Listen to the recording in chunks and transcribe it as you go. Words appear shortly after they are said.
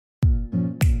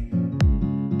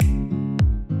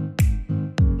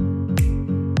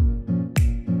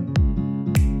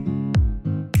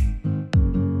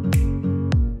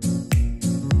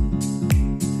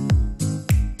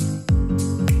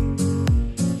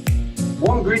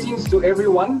Warm greetings to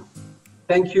everyone.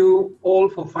 Thank you all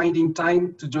for finding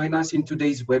time to join us in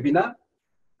today's webinar.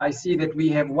 I see that we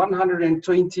have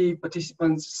 120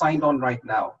 participants signed on right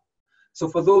now. So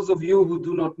for those of you who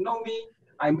do not know me,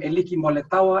 I'm Eliki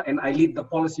Moletawa and I lead the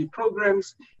policy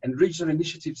programs and regional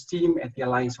initiatives team at the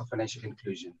Alliance for Financial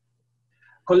Inclusion.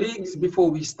 Colleagues,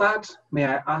 before we start, may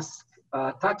I ask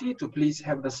Tati to please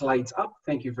have the slides up.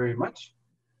 Thank you very much.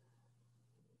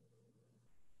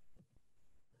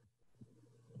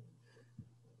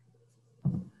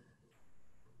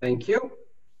 Thank you.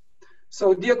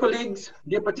 So dear colleagues,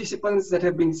 dear participants that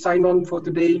have been signed on for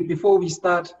today, before we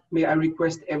start, may I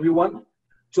request everyone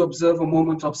to observe a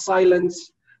moment of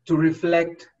silence, to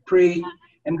reflect, pray,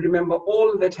 and remember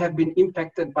all that have been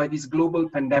impacted by this global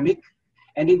pandemic,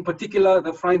 and in particular,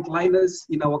 the frontliners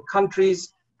in our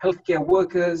countries, healthcare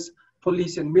workers,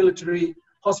 police and military,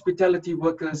 hospitality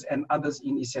workers, and others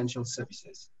in essential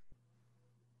services.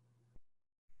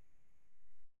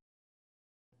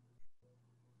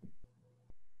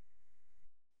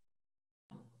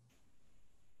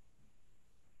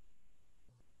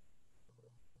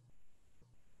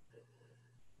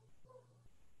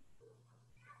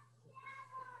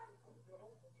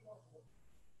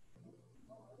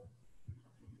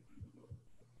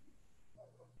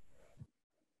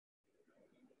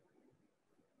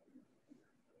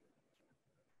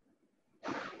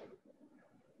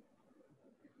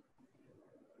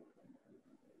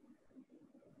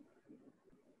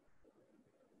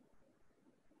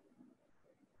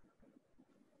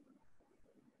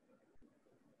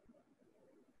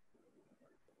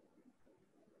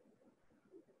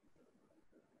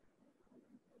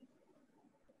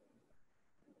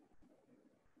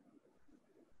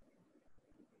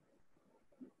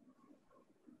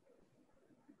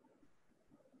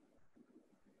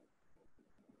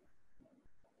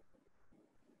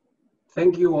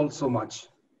 Thank you all so much.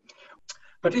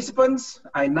 Participants,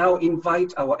 I now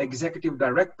invite our Executive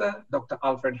Director, Dr.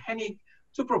 Alfred Hannig,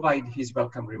 to provide his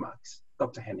welcome remarks.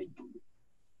 Dr. Hannig.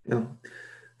 Yeah,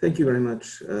 thank you very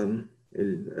much,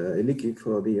 Eliki,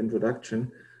 for the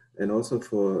introduction and also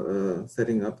for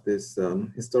setting up this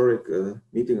historic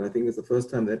meeting. I think it's the first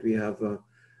time that we have a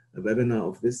webinar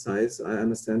of this size. I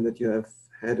understand that you have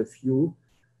had a few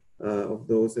of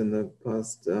those in the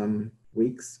past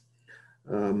weeks.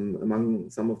 Among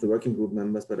some of the working group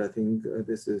members, but I think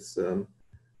this is,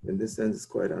 in this sense,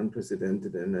 quite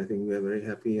unprecedented, and I think we are very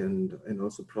happy and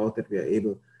also proud that we are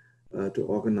able to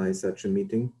organize such a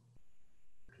meeting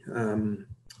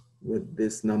with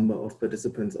this number of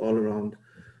participants all around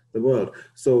the world.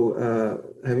 So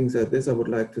having said this, I would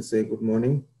like to say good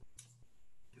morning,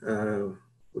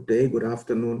 good day, good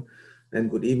afternoon, and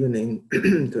good evening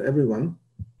to everyone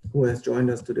who has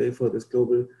joined us today for this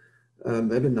global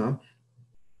webinar.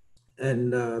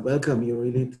 And welcome you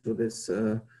really to this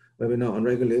webinar on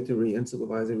regulatory and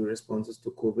supervisory responses to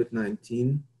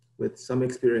COVID-19 with some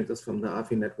experiences from the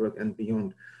AFI network and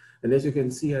beyond. And as you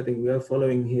can see, I think we are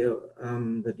following here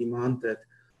the demand that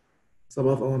some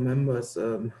of our members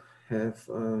have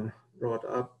brought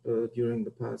up during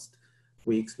the past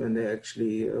weeks when they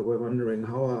actually were wondering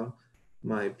how are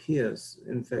my peers,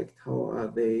 in fact, how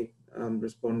are they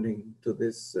responding to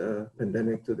this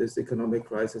pandemic, to this economic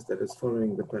crisis that is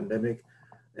following the pandemic,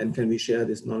 and can we share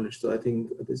this knowledge? So I think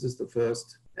this is the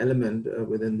first element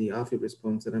within the AFI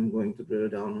response that I'm going to drill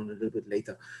down on a little bit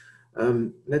later.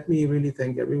 Let me really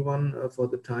thank everyone for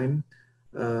the time,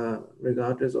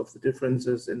 regardless of the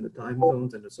differences in the time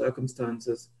zones and the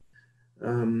circumstances,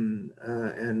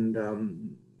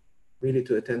 really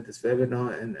to attend this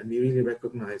webinar, and we really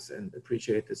recognize and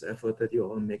appreciate this effort that you're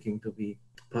all making to be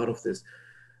part of this.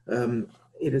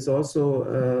 It is also,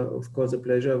 of course, a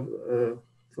pleasure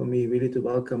for me really to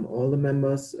welcome all the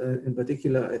members. In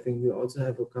particular, I think we also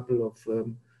have a couple of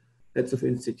heads of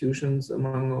institutions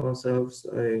among ourselves.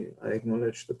 I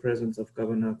acknowledge the presence of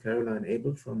Governor Caroline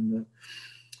Abel from the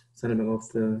Central Bank of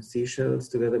the Seychelles,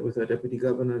 together with her Deputy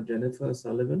Governor Jennifer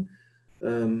Sullivan.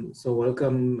 So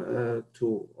welcome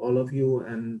to all of you,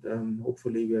 and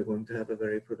hopefully we are going to have a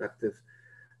very productive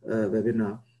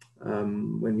webinar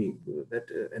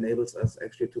that enables us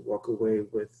actually to walk away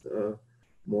with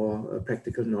more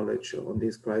practical knowledge on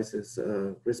these crisis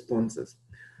responses.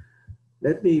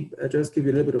 Let me just give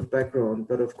you a little bit of background,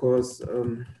 but of course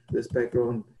this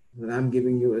background that I'm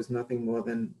giving you is nothing more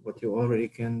than what you already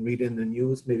can read in the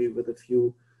news, maybe with a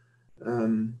few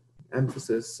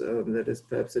emphasis that is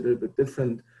perhaps a little bit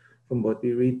different from what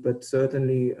we read, but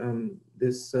certainly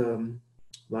this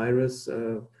virus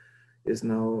is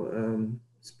now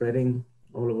spreading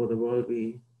all over the world.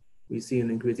 We see an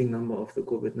increasing number of the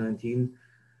COVID-19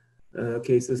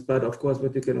 cases. But of course,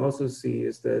 what you can also see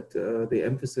is that the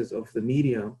emphasis of the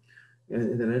media and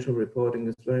international reporting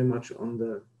is very much on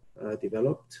the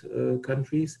developed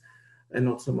countries and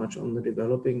not so much on the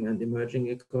developing and emerging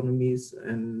economies.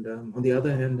 And on the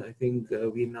other hand, I think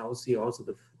we now see also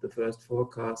the first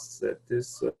forecasts that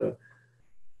this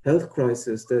health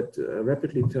crisis that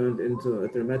rapidly turned into a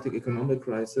dramatic economic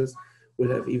crisis will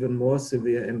have even more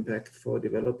severe impact for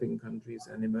developing countries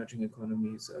and emerging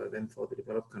economies than for the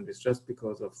developed countries, just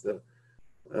because of the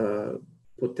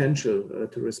potential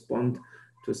to respond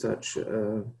to such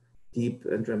deep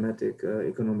and dramatic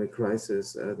economic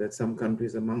crisis that some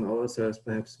countries among ourselves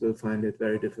perhaps will find it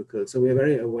very difficult. So we're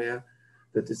very aware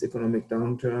that this economic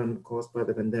downturn caused by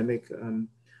the pandemic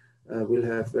will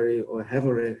have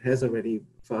has already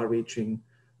far-reaching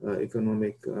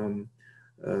economic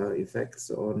effects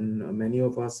on many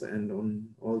of us and on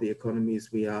all the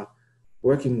economies we are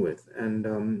working with. And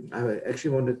I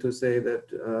actually wanted to say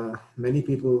that many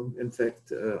people, in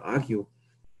fact, argue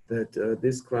that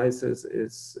this crisis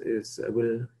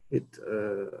will hit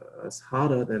us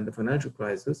harder than the financial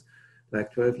crisis,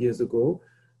 like 12 years ago,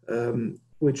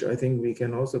 which I think we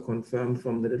can also confirm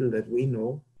from the little that we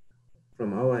know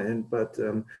from our end. But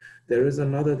there is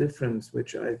another difference,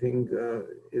 which I think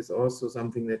is also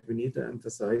something that we need to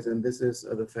emphasize, and this is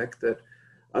the fact that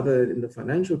other than the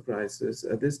financial crisis,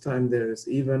 at this time there is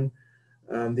even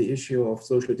the issue of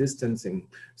social distancing.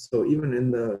 So even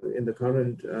in the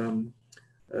current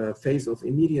phase of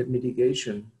immediate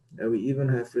mitigation, we even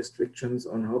have restrictions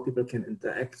on how people can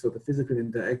interact. So the physical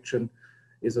interaction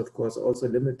is of course also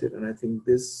limited, and I think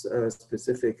this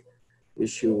specific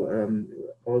issue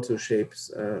also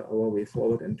shapes our way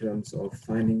forward in terms of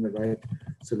finding the right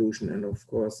solution. And of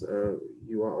course,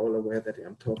 you are all aware that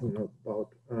I'm talking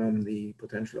about the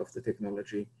potential of the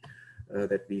technology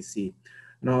that we see.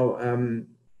 Now,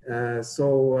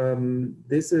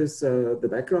 this is the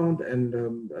background, and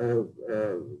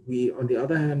we, on the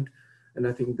other hand, and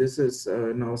I think this is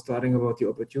now starting about the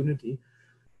opportunity.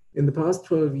 In the past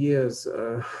 12 years,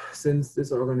 since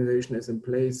this organization is in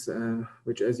place,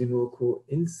 which, as you know,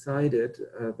 coincided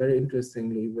very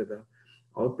interestingly with the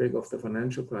outbreak of the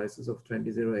financial crisis of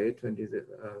 2008,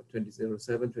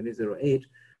 2007, 2008,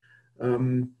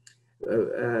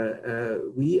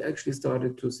 we actually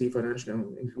started to see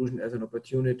financial inclusion as an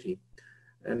opportunity.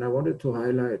 And I wanted to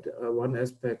highlight one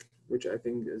aspect which I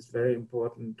think is very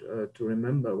important to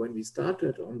remember. When we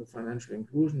started on the financial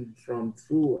inclusion front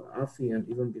through AFI and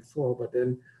even before, but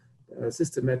then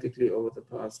systematically over the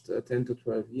past 10 to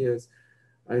 12 years,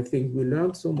 I think we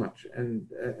learned so much, and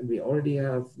we already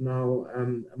have now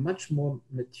a much more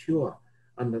mature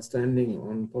understanding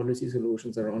on policy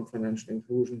solutions around financial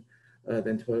inclusion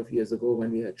than 12 years ago,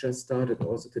 when we had just started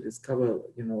also to discover,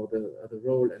 you know, the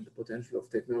role and the potential of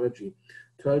technology.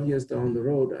 12 years down the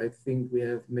road, I think we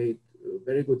have made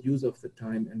very good use of the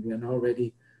time, and we are now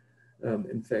ready,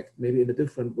 in fact, maybe in a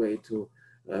different way to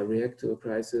react to a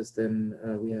crisis than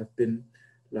we have been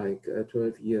like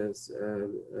 12 years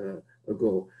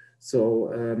ago. So,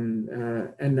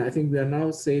 and I think we are now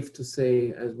safe to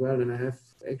say as well, and I have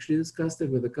actually discussed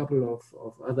it with a couple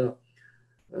of other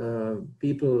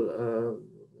people,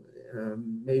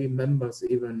 maybe members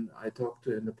even I talked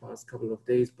to in the past couple of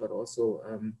days, but also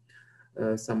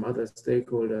some other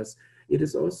stakeholders. It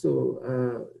is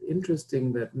also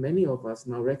interesting that many of us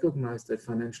now recognize that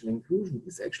financial inclusion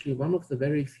is actually one of the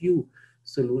very few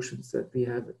solutions that we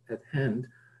have at hand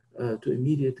to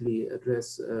immediately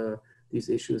address these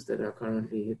issues that are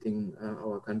currently hitting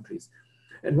our countries.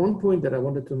 And one point that I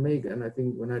wanted to make, and I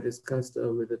think when I discussed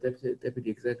with the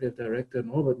Deputy Executive Director,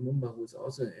 Norbert Mumba, who's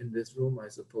also in this room, I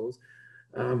suppose,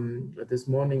 this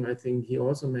morning, I think he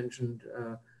also mentioned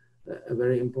a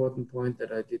very important point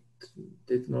that I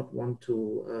did not want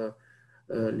to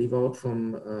leave out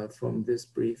from this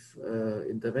brief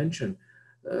intervention.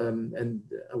 And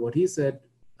what he said,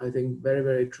 I think very,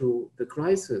 very true. The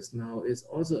crisis now is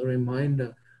also a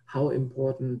reminder how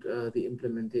important the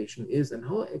implementation is, and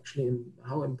how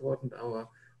important our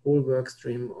whole work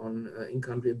stream on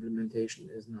in-country implementation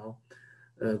is now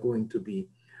going to be.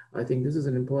 I think this is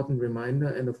an important reminder.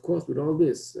 And of course, with all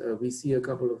this, we see a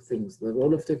couple of things. The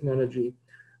role of technology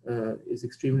is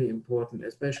extremely important,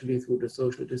 especially through the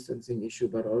social distancing issue,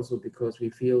 but also because we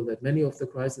feel that many of the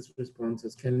crisis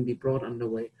responses can be brought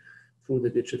underway through the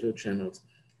digital channels.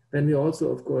 Then we also,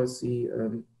 of course, see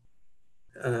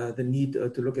the need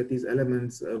to look at these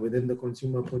elements within the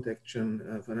consumer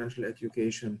protection, financial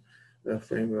education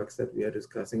frameworks that we are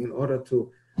discussing, in order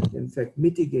to, in fact,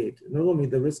 mitigate not only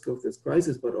the risk of this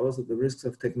crisis, but also the risks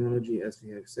of technology, as we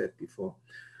have said before,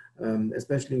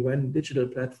 especially when digital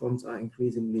platforms are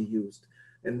increasingly used.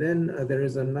 And then there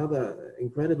is another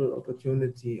incredible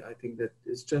opportunity, I think, that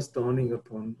is just dawning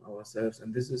upon ourselves.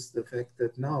 And this is the fact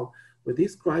that now with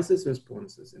these crisis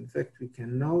responses, in fact, we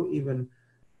can now even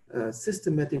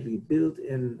systematically build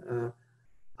in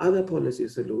other policy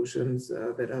solutions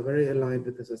that are very aligned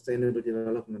with the Sustainable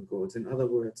Development Goals. In other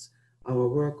words, our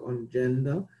work on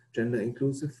gender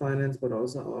inclusive finance, but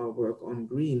also our work on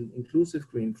inclusive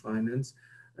green finance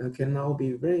can now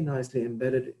be very nicely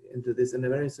embedded into this in a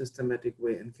very systematic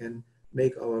way and can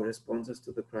make our responses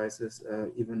to the crisis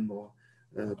even more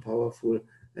powerful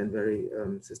and very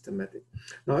systematic.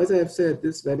 Now, as I have said,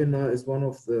 this webinar is one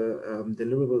of the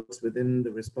deliverables within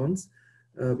the response.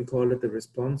 We call it the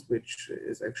response, which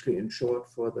is actually in short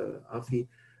for the AFI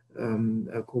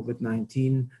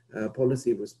COVID-19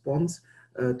 policy response,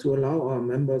 to allow our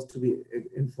members to be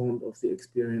informed of the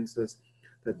experiences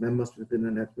that members within the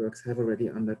networks have already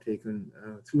undertaken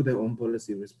through their own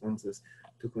policy responses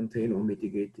to contain or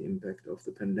mitigate the impact of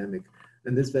the pandemic.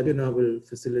 And this webinar will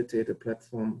facilitate a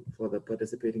platform for the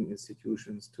participating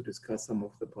institutions to discuss some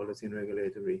of the policy and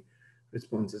regulatory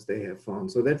responses they have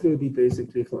found. So that will be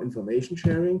basically for information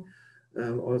sharing,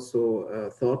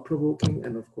 also thought-provoking,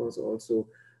 and of course also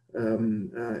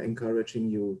encouraging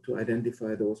you to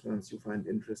identify those ones you find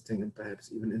interesting and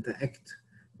perhaps even interact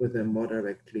with them more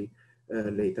directly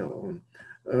later on.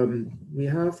 We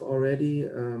have already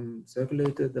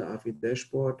circulated the AFI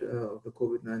dashboard of the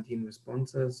COVID-19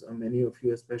 responses. Many of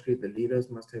you, especially the leaders,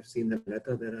 must have seen the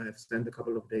letter that I have sent a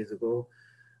couple of days ago.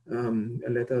 A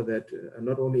letter that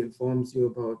not only informs you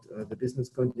about the business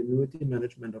continuity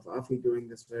management of AFI during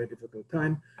this very difficult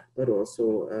time, but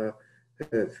also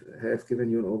have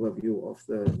given you an overview of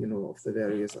the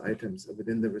various items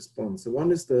within the response. So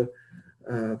one is the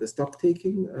stock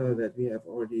taking that we have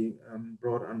already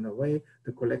brought underway,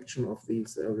 the collection of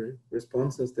these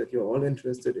responses that you're all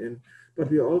interested in, but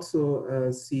we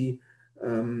also see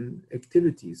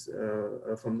activities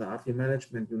from the AFI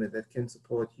management unit that can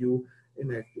support you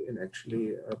in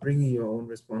actually bringing your own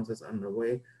responses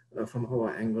underway from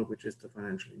our angle, which is the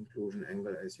financial inclusion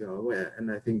angle, as you are aware.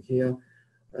 And I think here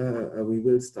we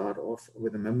will start off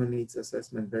with a member needs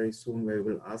assessment very soon, where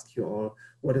we will ask you all,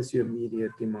 what is your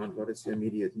immediate demand, what is your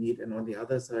immediate need? And on the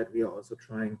other side, we are also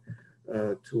trying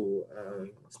to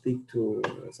speak to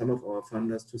some of our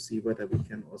funders to see whether we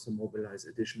can also mobilize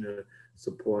additional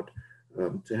support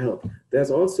to help.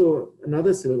 There's also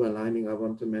another silver lining I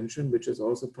want to mention, which is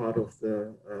also part of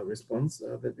the response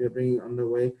that we are bringing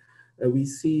underway. We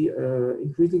see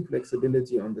increasing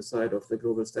flexibility on the side of the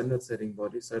global standard setting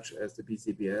bodies, such as the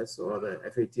BCBS or the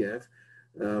FATF,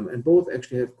 and both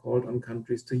actually have called on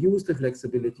countries to use the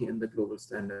flexibility in the global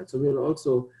standard. So we'll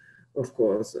also, of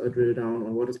course, drill down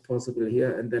on what is possible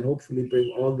here, and then hopefully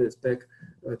bring all this back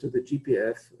to the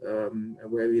GPF,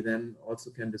 where we then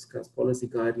also can discuss policy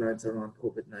guidelines around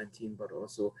COVID-19, but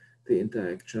also the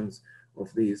interactions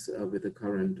of these with the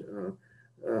current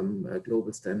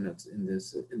global standards in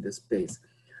this space.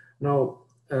 Now,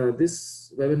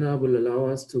 this webinar will allow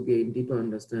us to gain deeper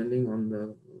understanding on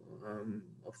the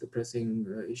of the pressing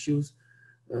issues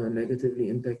negatively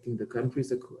impacting the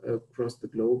countries across the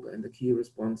globe and the key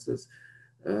responses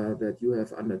that you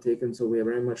have undertaken. So we are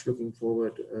very much looking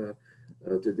forward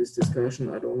to this discussion.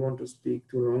 I don't want to speak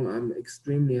too long. I'm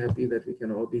extremely happy that we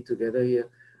can all be together here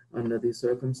under these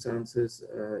circumstances.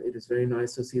 It is very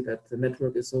nice to see that the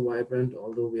network is so vibrant,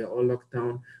 although we are all locked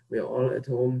down, we are all at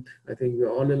home. I think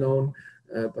we're all alone,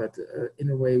 but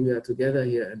in a way we are together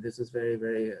here, and this is very,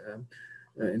 very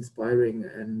inspiring,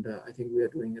 and I think we are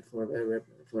doing it for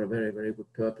a very, very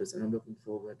good purpose, and I'm looking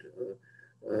forward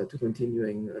to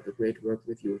continuing the great work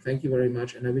with you. Thank you very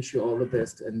much, and I wish you all the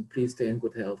best, and please stay in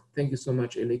good health. Thank you so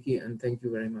much, Eliki, and thank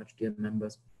you very much, dear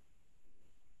members.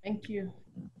 Thank you.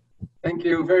 Thank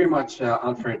you very much,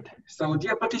 Alfred. So,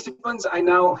 dear participants, I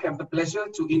now have the pleasure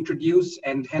to introduce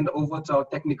and hand over to our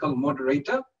technical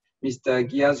moderator, Mr.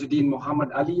 Ghiazuddin Muhammad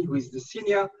Ali, who is the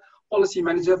Senior Policy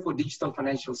Manager for Digital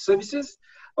Financial Services.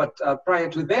 But prior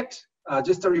to that,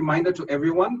 just a reminder to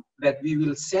everyone that we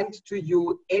will send to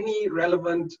you any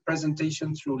relevant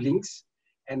presentation through links,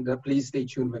 and please stay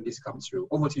tuned when this comes through.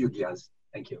 Over to you, Ghiaz.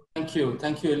 Thank you. Thank you,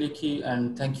 Eliki,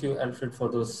 and thank you, Alfred, for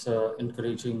those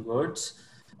encouraging words.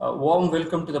 Warm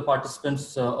welcome to the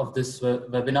participants of this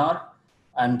webinar.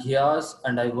 I'm Ghiaz,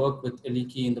 and I work with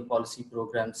Eliki in the policy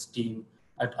programs team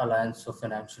at Alliance for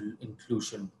Financial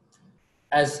Inclusion.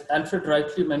 As Alfred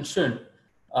rightly mentioned,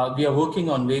 we are working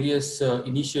on various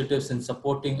initiatives in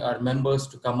supporting our members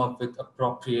to come up with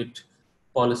appropriate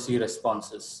policy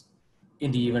responses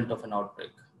in the event of an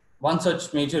outbreak. One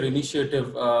such major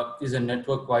initiative is a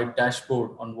network-wide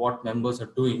dashboard on what members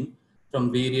are doing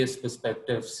from various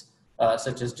perspectives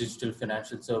such as digital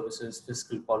financial services,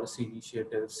 fiscal policy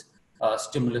initiatives,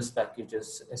 stimulus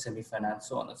packages, SME finance,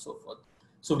 so on and so forth.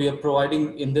 So we are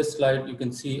providing, in this slide, you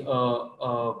can see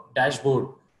a dashboard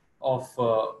of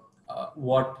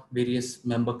what various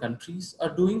member countries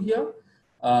are doing here.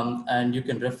 And you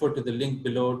can refer to the link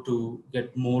below to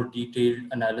get more detailed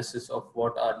analysis of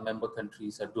what our member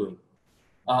countries are doing.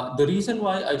 The reason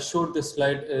why I showed this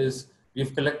slide is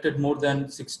we've collected more than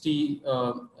 60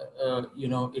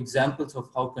 examples of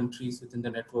how countries within the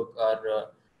network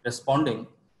are responding.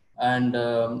 And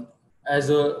as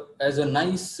a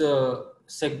nice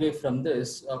segue from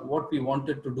this, what we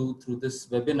wanted to do through this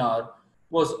webinar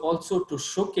was also to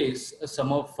showcase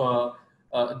some of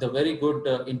the very good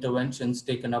interventions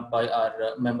taken up by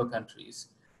our member countries.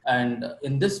 And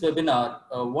in this webinar,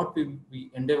 what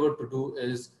we endeavor to do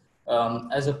is,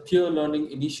 as a peer learning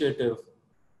initiative,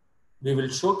 we will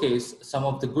showcase some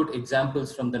of the good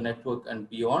examples from the network and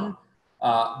beyond.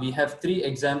 We have 3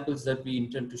 examples that we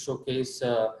intend to showcase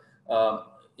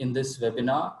in this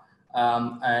webinar.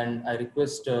 And I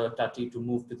request Tati to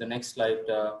move to the next slide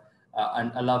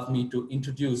and allow me to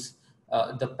introduce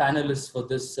the panelists for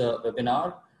this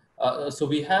webinar. So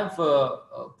we have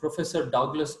Professor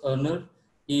Douglas Arner.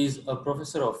 He is a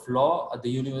professor of law at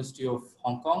the University of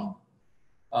Hong Kong.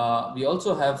 We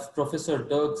also have Professor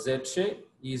Dirk Zetzsche.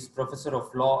 He is professor of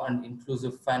law and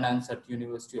inclusive finance at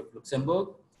University of Luxembourg.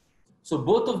 So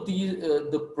both of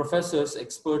the professors,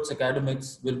 experts,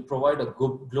 academics will provide a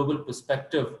global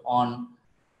perspective on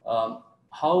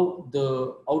how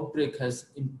the outbreak has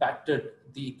impacted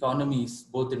the economies,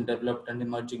 both in developed and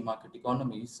emerging market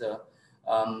economies,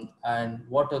 and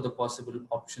what are the possible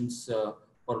options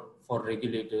for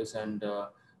regulators and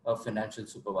financial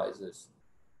supervisors.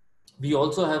 We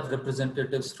also have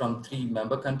representatives from 3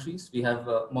 member countries. We have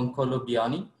Mankolo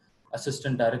Beyani,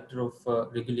 Assistant Director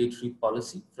of Regulatory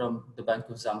Policy from the Bank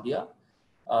of Zambia.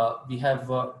 We have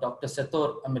Dr.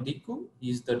 Settor Amediku.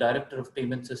 He's the Director of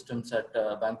Payment Systems at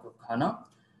Bank of Ghana.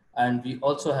 And we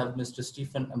also have Mr.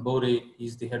 Stephen Ambore.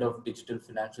 He's the Head of Digital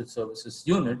Financial Services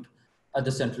Unit at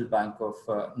the Central Bank of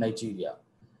Nigeria.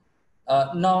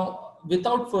 Now,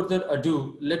 without further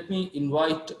ado, let me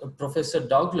invite Professor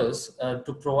Douglas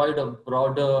to provide a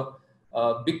broader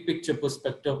big picture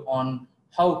perspective on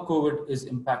how COVID is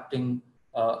impacting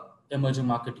emerging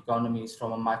market economies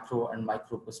from a macro and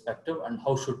micro perspective, and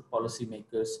how should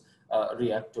policymakers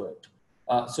react to it.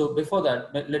 So before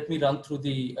that, let me run through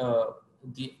the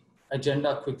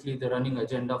agenda quickly, the running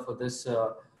agenda for this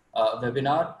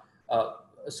webinar.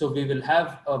 So we will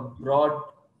have a broad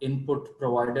input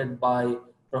provided by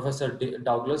Professor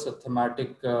Douglas, a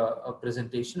thematic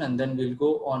presentation, and then we'll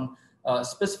go on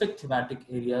specific thematic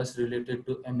areas related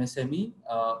to MSME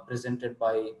presented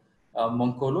by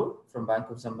Mankolo from Bank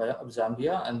of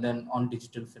Zambia, and then on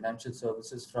digital financial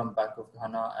services from Bank of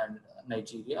Ghana and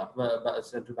Nigeria,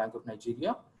 Central Bank of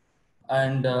Nigeria.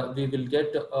 And we will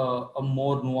get a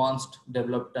more nuanced,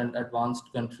 developed and advanced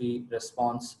country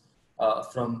response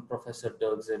from Professor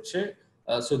Dirk Zetzsche.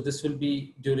 So this will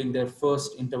be during their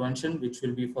first intervention, which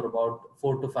will be for about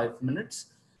 4 to 5 minutes.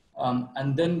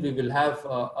 And then we will have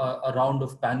a round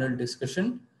of panel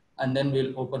discussion, and then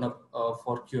we'll open up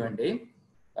for Q&A.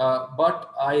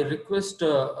 But I request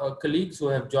colleagues who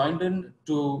have joined in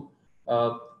to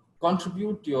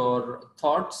contribute your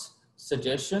thoughts,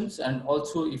 suggestions, and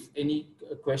also if any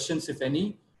questions, if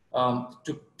any,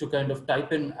 to kind of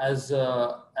type in as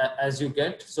you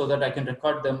get, so that I can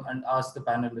record them and ask the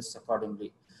panelists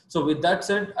accordingly. So with that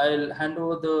said, I'll hand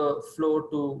over the floor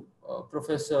to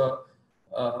Professor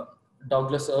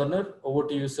Douglas Arner. Over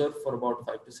to you, sir, for about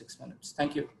 5 to 6 minutes.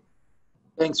 Thank you.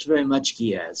 Thanks very much,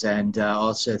 Giaz, and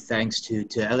also thanks to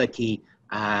Eliki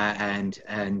and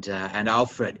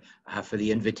Alfred for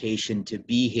the invitation to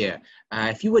be here.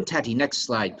 If you would, Tati, next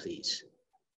slide, please.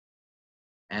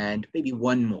 And maybe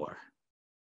one more.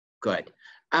 Good.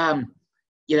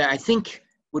 I think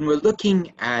when we're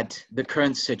looking at the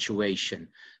current situation,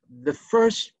 the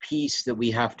first piece that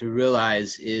we have to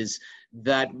realize is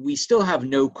that we still have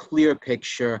no clear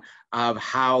picture of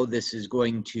how this is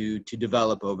going to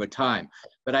develop over time.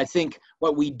 But I think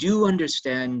what we do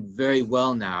understand very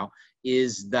well now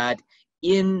is that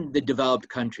in the developed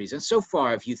countries, and so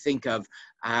far, if you think of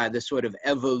the sort of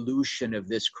evolution of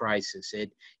this crisis,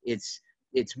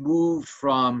 it's moved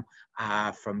from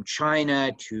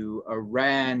China to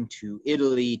Iran to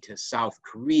Italy to South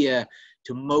Korea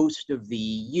to most of the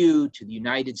EU, to the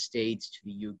United States, to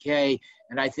the UK,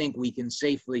 and I think we can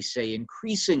safely say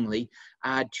increasingly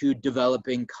to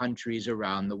developing countries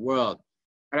around the world.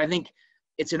 And I think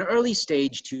it's an early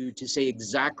stage to say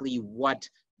exactly what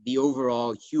the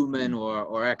overall human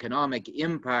or economic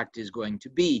impact is going to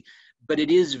be. But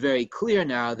it is very clear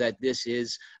now that this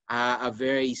is a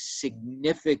very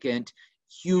significant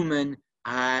human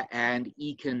and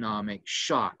economic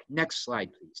shock. Next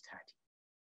slide, please, Tati.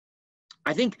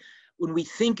 I think when we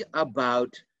think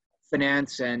about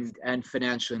finance and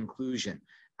financial inclusion,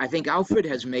 I think Alfred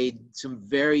has made some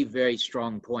very, very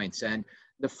strong points. And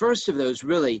the first of those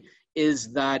really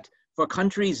is that for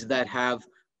countries that have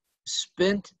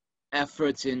spent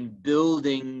efforts in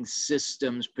building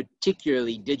systems,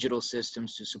 particularly digital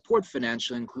systems, to support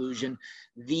financial inclusion,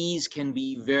 these can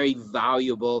be very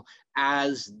valuable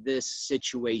as this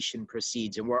situation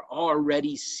proceeds. And we're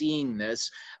already seeing this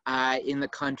in the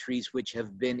countries which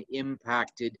have been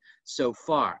impacted so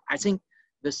far. I think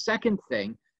the second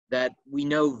thing that we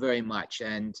know very much,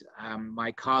 and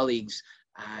my colleagues,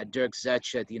 Dirk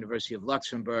Zetzsche at the University of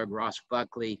Luxembourg, Ross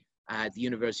Buckley at the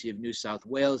University of New South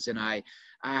Wales, and I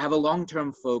have a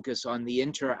long-term focus on the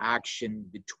interaction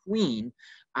between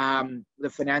the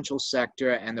financial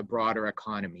sector and the broader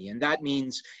economy. And that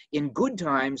means in good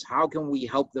times, how can we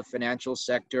help the financial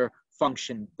sector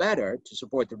function better to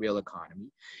support the real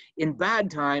economy? In bad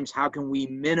times, how can we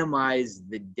minimize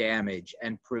the damage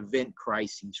and prevent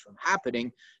crises from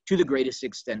happening to the greatest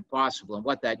extent possible? And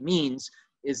what that means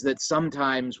is that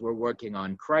sometimes we're working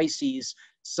on crises,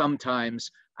 sometimes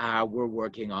we're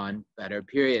working on better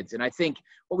periods. And I think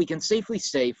what we can safely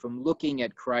say from looking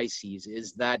at crises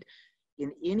is that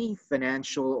in any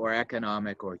financial or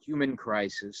economic or human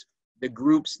crisis, the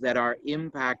groups that are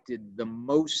impacted the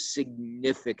most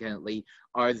significantly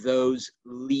are those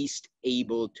least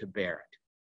able to bear it.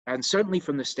 And certainly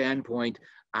from the standpoint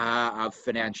of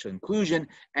financial inclusion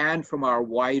and from our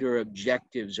wider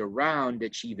objectives around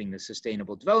achieving the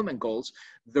Sustainable Development Goals,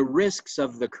 the risks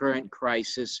of the current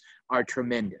crisis are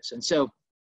tremendous. And so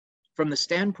from the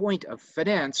standpoint of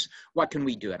finance, what can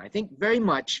we do? And I think very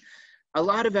much a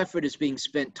lot of effort is being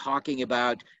spent talking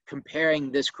about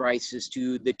comparing this crisis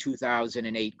to the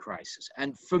 2008 crisis.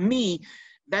 And for me,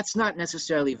 that's not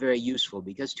necessarily very useful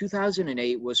because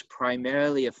 2008 was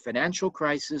primarily a financial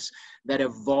crisis that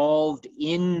evolved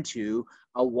into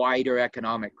a wider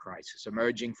economic crisis,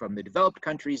 emerging from the developed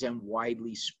countries and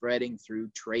widely spreading through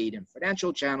trade and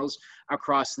financial channels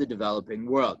across the developing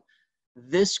world.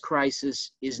 This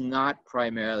crisis is not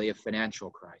primarily a financial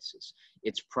crisis.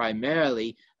 It's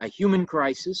primarily a human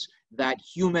crisis. That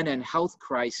human and health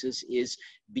crisis is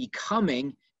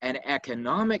becoming an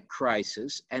economic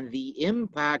crisis, and the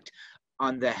impact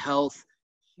on the health,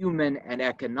 human and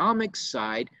economic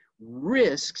side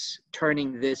risks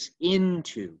turning this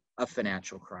into a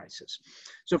financial crisis.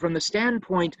 So from the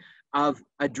standpoint of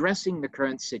addressing the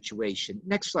current situation,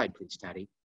 next slide please, Tati.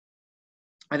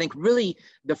 I think really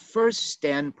the first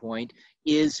standpoint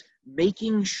is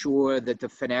making sure that the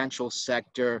financial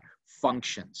sector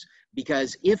functions.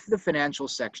 Because if the financial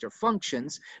sector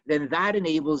functions, then that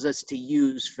enables us to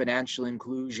use financial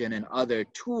inclusion and other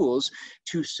tools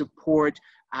to support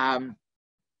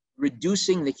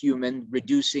reducing the human,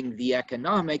 reducing the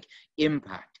economic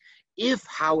impact. If,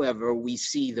 however, we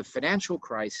see the financial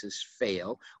crisis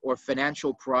fail, or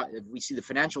we see the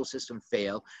financial system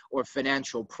fail, or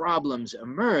financial problems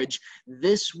emerge,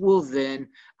 this will then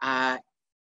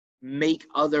make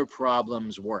other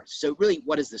problems worse. So really,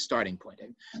 what is the starting point?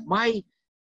 And my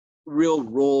real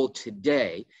role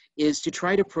today is to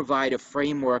try to provide a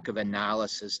framework of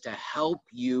analysis to help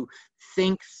you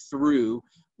think through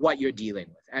what you're dealing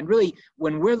with. And really,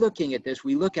 when we're looking at this,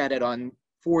 we look at it on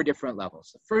 4 different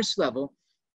levels. The first level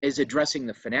is addressing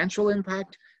the financial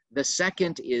impact. The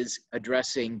second is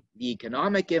addressing the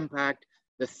economic impact.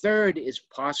 The third is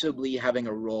possibly having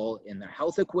a role in the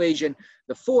health equation.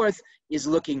 The fourth is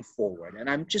looking forward. And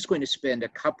I'm just going to spend a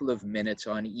couple of minutes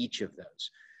on each of those.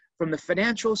 From the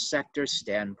financial sector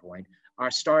standpoint,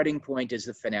 our starting point is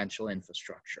the financial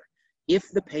infrastructure. If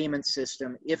the payment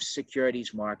system, if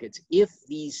securities markets, if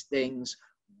these things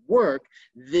work,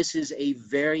 this is a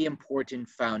very important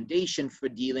foundation for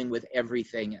dealing with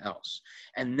everything else.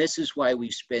 And this is why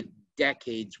we've spent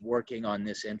decades working on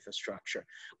this infrastructure.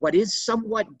 What is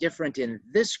somewhat different in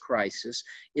this crisis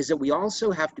is that we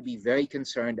also have to be very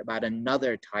concerned about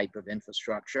another type of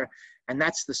infrastructure, and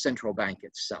that's the central bank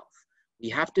itself. We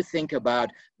have to think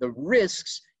about the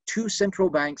risks to central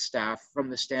bank staff from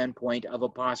the standpoint of a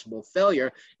possible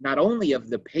failure, not only of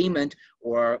the payment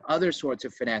or other sorts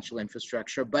of financial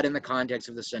infrastructure, but in the context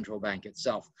of the central bank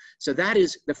itself. So that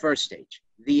is the first stage,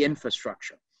 the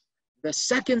infrastructure. The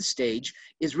second stage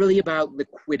is really about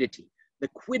liquidity.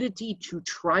 Liquidity to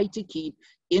try to keep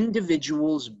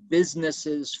individuals,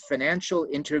 businesses, financial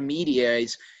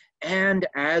intermediaries And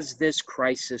as this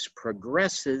crisis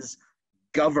progresses,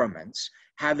 governments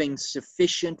having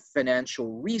sufficient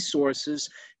financial resources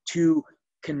to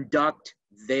conduct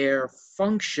their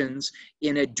functions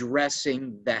in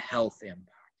addressing the health impact.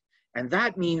 And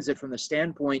that means that from the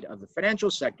standpoint of the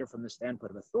financial sector, from the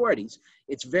standpoint of authorities,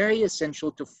 it's very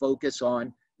essential to focus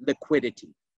on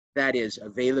liquidity. That is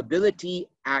availability,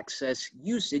 access,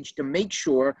 usage, to make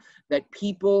sure that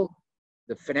people,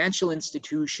 the financial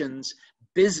institutions,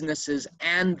 businesses,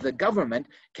 and the government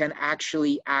can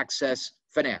actually access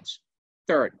finance.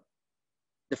 Third,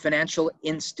 the financial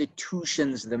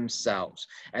institutions themselves.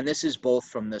 And this is both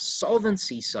from the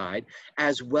solvency side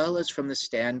as well as from the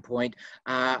standpoint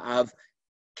of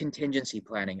contingency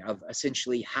planning, of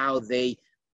essentially how they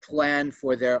plan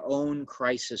for their own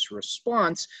crisis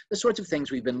response, the sorts of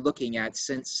things we've been looking at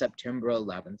since September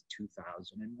 11th,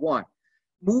 2001.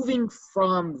 Moving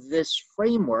from this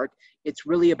framework, it's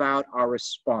really about our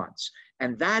response.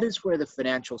 And that is where the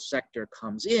financial sector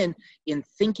comes in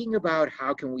thinking about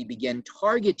how can we begin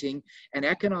targeting an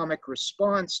economic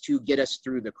response to get us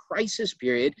through the crisis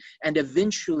period and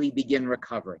eventually begin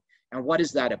recovering. And what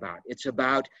is that about? It's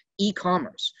about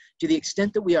e-commerce. To the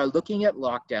extent that we are looking at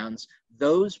lockdowns,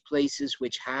 those places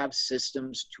which have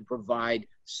systems to provide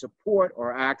support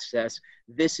or access,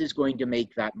 this is going to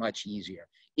make that much easier.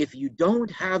 If you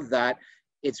don't have that,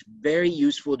 it's very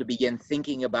useful to begin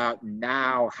thinking about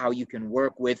now how you can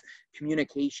work with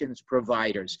communications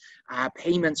providers,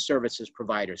 payment services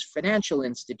providers, financial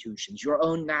institutions, your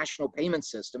own national payment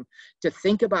system, to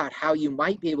think about how you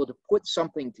might be able to put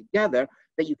something together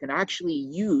that you can actually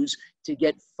use to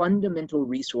get fundamental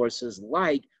resources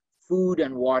like food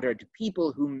and water to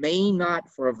people who may not,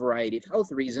 for a variety of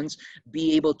health reasons,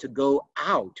 be able to go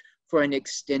out for an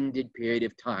extended period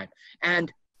of time.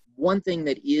 And one thing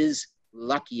that is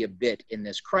lucky a bit in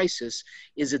this crisis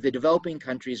is that the developing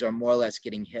countries are more or less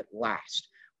getting hit last.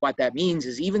 What that means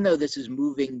is even though this is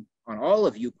moving on all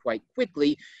of you quite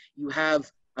quickly, you have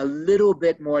a little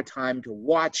bit more time to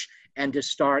watch and to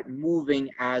start moving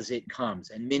as it comes.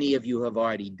 And many of you have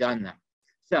already done that.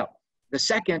 So the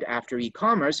second after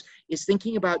e-commerce is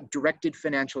thinking about directed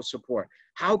financial support.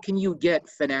 How can you get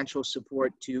financial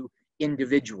support to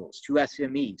individuals, to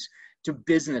SMEs, to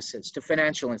businesses, to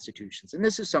financial institutions? And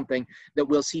this is something that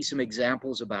we'll see some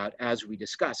examples about as we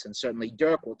discuss. And certainly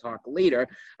Dirk will talk later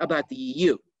about the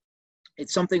EU.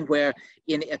 It's something where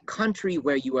in a country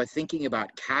where you are thinking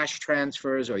about cash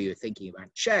transfers or you're thinking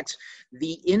about checks,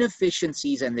 the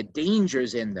inefficiencies and the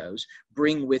dangers in those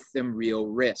bring with them real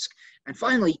risk. And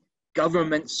finally,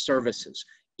 government services.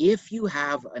 If you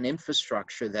have an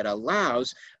infrastructure that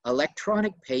allows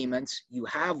electronic payments, you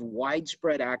have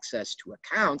widespread access to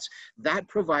accounts, that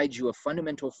provides you a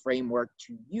fundamental framework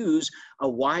to use a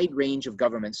wide range of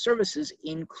government services,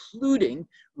 including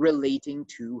relating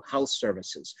to health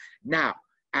services. Now,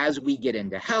 as we get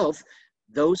into health,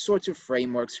 those sorts of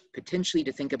frameworks potentially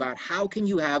to think about how can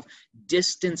you have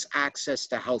distance access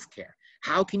to healthcare?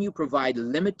 How can you provide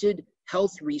limited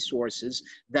health resources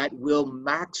that will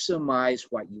maximize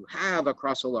what you have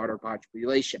across a larger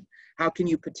population? How can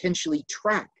you potentially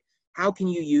track? How can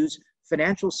you use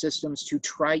financial systems to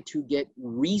try to get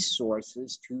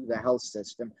resources to the health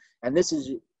system? And this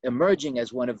is emerging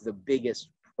as one of the biggest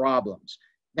problems.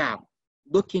 Now,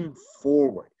 looking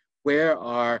forward, where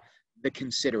are the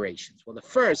considerations? Well, the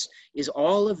first is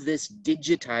all of this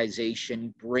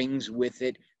digitization brings with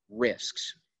it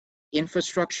risks.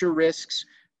 Infrastructure risks,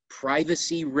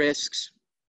 privacy risks,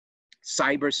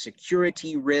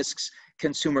 cybersecurity risks,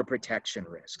 consumer protection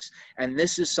risks. And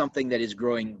this is something that is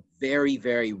growing very,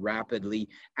 very rapidly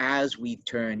as we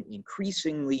turn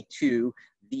increasingly to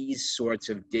these sorts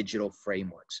of digital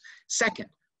frameworks. Second,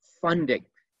 funding.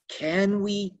 Can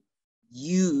we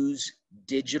use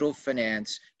digital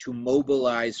finance to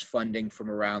mobilize funding from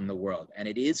around the world? And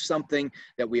it is something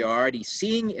that we are already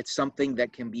seeing. It's something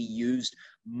that can be used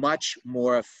much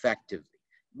more effectively.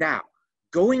 Now,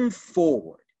 going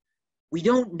forward, we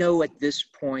don't know at this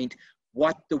point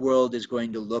what the world is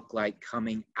going to look like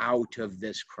coming out of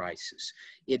this crisis.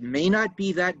 It may not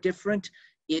be that different.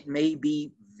 It may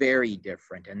be very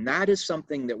different. And that is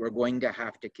something that we're going to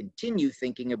have to continue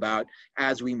thinking about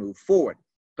as we move forward.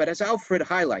 But as Alfred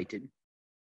highlighted,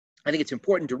 I think it's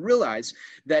important to realize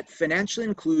that financial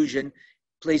inclusion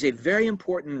plays a very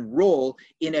important role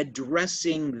in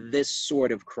addressing this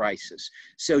sort of crisis.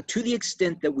 So to the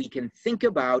extent that we can think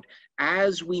about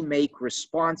as we make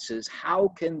responses, how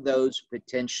can those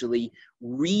potentially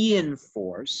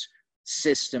reinforce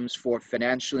systems for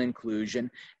financial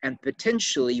inclusion and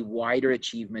potentially wider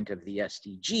achievement of the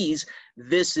SDGs?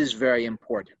 This is very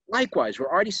important. Likewise,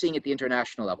 we're already seeing at the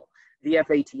international level the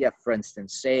FATF, for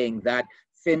instance, saying that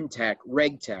fintech,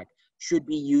 regtech should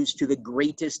be used to the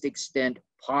greatest extent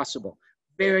possible.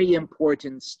 Very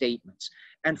important statements.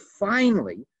 And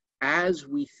finally, as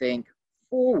we think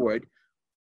forward,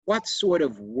 what sort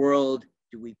of world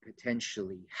do we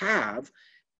potentially have?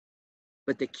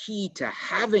 But the key to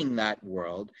having that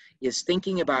world is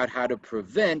thinking about how to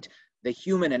prevent the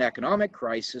human and economic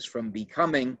crisis from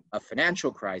becoming a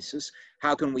financial crisis.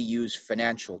 How can we use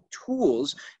financial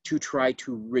tools to try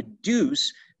to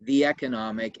reduce the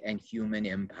economic and human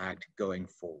impact going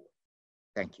forward?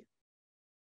 Thank you.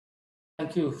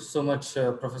 Thank you so much,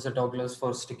 Professor Douglas,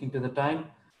 for sticking to the time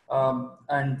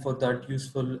and for that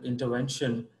useful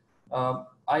intervention.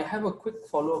 I have a quick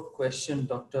follow-up question,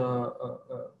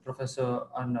 Professor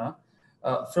Arner.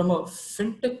 From a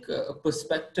fintech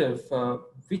perspective,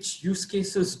 which use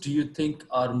cases do you think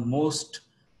are most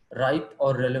ripe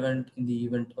or relevant in the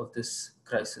event of this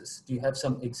crisis? Do you have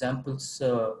some examples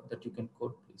that you can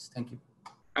quote, please? Thank you.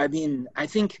 I mean, I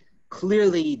think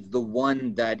clearly the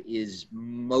one that is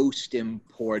most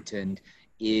important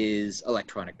is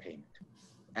electronic payment.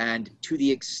 And to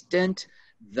the extent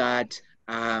that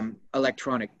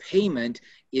electronic payment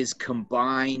is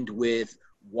combined with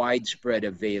widespread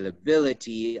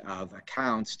availability of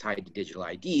accounts tied to digital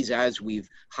IDs, as we've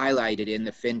highlighted in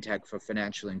the FinTech for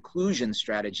Financial Inclusion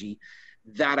strategy,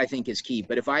 that I think is key.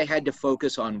 But if I had to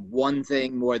focus on one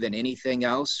thing more than anything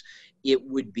else, it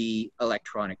would be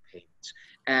electronic payments.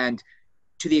 And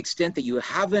to the extent that you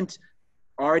haven't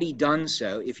already done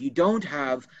so, if you don't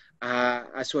have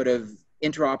a sort of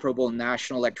interoperable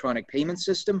national electronic payment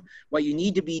system, what you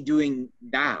need to be doing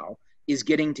now is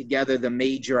getting together the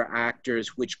major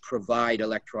actors which provide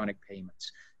electronic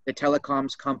payments. The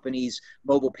telecoms companies,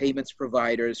 mobile payments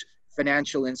providers,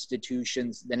 financial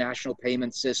institutions, the national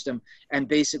payment system, and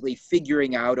basically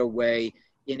figuring out a way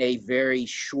in a very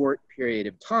short period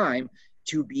of time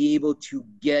to be able to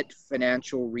get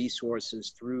financial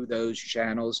resources through those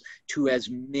channels to as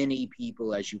many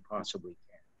people as you possibly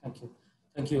can. Thank you.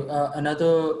 Thank you.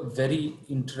 Another very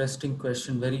interesting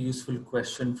question, very useful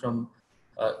question from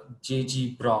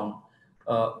J.G. Brown.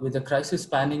 With the crisis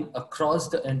spanning across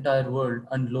the entire world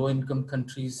and low-income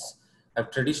countries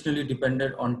have traditionally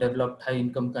depended on developed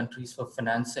high-income countries for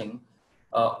financing,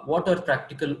 what are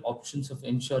practical options of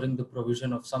ensuring the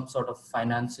provision of some sort of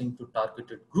financing to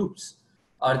targeted groups?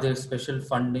 Are there special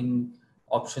funding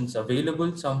options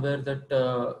available somewhere that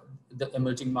the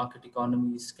emerging market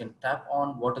economies can tap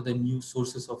on? What are the new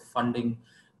sources of funding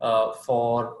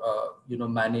for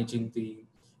managing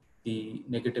the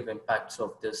negative impacts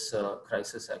of this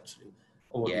crisis? Actually,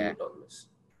 over to you, Douglas.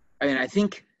 I mean, I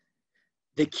think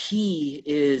the key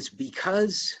is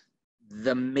because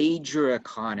the major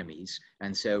economies,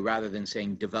 and so rather than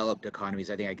saying developed economies,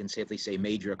 I think I can safely say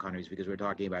major economies because we're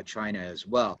talking about China as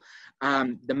well.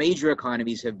 The major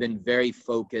economies have been very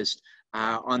focused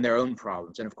on their own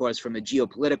problems. And of course, from a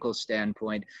geopolitical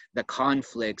standpoint, the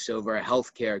conflicts over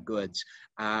healthcare goods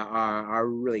are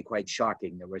really quite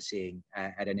shocking that we're seeing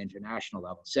at an international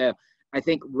level. So I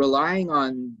think relying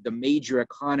on the major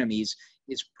economies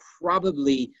is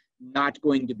probably not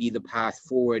going to be the path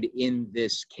forward in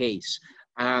this case.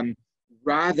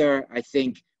 Rather, I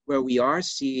think where we are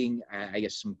seeing, I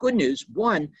guess, some good news,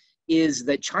 one is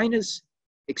that China's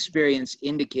experience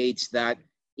indicates that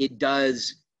it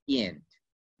does end.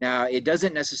 Now, it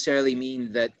doesn't necessarily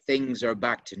mean that things are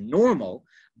back to normal,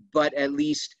 but at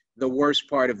least the worst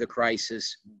part of the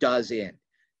crisis does end.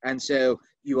 And so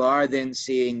you are then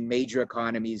seeing major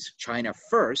economies, China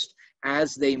first,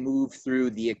 as they move through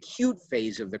the acute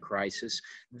phase of the crisis,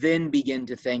 then begin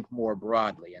to think more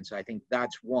broadly. And so I think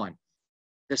that's one.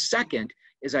 The second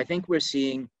is I think we're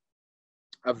seeing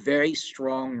a very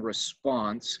strong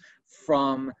response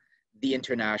from the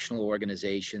international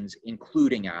organizations,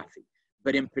 including AFI.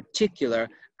 But in particular,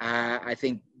 I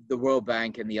think the World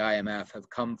Bank and the IMF have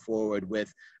come forward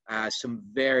with some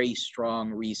very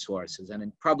strong resources,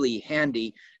 and probably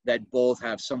handy that both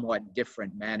have somewhat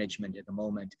different management at the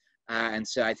moment. And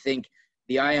so I think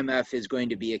the IMF is going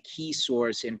to be a key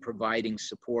source in providing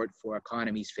support for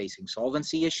economies facing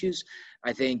solvency issues.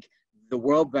 I think the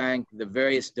World Bank, the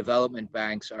various development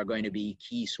banks are going to be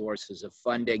key sources of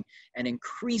funding, and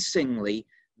increasingly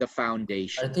the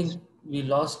foundations. I think we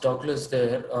lost Douglas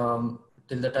there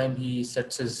till the time he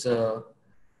sets his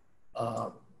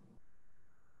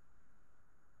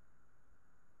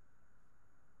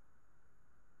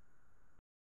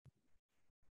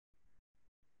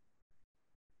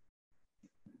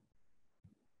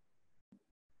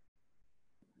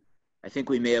I think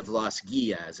we may have lost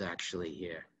Giaz actually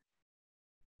here.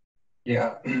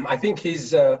 Yeah, I think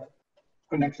he's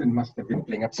Connection must have been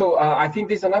playing up. So I think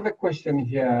there's another question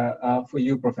here for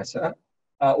you, Professor.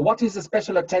 What is the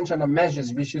special attention or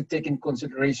measures we should take in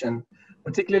consideration,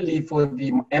 particularly for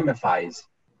the MFIs?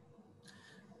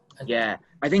 Yeah,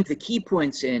 I think the key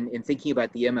points in thinking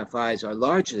about the MFIs are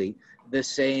largely the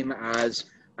same as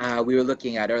we were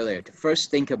looking at earlier. To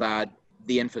first think about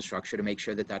the infrastructure to make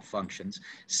sure that that functions.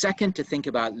 Second, to think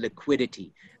about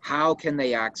liquidity. How can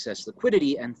they access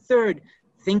liquidity? And third,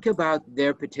 think about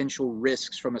their potential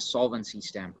risks from a solvency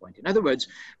standpoint. In other words,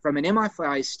 from an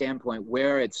MFI standpoint,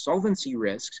 where its solvency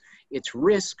risks, its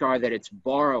risks are that its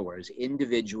borrowers,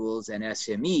 individuals and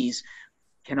SMEs,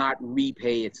 cannot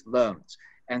repay its loans.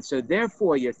 And so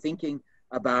therefore, you're thinking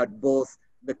about both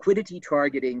liquidity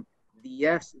targeting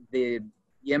the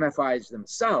MFIs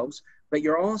themselves, but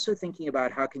you're also thinking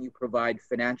about how can you provide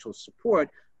financial support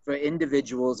for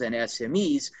individuals and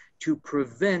SMEs to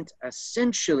prevent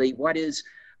essentially what is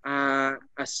a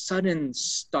sudden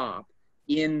stop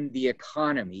in the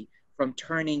economy from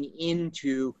turning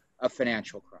into a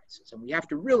financial crisis. And we have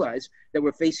to realize that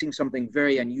we're facing something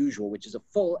very unusual, which is a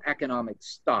full economic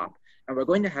stop. And we're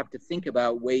going to have to think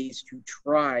about ways to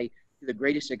try, to the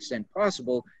greatest extent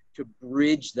possible, to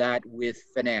bridge that with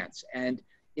finance. And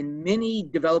in many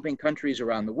developing countries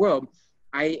around the world,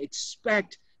 I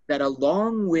expect that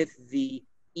along with the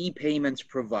e-payments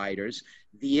providers,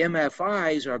 the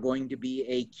MFIs are going to be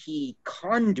a key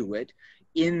conduit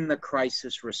in the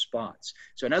crisis response.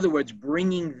 So in other words,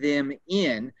 bringing them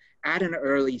in at an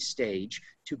early stage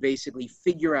to basically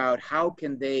figure out how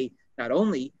can they not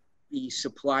only be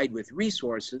supplied with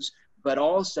resources, but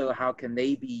also how can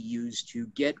they be used to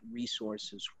get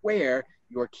resources where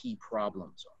your key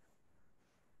problems are.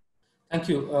 Thank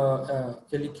you,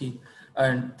 Eliki,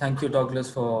 and thank you,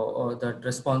 Douglas, for that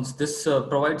response. This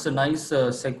provides a nice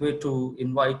segue to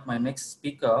invite my next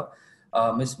speaker,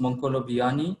 Ms. Mankolo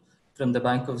Beyani from the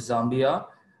Bank of Zambia,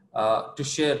 to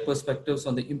share perspectives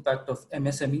on the impact of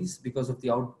MSMEs because of the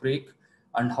outbreak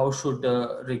and how should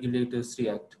regulators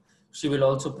react. She will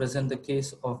also present the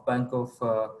case of Bank of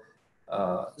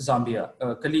Zambia.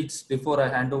 Colleagues, before I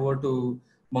hand over to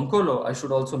Mankolo, I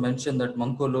should also mention that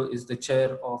Mankolo is the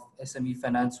chair of SME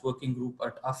Finance Working Group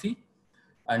at AFI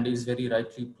and is very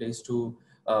rightly placed to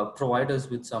provide us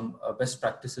with some best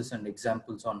practices and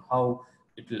examples on how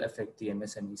it will affect the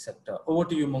MSME sector. Over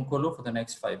to you, Mankolo, for the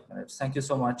next 5 minutes. Thank you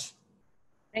so much.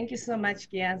 Thank you so much,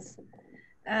 Giaz.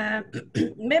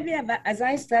 Maybe as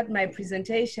I start my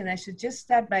presentation, I should just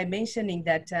start by mentioning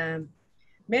that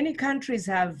many countries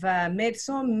have made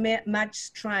so much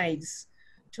strides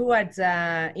towards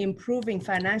improving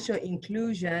financial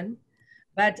inclusion,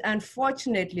 but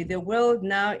unfortunately, the world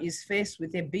now is faced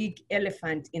with a big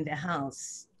elephant in the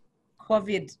house,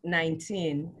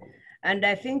 COVID-19. And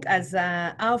I think as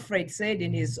Alfred said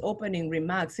in his opening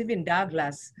remarks, even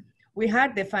Douglas, we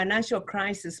had the financial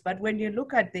crisis, but when you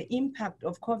look at the impact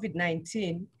of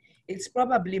COVID-19, it's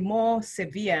probably more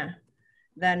severe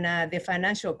than the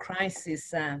financial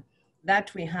crisis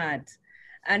that we had.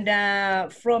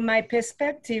 And from my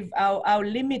perspective, I'll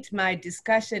limit my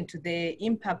discussion to the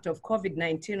impact of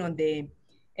COVID-19 on the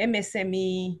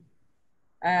MSME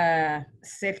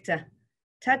sector.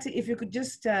 Tati, if you could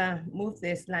just move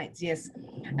the slides, yes.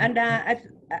 And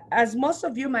as most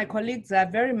of you, my colleagues, are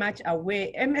very much aware,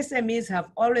 MSMEs have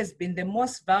always been the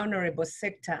most vulnerable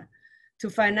sector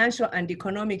to financial and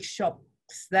economic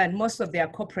shocks than most of their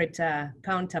corporate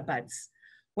counterparts.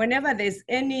 Whenever there's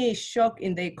any shock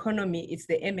in the economy, it's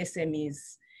the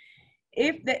MSMEs.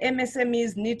 If the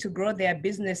MSMEs need to grow their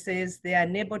businesses, they are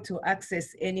unable to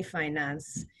access any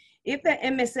finance. If the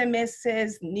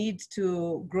MSMEs need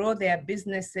to grow their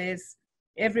businesses,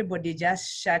 everybody just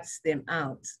shuts them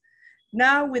out.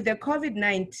 Now with the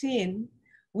COVID-19,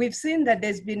 we've seen that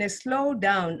there's been a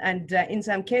slowdown and in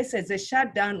some cases a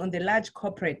shutdown on the large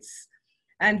corporates.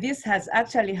 And this has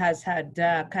had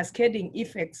cascading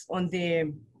effects on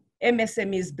the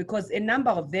MSMEs because a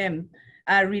number of them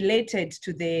are related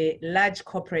to the large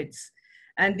corporates.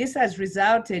 And this has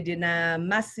resulted in a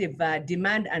massive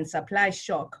demand and supply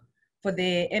shock for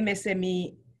the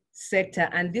MSME sector.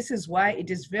 And this is why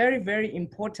it is very, very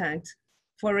important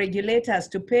for regulators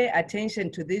to pay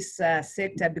attention to this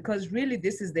sector, because really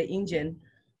this is the engine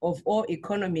of all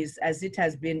economies as it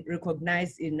has been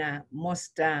recognized in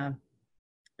most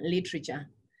literature.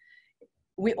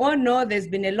 We all know there's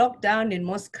been a lockdown in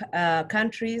most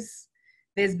countries.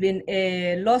 There's been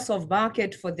a loss of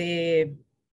market for the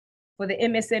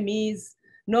MSMEs.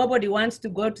 Nobody wants to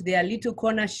go to their little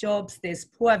corner shops. There's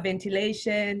poor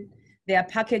ventilation. Their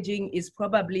packaging is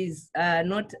probably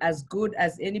not as good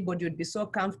as anybody would be so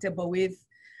comfortable with.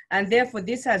 And therefore,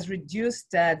 this has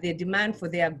reduced the demand for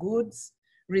their goods.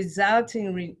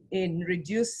 resulting in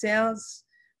reduced sales,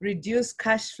 reduced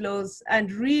cash flows,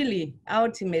 and really,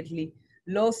 ultimately,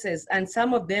 losses. And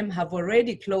some of them have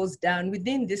already closed down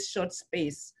within this short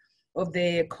space of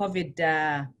the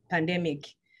COVID pandemic.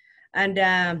 And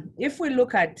if we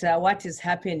look at what is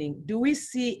happening, do we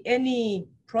see any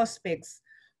prospects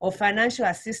of financial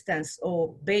assistance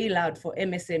or bailout for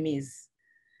MSMEs?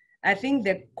 I think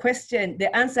the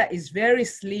answer is very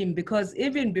slim, because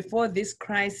even before this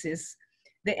crisis,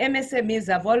 the MSMEs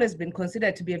have always been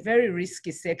considered to be a very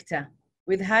risky sector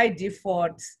with high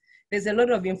defaults. There's a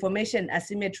lot of information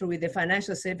asymmetry with the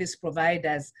financial service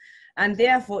providers, and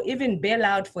therefore even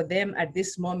bailout for them at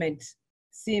this moment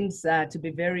seems to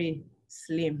be very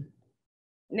slim.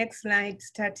 Next slide,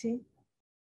 Tati.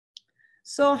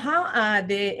 So how are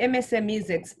the MSMEs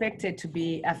expected to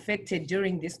be affected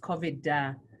during this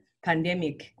COVID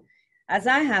pandemic? As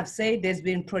I have said, there's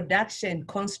been production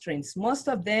constraints. Most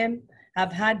of them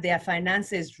have had their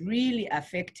finances really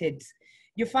affected.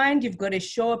 You find you've got a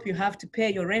shop, you have to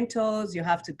pay your rentals, you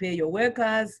have to pay your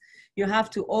workers, you have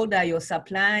to order your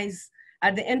supplies.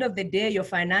 At the end of the day, your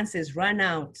finances run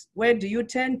out. Where do you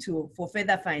turn to for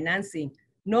further financing?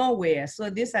 Nowhere. So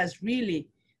this has really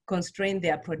constrained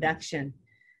their production.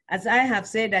 As I have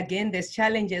said again, there's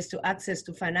challenges to access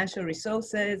to financial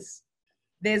resources.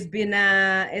 There's been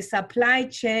a supply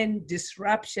chain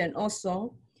disruption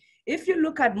also. If you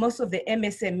look at most of the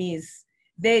MSMEs,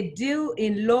 they deal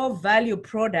in low value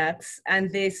products and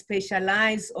they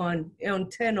specialize on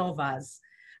turnovers,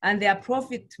 and their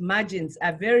profit margins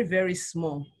are very, very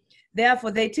small.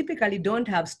 Therefore, they typically don't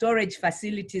have storage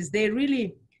facilities. They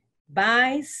really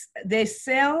buy, they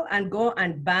sell and go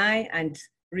and buy and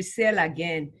resell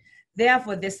again.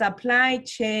 Therefore, the supply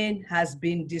chain has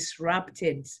been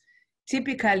disrupted.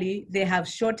 Typically, they have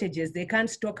shortages. They can't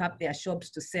stock up their shops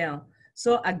to sell.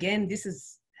 So again,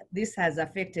 this has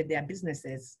affected their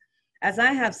businesses. As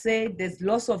I have said, there's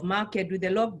loss of market with the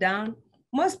lockdown.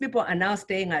 Most people are now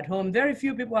staying at home. Very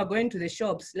few people are going to the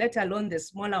shops, let alone the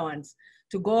smaller ones,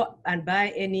 to go and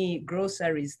buy any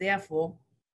groceries. Therefore,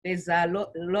 there's a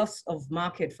loss of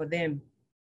market for them.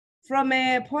 From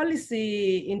a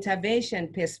policy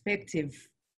intervention perspective,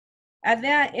 is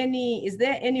there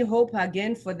any hope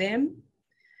again for them?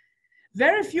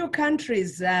 Very few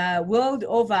countries world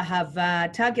over have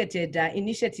targeted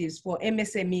initiatives for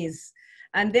MSMEs.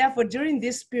 And therefore, during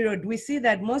this period, we see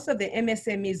that most of the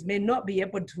MSMEs may not be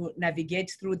able to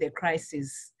navigate through the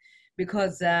crisis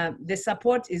because the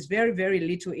support is very, very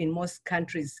little in most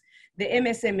countries. The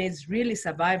MSMEs really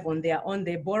survive on their own.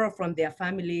 They borrow from their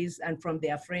families and from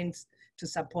their friends to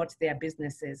support their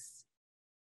businesses.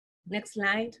 Next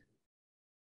slide.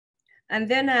 And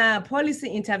then policy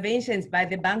interventions by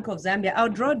the Bank of Zambia. I'll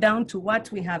draw down to what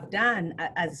we have done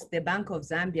as the Bank of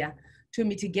Zambia to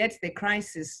mitigate the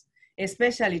crisis,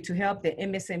 especially to help the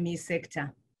MSME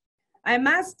sector. I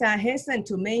must hasten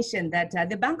to mention that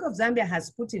the Bank of Zambia has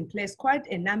put in place quite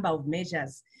a number of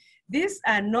measures. These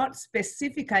are not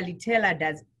specifically tailored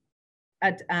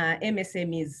at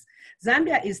MSMEs.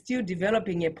 Zambia is still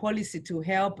developing a policy to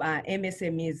help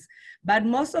MSMEs, but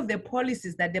most of the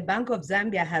policies that the Bank of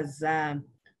Zambia has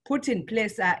put in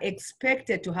place are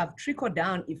expected to have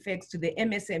trickle-down effects to the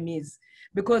MSMEs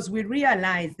because we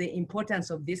realize the importance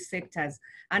of these sectors.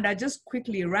 And I'll just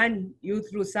quickly run you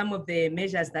through some of the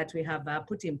measures that we have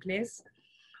put in place.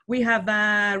 We have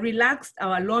relaxed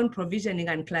our loan provisioning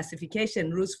and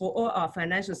classification rules for all our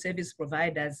financial service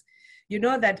providers. You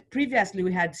know that previously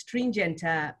we had stringent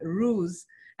rules,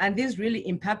 and this really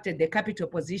impacted the capital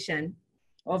position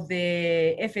of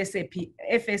the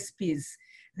FSPs.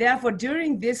 Therefore,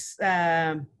 during this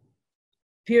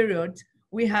period,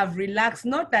 we have relaxed,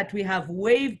 not that we have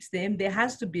waived them, there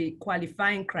has to be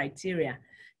qualifying criteria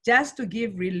just to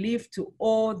give relief to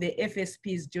all the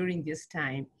FSPs during this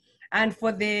time. And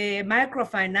for the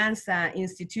microfinance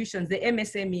institutions, the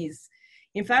MSMEs,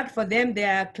 in fact, for them,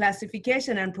 their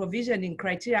classification and provisioning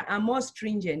criteria are more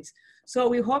stringent. So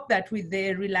we hope that with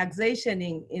the relaxation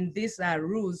in these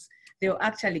rules, they'll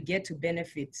actually get to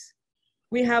benefit.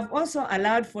 We have also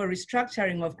allowed for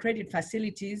restructuring of credit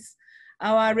facilities.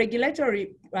 Our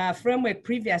regulatory framework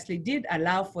previously did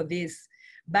allow for this,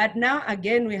 but now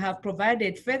again, we have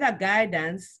provided further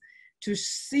guidance to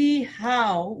see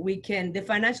how the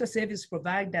financial service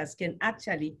providers can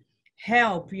actually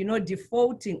help,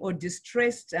 defaulting or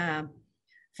distressed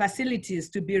facilities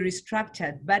to be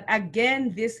restructured. But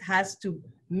again, this has to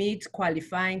meet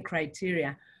qualifying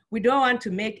criteria. We don't want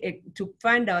to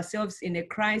find ourselves in a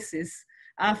crisis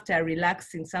after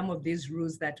relaxing some of these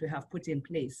rules that we have put in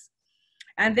place.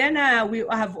 And then we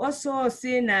have also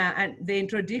seen the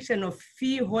introduction of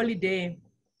fee holiday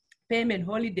payment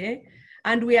holiday.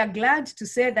 And we are glad to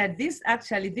say that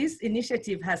this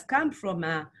initiative has come from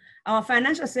our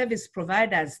financial service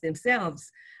providers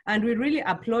themselves. And we really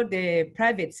applaud the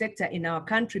private sector in our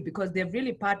country because they've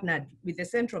really partnered with the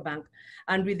central bank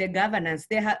and with the governance,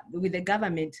 with the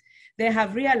government. They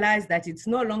have realized that it's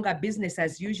no longer business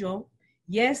as usual.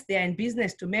 Yes, they're in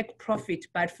business to make profit,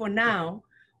 but for now,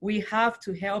 we have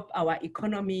to help our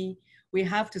economy. We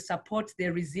have to support the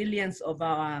resilience of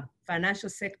our financial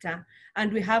sector,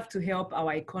 and we have to help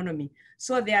our economy.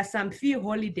 So there are some few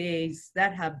holidays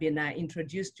that have been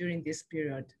introduced during this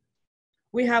period.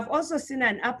 We have also seen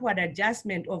an upward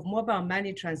adjustment of mobile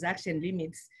money transaction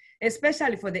limits,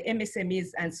 especially for the MSMEs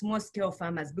and small-scale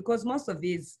farmers, because most of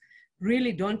these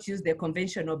really don't use the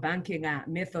conventional banking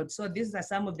method. So these are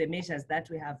some of the measures that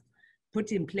we have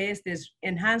put in place. There's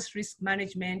enhanced risk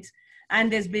management, and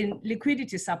there's been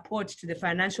liquidity support to the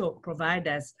financial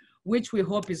providers, which we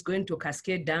hope is going to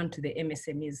cascade down to the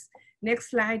MSMEs. Next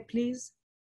slide, please.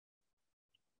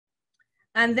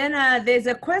 And then there's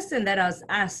a question that I was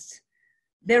asked,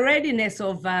 the readiness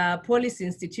of policy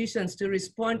institutions to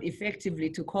respond effectively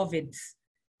to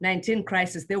COVID-19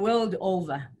 crisis the world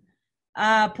over.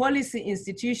 Policy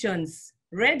institutions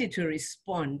ready to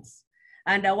respond?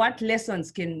 And what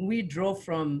lessons can we draw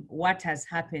from what has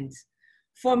happened?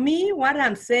 For me, what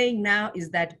I'm saying now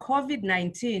is that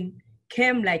COVID-19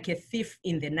 came like a thief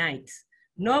in the night.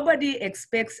 Nobody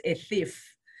expects a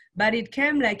thief, but it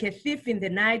came like a thief in the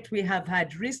night. We have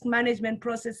had risk management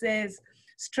processes,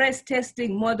 stress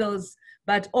testing models,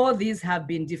 but all these have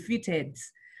been defeated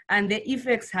and the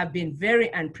effects have been very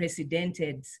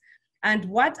unprecedented. And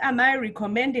what am I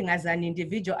recommending as an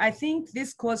individual? I think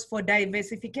this calls for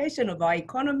diversification of our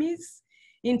economies,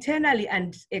 internally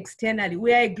and externally.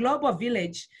 We are a global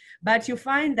village, but you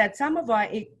find that some of our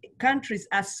countries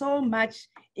are so much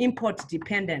import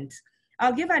dependent.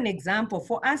 I'll give an example.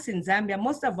 For us in Zambia,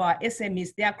 most of our SMEs,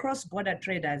 they are cross-border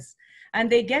traders,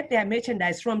 and they get their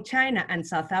merchandise from China and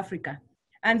South Africa.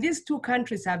 And these two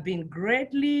countries have been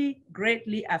greatly,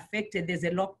 greatly affected. There's a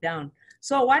lockdown.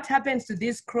 So what happens to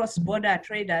these cross-border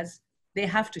traders? They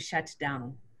have to shut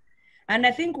down. And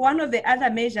I think one of the other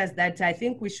measures that I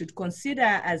think we should consider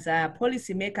as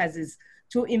policymakers is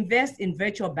to invest in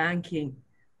virtual banking.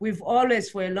 We've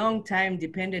always, for a long time,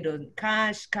 depended on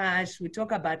cash. We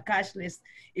talk about cashless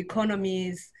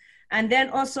economies. And then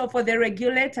also for the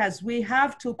regulators, we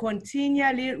have to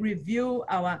continually review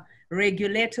our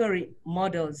regulatory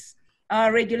models.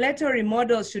 Our regulatory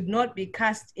models should not be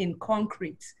cast in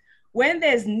concrete. When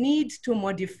there's need to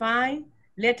modify,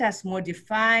 let us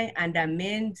modify and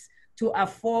amend to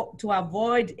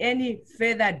avoid any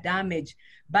further damage.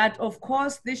 But of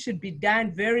course, this should be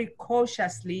done very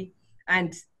cautiously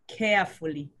and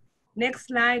carefully. Next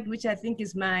slide, which I think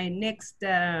is my next.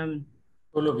 Well,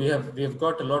 we have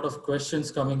got a lot of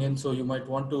questions coming in, so you might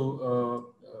want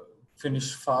to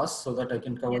finish fast so that I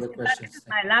can cover the questions. This is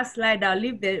my last slide. I'll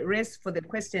leave the rest for the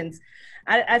questions.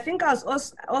 I think I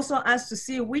was also asked to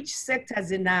see which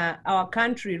sectors in our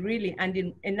country really, and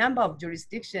in a number of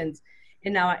jurisdictions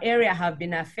in our area have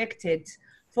been affected.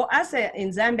 For us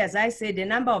in Zambia, as I said, a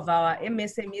number of our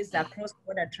MSMEs are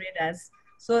cross-border traders.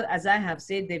 So as I have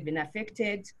said, they've been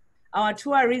affected. Our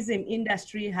tourism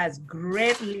industry has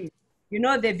greatly, you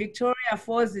know, the Victoria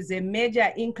Falls is a major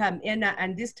income earner,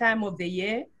 and this time of the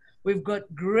year, we've got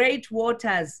great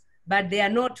waters, but there are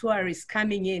no tourists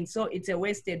coming in, so it's a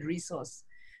wasted resource.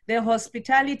 The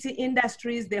hospitality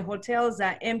industries, the hotels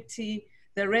are empty,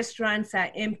 the restaurants are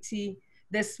empty,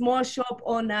 the small shop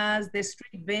owners, the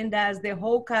street vendors, the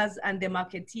hawkers, and the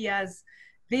marketeers,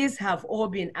 these have all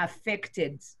been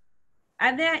affected.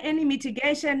 Are there any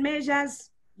mitigation measures?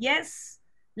 Yes.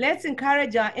 Let's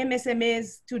encourage our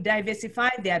MSMEs to diversify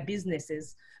their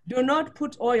businesses. Do not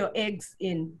put all your eggs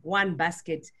in one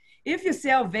basket. If you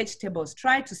sell vegetables,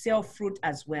 try to sell fruit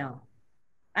as well.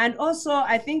 And also,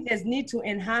 I think there's need to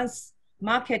enhance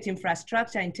market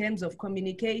infrastructure in terms of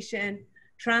communication,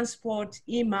 transport,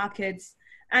 e-markets,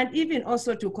 and even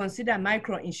also to consider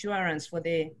micro-insurance for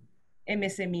the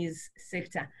MSMEs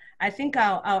sector. I think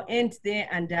I'll end there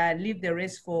and leave the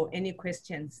rest for any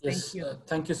questions. Yes, thank you.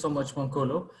 Thank you so much,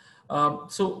 Mankolo.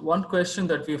 So one question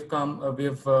that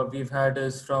we've had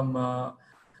is from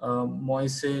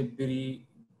Moise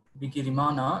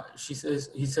Bikirimana.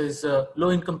 He says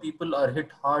low-income people are hit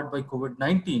hard by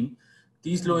COVID-19.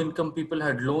 These low-income people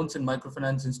had loans in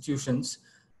microfinance institutions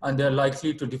and they are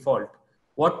likely to default.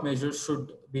 What measures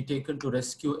should be taken to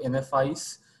rescue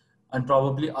MFIs and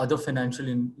probably other financial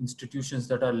institutions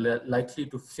that are likely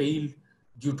to fail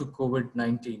due to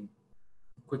COVID-19?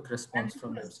 quick response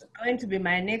from your side. Going to be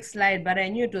my next slide, but I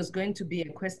knew it was going to be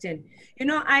a question. You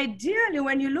know, ideally,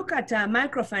 when you look at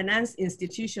microfinance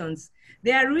institutions,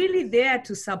 they are really there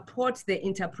to support the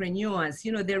entrepreneurs,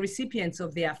 you know, the recipients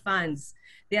of their funds.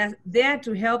 They are there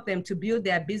to help them to build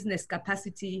their business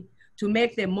capacity, to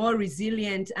make them more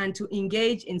resilient, and to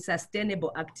engage in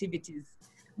sustainable activities.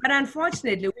 But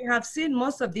unfortunately, we have seen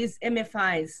most of these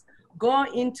MFIs go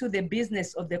into the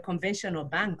business of the conventional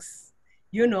banks,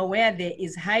 you know, where there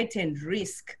is heightened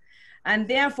risk. And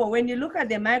therefore, when you look at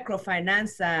the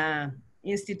microfinance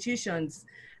institutions,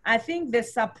 I think the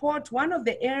support, one of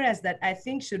the areas that I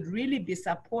think should really be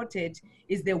supported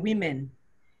is the women.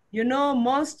 You know,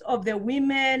 most of the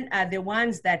women are the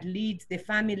ones that lead the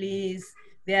families.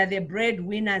 They are the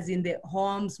breadwinners in the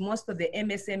homes. Most of the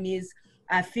MSMEs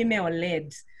are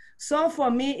female-led. So for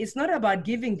me, it's not about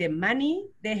giving them money.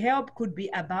 The help could be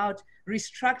about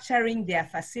restructuring their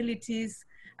facilities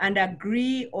and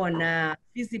agree on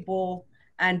feasible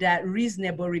and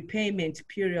reasonable repayment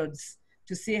periods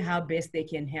to see how best they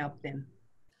can help them.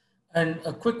 And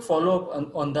a quick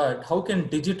follow-up on that, how can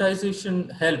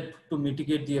digitization help to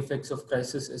mitigate the effects of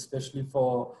crisis, especially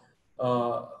for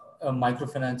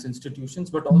microfinance institutions,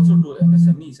 but also to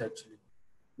MSMEs actually?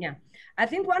 Yeah, I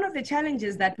think one of the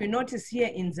challenges that we noticed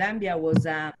here in Zambia was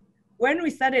when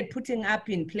we started putting up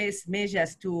in place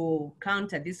measures to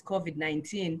counter this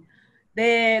COVID-19,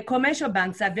 the commercial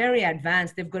banks are very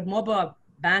advanced. They've got mobile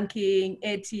banking,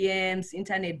 ATMs,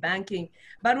 internet banking.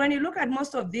 But when you look at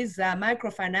most of these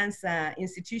microfinance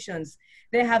institutions,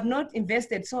 they have not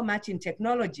invested so much in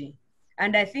technology.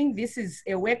 And I think this is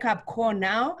a wake-up call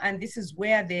now, and this is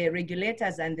where the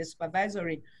regulators and the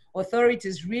supervisory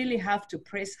authorities really have to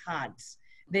press hard.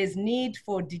 There's need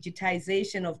for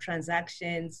digitization of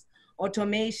transactions,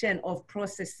 automation of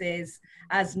processes,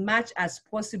 as much as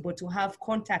possible to have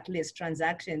contactless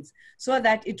transactions so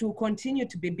that it will continue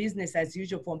to be business as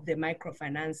usual for the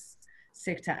microfinance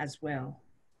sector as well.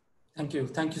 Thank you.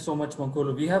 Thank you so much,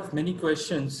 Mankolo. We have many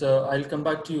questions. I'll come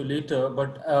back to you later,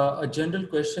 but a general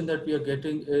question that we are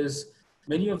getting is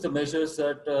many of the measures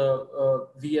that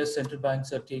we as central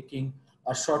banks are taking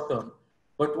are short term.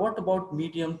 But what about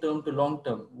medium term to long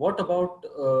term? What about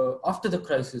after the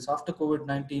crisis, after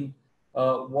COVID-19?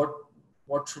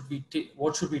 What should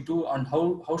we do, and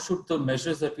how should the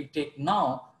measures that we take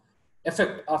now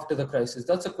affect after the crisis?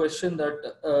 That's a question that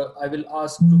I will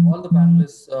ask to all the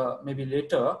panelists maybe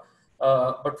later.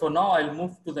 But for now, I'll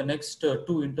move to the next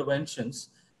two interventions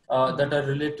that are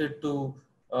related to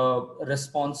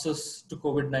responses to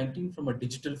COVID-19 from a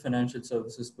digital financial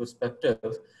services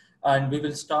perspective. And we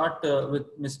will start with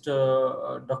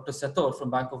Mr. Dr. Settor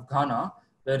from Bank of Ghana,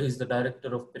 where he's the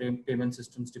Director of Payment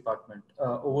Systems Department.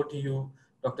 Over to you,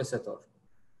 Dr. Settor.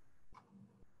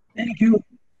 Thank you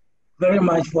very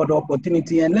much for the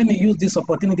opportunity. And let me use this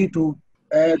opportunity to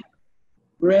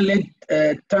really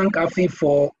thank AFI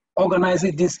for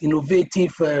organizing this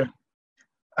innovative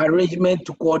arrangement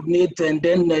to coordinate and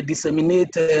then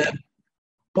disseminate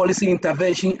policy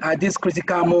intervention at this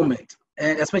critical moment,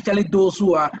 and especially those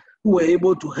who were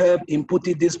able to help in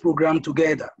putting this program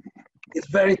together. It's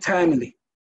very timely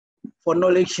for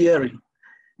knowledge sharing.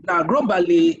 Now,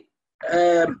 globally,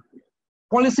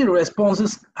 policy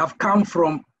responses have come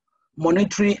from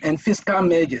monetary and fiscal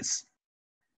measures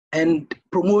and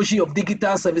promotion of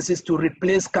digital services to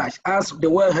replace cash. As the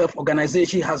World Health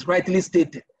Organization has rightly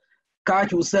stated,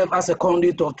 cash will serve as a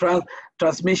conduit of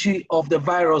transmission of the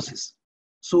viruses.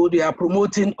 So they are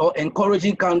promoting or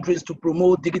encouraging countries to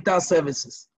promote digital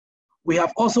services. We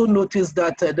have also noticed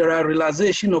that there are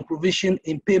realization of provision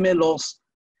in payment laws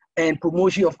and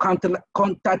promotion of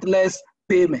contactless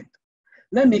payment.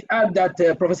 Let me add that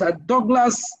Professor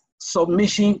Douglas'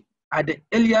 submission at the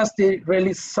earlier stage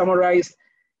really summarized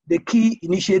the key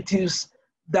initiatives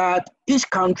that each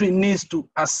country needs to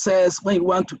assess when you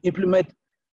want to implement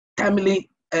timely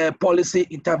policy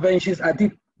interventions at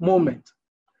this moment.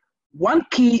 One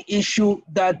key issue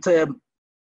that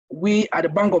we at the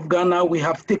Bank of Ghana, we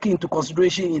have taken into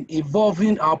consideration in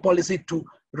evolving our policy to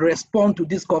respond to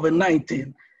this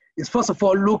COVID-19 is first of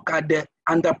all, look at the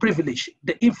underprivileged,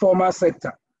 the informal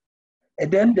sector. And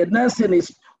then the next thing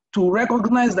is to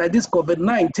recognize that this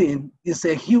COVID-19 is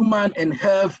a human and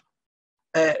health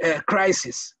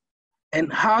crisis.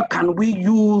 And how can we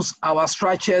use our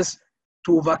structures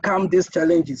to overcome these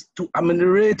challenges, to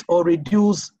ameliorate or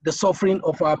reduce the suffering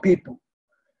of our people?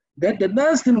 Then the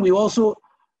next thing we also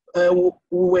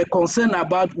were concerned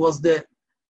about was the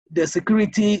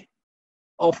security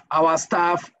of our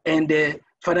staff and the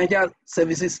financial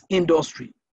services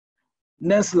industry.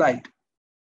 Next slide.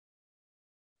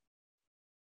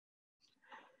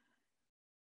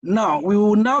 Now, we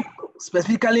will now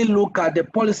specifically look at the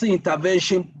policy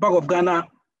intervention Bank of Ghana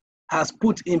has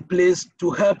put in place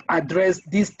to help address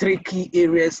these 3 key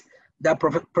areas that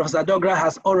Professor Dogra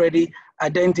has already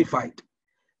identified.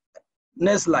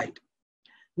 Next slide.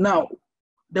 Now,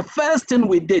 the first thing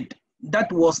we did,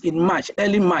 that was in March,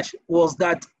 early March, was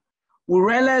that we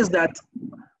realized that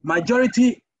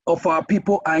majority of our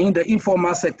people are in the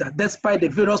informal sector, despite the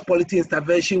various policy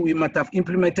intervention we might have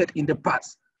implemented in the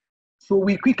past. So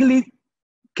we quickly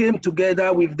came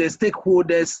together with the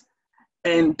stakeholders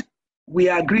and we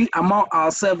agreed among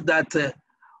ourselves that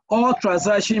all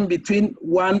transactions between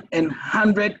 1 and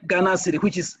 100 Ghana cedi,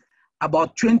 which is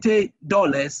about $20,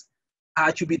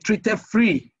 should be treated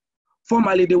free.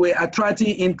 Formerly, they were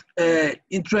attracting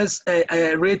interest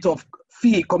rate of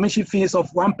commission fees of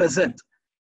 1%.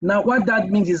 Now, what that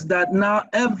means is that now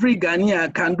every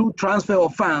Ghanaian can do transfer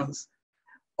of funds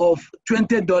of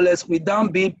 $20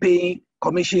 without being paying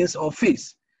commissions or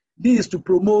fees. This is to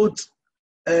promote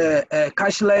a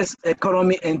cashless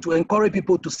economy and to encourage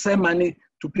people to send money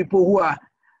to people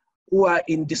who are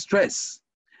in distress.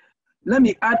 Let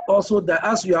me add also that,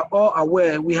 as you are all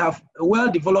aware, we have a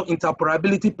well-developed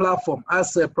interoperability platform,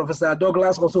 as Professor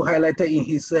Douglas also highlighted in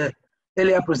his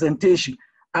earlier presentation.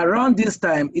 Around this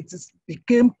time, it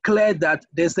became clear that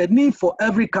there's a need for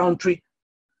every country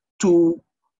to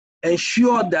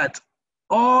ensure that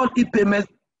all e-payment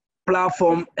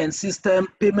platform and system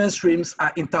payment streams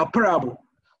are interoperable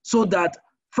so that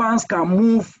funds can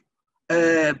move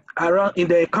around in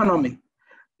the economy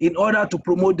in order to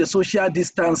promote the social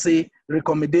distancing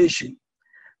recommendation.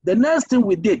 The next thing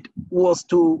we did was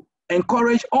to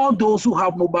encourage all those who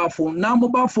have mobile phone. Now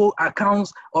mobile phone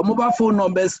accounts or mobile phone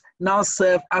numbers now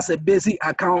serve as a basic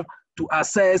account to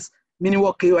access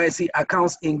minimum KYC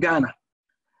accounts in Ghana.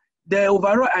 The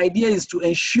overall idea is to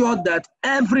ensure that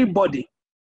everybody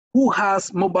who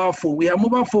has mobile phone, we have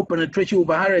mobile phone penetration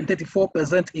over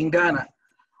 134% in Ghana,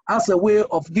 as a way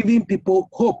of giving people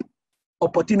hope,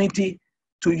 opportunity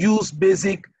to use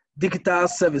basic digital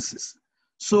services.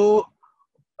 So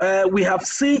we have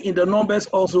seen in the numbers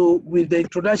also with the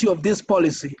introduction of this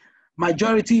policy,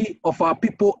 majority of our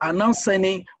people are now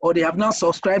sending or they have now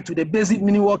subscribed to the basic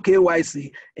minimum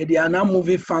KYC and they are now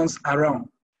moving funds around.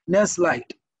 Next slide.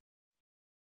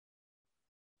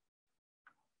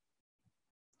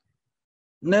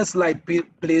 Next slide,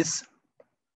 please.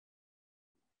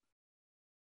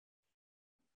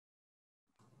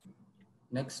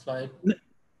 Next slide.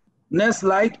 Next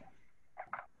slide.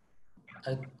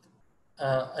 I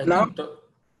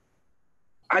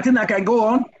think I can go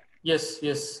on. Yes,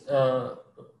 Dr.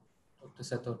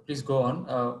 Settor, please go on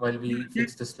while we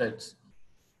fix the slides.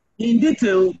 In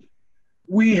detail,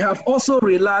 we have also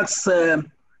relaxed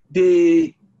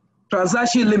the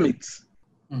transaction limits.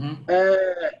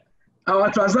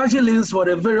 Our transaction limits for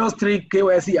the various 3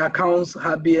 KYC accounts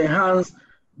have been enhanced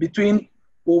between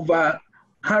over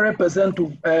 100% to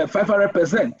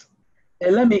 500%.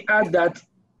 And let me add that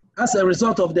as a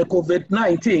result of the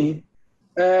COVID-19,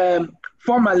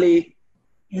 formally,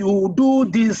 you do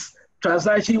this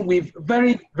transaction with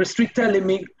very restricted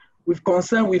limit with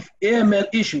concern with AML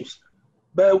issues.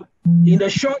 But in the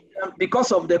short term,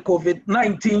 because of the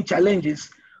COVID-19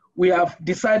 challenges, we have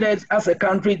decided as a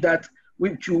country that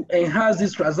we should enhance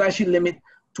this transaction limit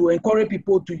to encourage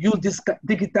people to use this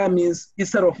digital means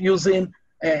instead of using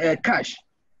cash.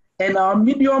 And our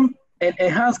medium and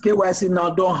enhanced KYC now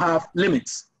don't have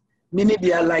limits, meaning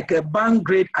they are like bank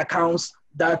grade accounts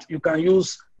that you can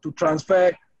use to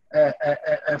transfer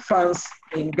funds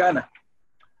in Ghana.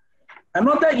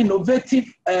 Another innovative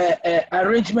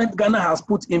arrangement Ghana has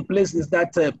put in place is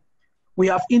that we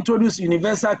have introduced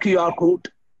universal QR code.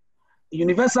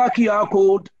 Universal QR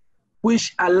code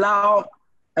which allow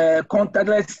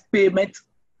contactless payment,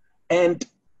 and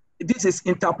this is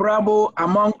interoperable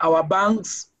among our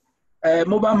banks,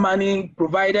 mobile money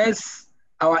providers,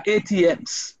 our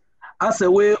ATMs, as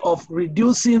a way of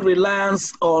reducing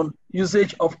reliance on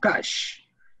usage of cash.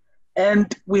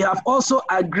 And we have also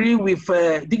agreed with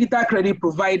digital credit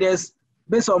providers.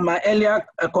 Based on my earlier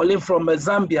colleague from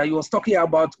Zambia, he was talking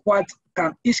about what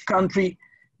can each country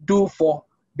do for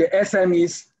the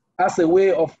SMEs as a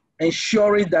way of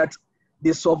ensuring that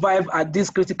they survive at this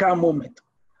critical moment.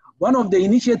 One of the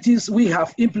initiatives we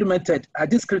have implemented at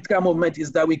this critical moment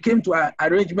is that we came to an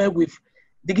arrangement with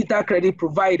digital credit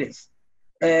providers.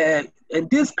 And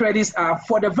these credits are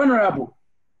for the vulnerable,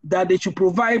 that they should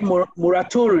provide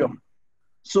moratorium.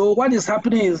 So what is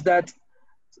happening is that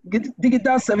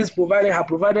digital service providers have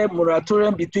provided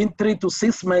moratorium between 3 to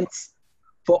 6 months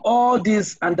for all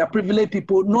these underprivileged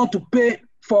people not to pay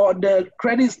for the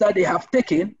credits that they have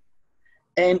taken.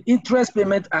 and interest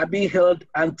payments are being held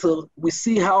until we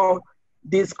see how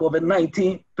this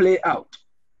COVID-19 play out.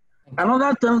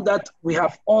 Another thing that we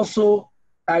have also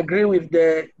agreed with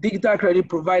the digital credit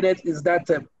providers is that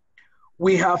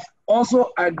we have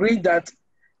also agreed that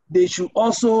they should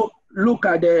also look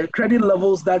at the credit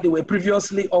levels that they were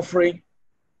previously offering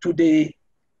to the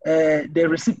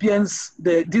recipients,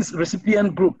 this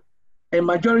recipient group. A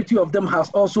majority of them has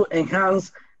also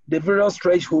enhanced the various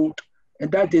threshold,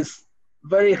 and that is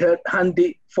very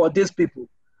handy for these people.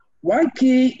 One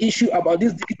key issue about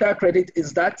this digital credit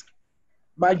is that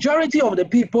majority of the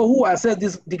people who access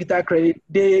this digital credit,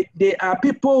 they are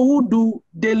people who do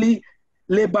daily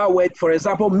labor work, for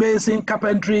example, mason,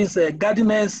 carpentries,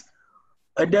 gardeners,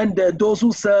 and then those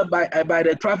who serve by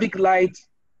the traffic lights.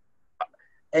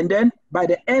 And then by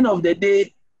the end of the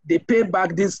day, they pay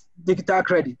back this digital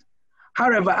credit.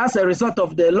 However, as a result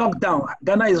of the lockdown,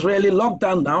 Ghana is really locked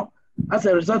down now. As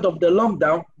a result of the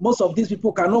lockdown, most of these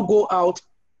people cannot go out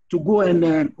to go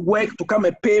and work to come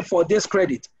and pay for this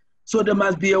credit. So there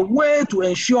must be a way to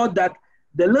ensure that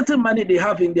the little money they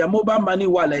have in their mobile money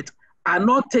wallet are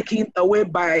not taken away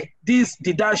by these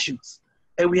deductions.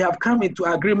 And we have come into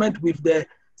agreement with the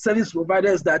service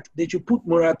providers that they should put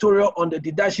moratorium on the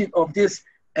deduction of this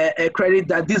credit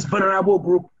that this vulnerable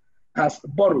group has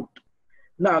borrowed.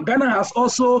 Now, Ghana has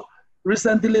also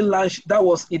recently launched, that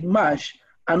was in March,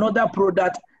 another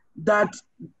product that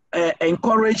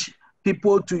encourage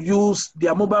people to use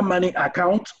their mobile money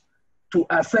account to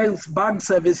access bank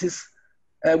services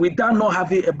without not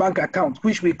having a bank account,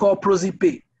 which we call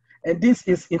ProziPay. And this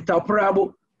is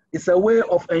interoperable. It's a way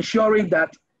of ensuring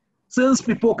that since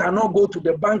people cannot go to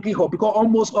the banking hall, because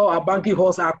almost all our banking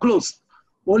halls are closed,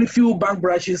 only few bank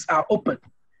branches are open.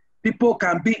 People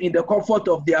can be in the comfort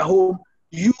of their home,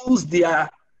 use their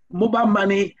mobile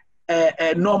money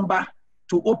number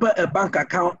to open a bank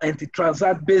account and to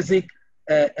transact basic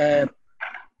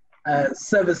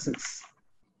services.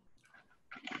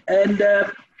 And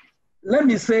let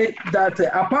me say that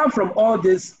apart from all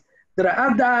this, there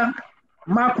are other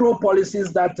macro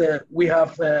policies that we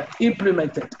have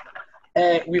implemented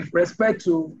with respect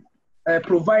to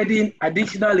providing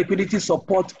additional liquidity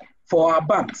support for our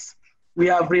banks. We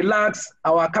have relaxed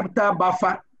our capital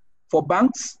buffer for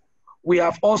banks. We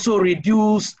have also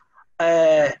reduced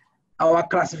our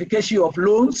classification of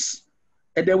loans.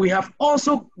 And then we have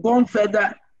also gone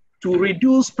further to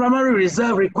reduce primary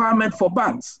reserve requirement for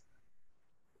banks.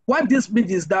 What this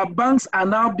means is that banks are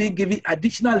now being given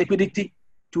additional liquidity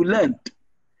to lend.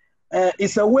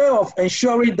 It's a way of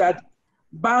ensuring that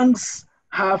banks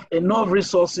have enough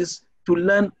resources to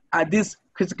lend at this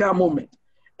critical moment.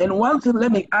 And one thing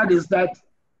let me add is that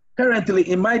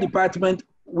currently in my department,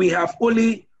 we have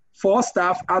only 4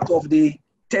 staff out of the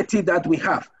 30 that we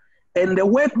have. And the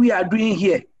work we are doing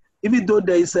here, even though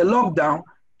there is a lockdown,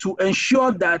 to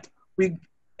ensure that we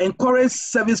encourage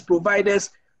service providers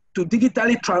to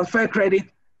digitally transfer credit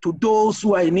to those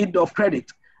who are in need of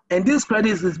credit. And this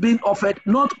credit is being offered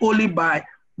not only by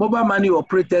mobile money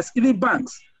operators, even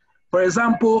banks. For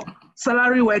example,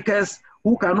 salary workers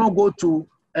who cannot go to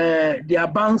their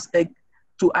banks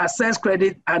to access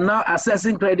credit are now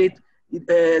accessing credit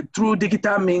through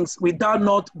digital means without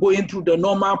not going through the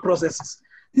normal processes.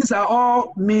 These are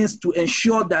all means to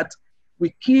ensure that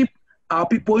we keep our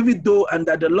people, even though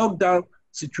under the lockdown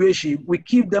situation, we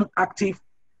keep them active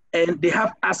and they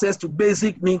have access to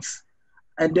basic needs,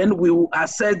 and then we will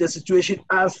assess the situation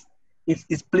as it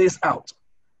is placed out.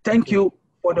 Thank you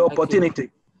for the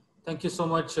opportunity. Thank you so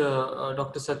much,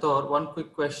 Dr. Settor. One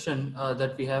quick question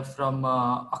that we have from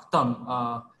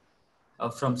Akhtam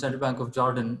from Central Bank of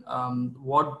Jordan.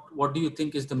 What do you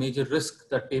think is the major risk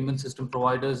that payment system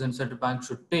providers and central banks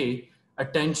should pay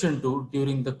attention to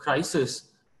during the crisis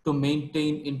to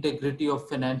maintain integrity of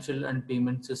financial and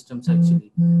payment systems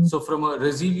actually? So from a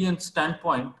resilience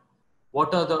standpoint,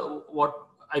 what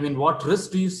risks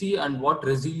do you see and what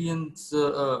resilience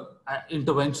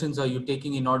interventions are you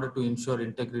taking in order to ensure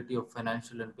integrity of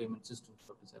financial and payment systems?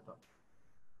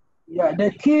 Yeah,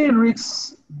 the key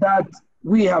risks that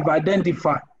we have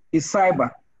identified is cyber.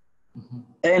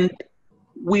 And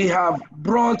we have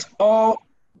brought all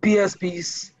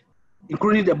PSPs,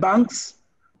 including the banks,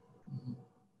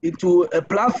 into a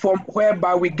platform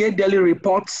whereby we get daily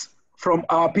reports from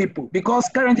our people. Because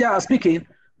currently, as speaking,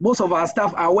 most of our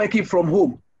staff are working from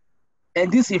home.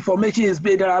 And this information is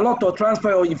being, there are a lot of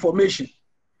transfer of information.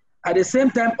 At the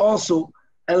same time also,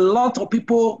 a lot of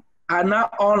people are now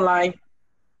online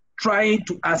trying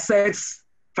to access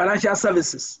financial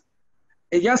services.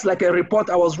 And just like a report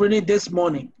I was reading this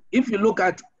morning, if you look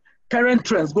at current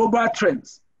trends, global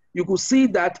trends, you could see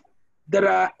that there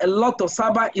are a lot of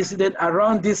cyber incidents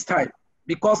around this time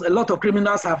because a lot of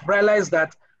criminals have realized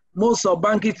that most of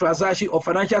banking transactions or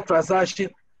financial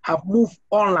transactions have moved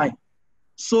online.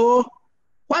 So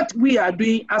what we are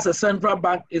doing as a central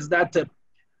bank is that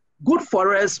good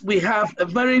for us, we have a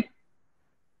very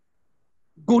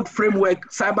good framework,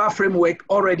 cyber framework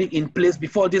already in place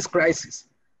before this crisis.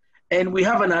 And we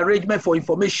have an arrangement for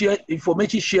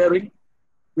information sharing.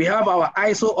 We have our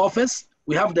ISO office.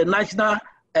 We have the National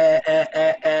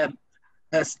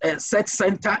Set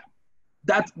Center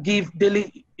that give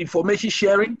daily information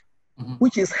sharing,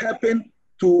 which is helping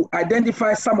to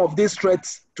identify some of these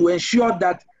threats to ensure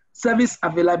that service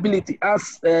availability,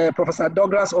 as Professor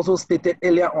Douglas also stated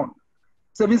earlier on,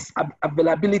 service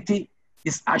availability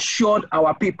is assured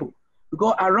our people.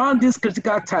 Because around this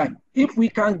critical time, if we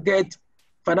can get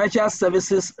financial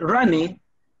services running,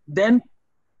 then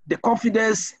the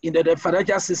confidence in the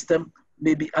financial system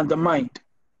may be undermined.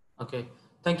 Okay,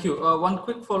 thank you. One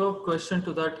quick follow-up question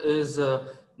to that is,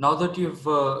 now that you've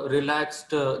relaxed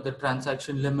the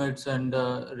transaction limits and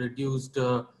reduced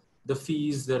the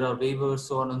fees, there are waivers,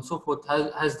 so on and so forth,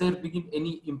 has there been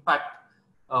any impact,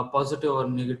 positive or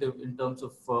negative, in terms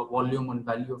of volume and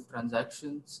value of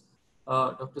transactions,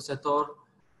 Dr. Settor?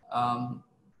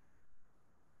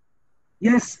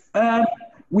 Yes,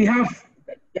 we have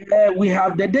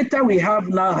the data we have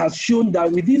now has shown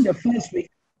that within the first week,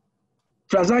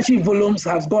 transaction volumes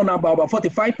has gone up by about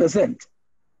 45%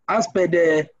 as per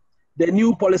the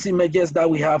new policy measures that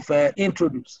we have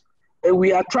introduced. And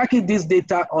we are tracking this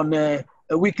data on a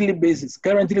weekly basis.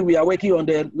 Currently, we are working on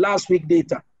the last week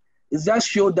data. It just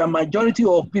showed that majority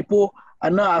of people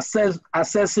are now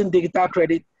accessing digital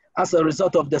credit as a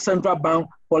result of the central bank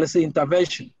policy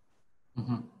intervention.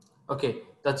 Okay,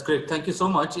 that's great. Thank you so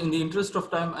much. In the interest of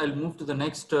time, I'll move to the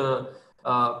next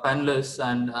panelists,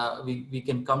 and we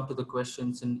can come to the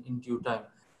questions in due time.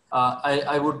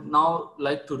 I would now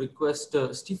like to request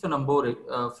Stephen Ambore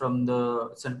from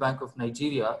the Central Bank of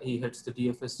Nigeria. He heads the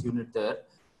DFS unit there,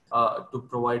 to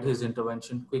provide his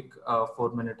intervention, quick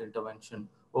 4-minute intervention.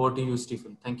 Over to you,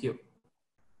 Stephen. Thank you.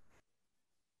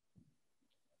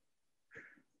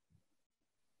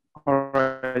 All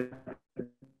right.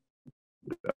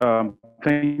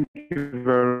 Thank you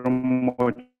very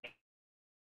much.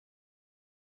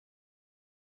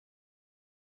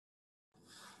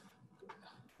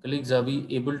 Colleagues, are we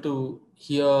able to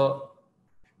hear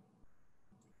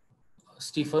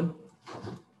Stephen?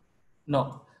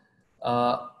 No.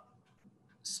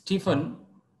 Stephen,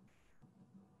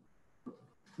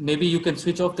 maybe you can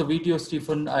switch off the video,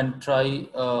 Stephen, and try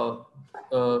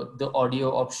the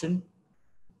audio option.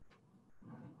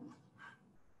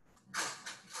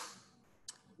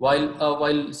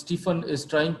 While Stephen is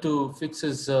trying to fix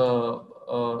his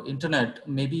internet,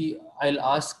 maybe I'll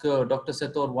ask Dr.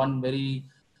 Settor one very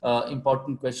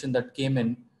important question that came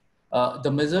in.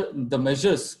 The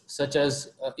measures such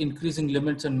as increasing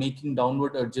limits and making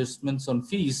downward adjustments on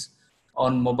fees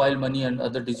on mobile money and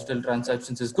other digital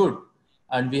transactions is good,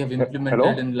 and we have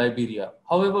implemented in Liberia.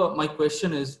 However, my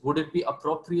question is, would it be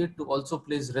appropriate to also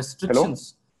place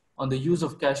restrictions on the use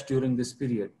of cash during this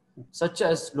period, such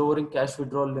as lowering cash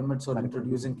withdrawal limits or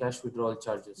introducing cash withdrawal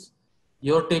charges?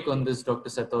 Your take on this, Dr.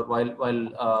 Settor,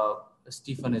 while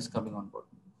Stephen is coming on board.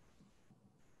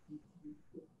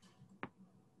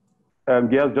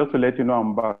 Yes, just to let you know,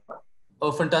 I'm back.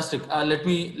 Oh, fantastic. Let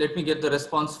me get the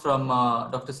response from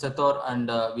Dr. Settor, and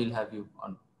we'll have you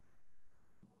on.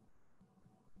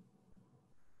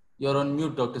 You're on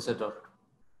mute, Dr. Settor.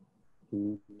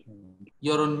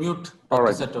 You're on mute,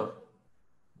 Dr. Settor.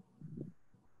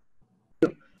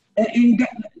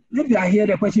 Maybe I hear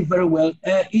the question very well.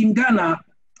 In Ghana,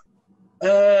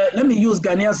 let me use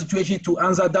Ghanaian situation to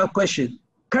answer that question.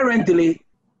 Currently,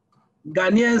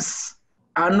 Ghanaians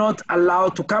are not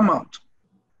allowed to come out.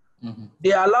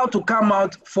 They are allowed to come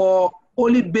out for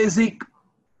only basic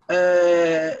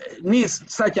needs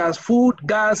such as food,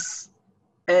 gas,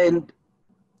 and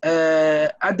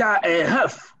other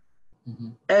health.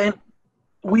 And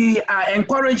we are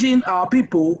encouraging our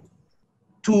people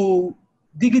to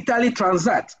digitally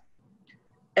transact.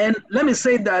 And let me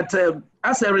say that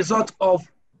as a result of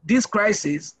this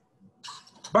crisis,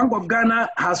 Bank of Ghana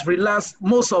has relaxed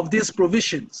most of these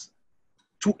provisions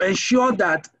to ensure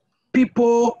that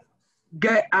people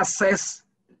get access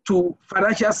to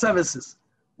financial services.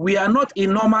 We are not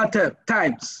in normal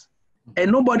times,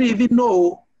 and nobody even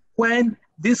knows when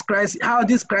this crisis, how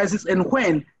this crisis and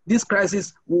when this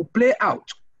crisis will play out.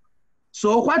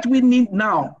 So what we need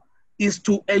now is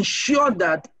to ensure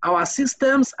that our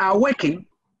systems are working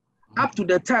up to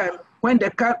the time when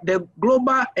the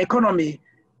global economy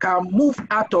can move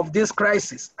out of this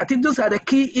crisis. I think those are the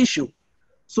key issue.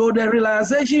 So the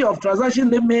realization of transaction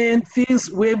limit,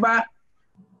 fees, waiver,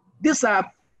 these are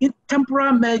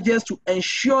temporary measures to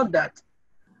ensure that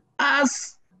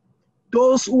as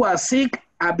those who are sick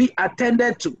are being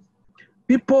attended to,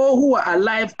 people who are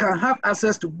alive can have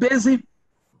access to basic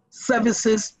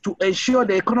services to ensure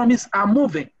the economies are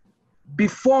moving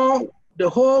before the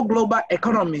whole global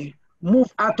economy move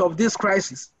out of this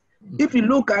crisis. If you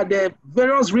look at the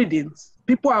various readings,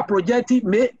 people are projecting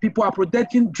May, people are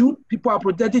projecting June, people are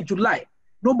projecting July.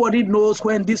 Nobody knows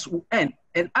when this will end.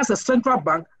 And as a central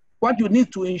bank, what you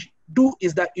need to do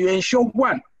is that you ensure,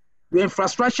 one, your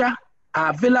infrastructure are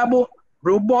available,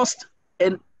 robust,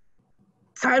 and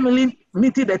timely,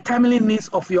 meeting the timely needs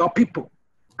of your people.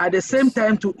 At the same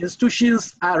time,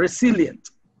 institutions are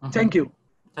resilient. Thank you.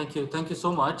 Thank you. Thank you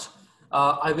so much.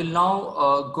 I will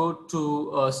now go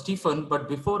to Stephen, but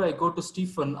before I go to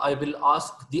Stephen, I will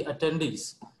ask the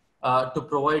attendees to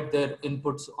provide their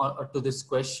inputs to this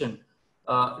question.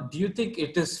 Do you think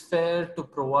it is fair to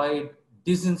provide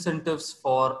disincentives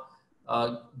for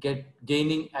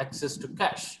gaining access to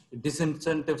cash?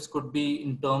 Disincentives could be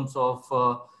in terms of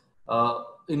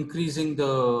increasing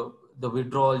the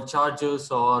withdrawal charges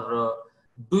or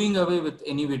doing away with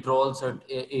any withdrawals at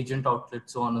agent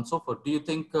outlets, so on and so forth. Do you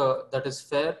think that is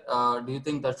fair? Do you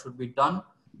think that should be done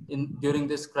during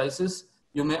this crisis?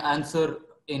 You may answer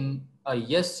in a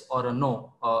yes or a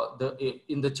no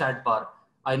in the chat bar.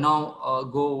 I now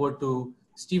go over to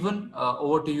Stephen.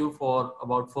 Over to you for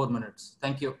about 4 minutes.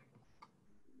 Thank you.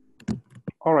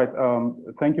 All right.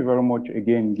 Thank you very much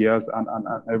again, Giaz, and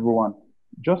everyone.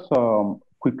 Just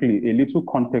quickly, a little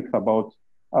context about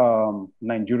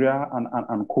Nigeria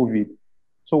and COVID.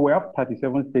 So we have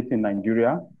 37 states in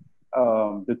Nigeria.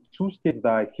 The two states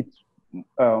that I hit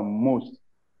most,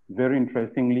 very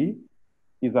interestingly,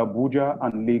 is Abuja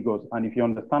and Lagos. And if you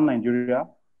understand Nigeria,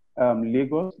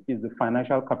 Lagos is the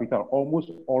financial capital.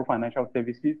 Almost all financial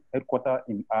services headquartered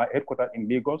in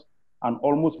Lagos, and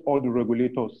almost all the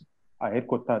regulators are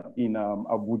headquartered in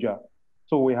Abuja.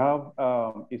 So we have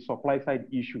a supply side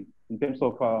issue in terms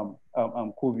of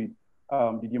COVID.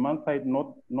 The demand side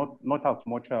not as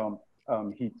much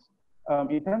hit.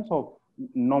 In terms of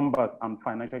numbers and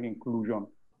financial inclusion,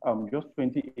 just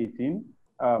 2018,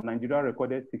 Nigeria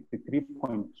recorded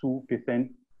 63.2%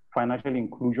 financial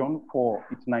inclusion for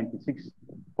its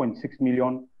 96.6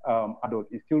 million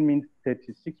adults. It still means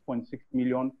 36.6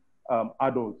 million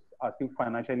adults are still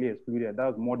financially excluded.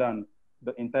 That's more than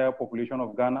the entire population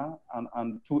of Ghana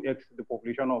and 2x the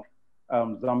population of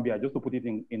Zambia, just to put it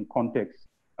in context.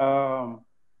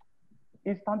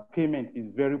 Instant payment is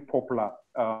very popular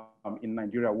in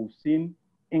Nigeria. We've seen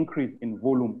increase in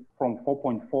volume from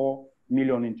 4.4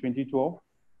 million in 2012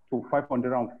 to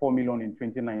 504 million in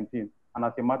 2019. And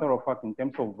as a matter of fact, in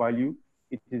terms of value,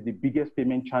 it is the biggest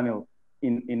payment channel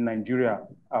in Nigeria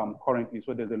currently.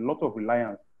 So there's a lot of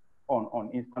reliance on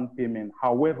instant payment.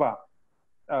 However,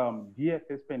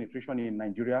 DFS penetration in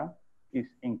Nigeria is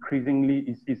interestingly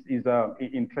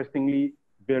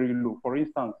very low. For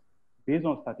instance, based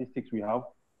on statistics we have,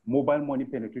 mobile money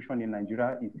penetration in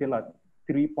Nigeria is still at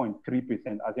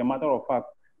 3.3%. As a matter of fact,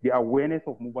 the awareness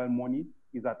of mobile money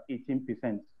is at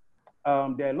 18%.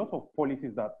 There are a lot of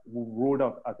policies that we've rolled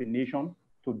out as a nation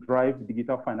to drive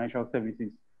digital financial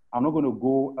services. I'm not going to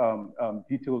go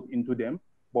details into them,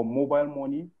 but mobile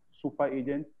money, super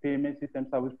agent, payment system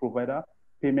service provider,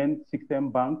 payment system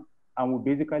banks, and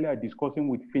we basically are discussing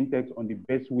with fintechs on the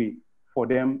best way for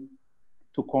them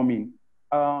to come in.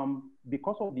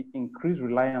 Because of the increased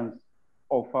reliance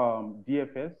of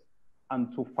DFS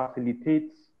and to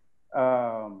facilitate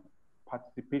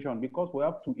participation, because we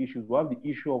have two issues. We have the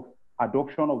issue of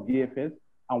adoption of DFS,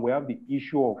 and we have the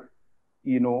issue of,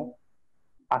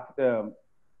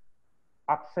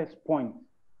 access points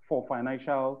for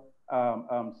financial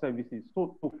services.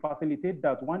 So to facilitate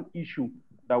that, one issue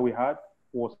that we had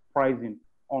was pricing.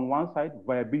 On one side,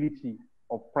 viability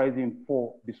of pricing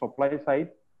for the supply side,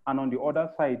 and on the other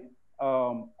side,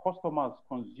 customers,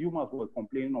 consumers were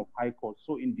complaining of high costs.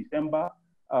 So in December,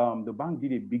 the bank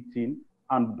did a big thing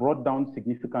and brought down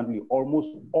significantly almost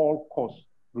all costs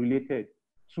related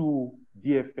to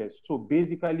DFS. So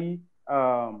basically,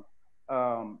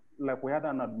 like we had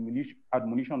an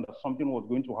admonition that something was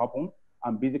going to happen,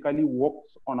 and basically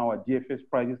worked on our DFS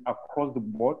prices across the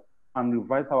board and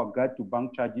revised our guide to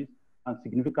bank charges and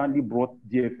significantly brought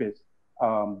DFS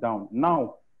down.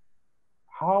 Now,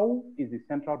 how is the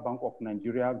Central Bank of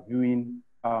Nigeria viewing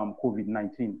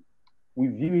COVID-19? We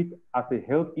view it as a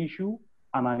health issue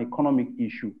and an economic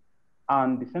issue.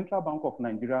 And the Central Bank of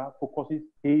Nigeria focuses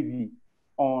heavily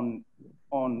on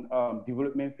on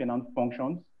development finance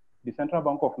functions. The Central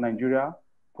Bank of Nigeria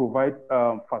provides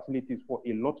facilities for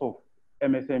a lot of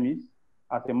MSMEs.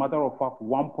 As a matter of fact,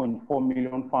 1.4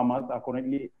 million farmers are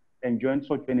currently enjoying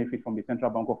such benefit from the Central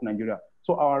Bank of Nigeria.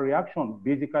 So our reaction,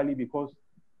 basically, because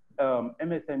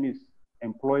MSMEs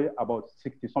employ about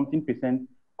 60-something%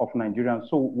 of Nigerians.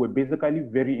 So we're basically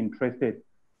very interested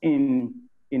in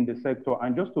the sector.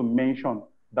 And just to mention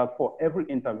that for every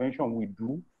intervention we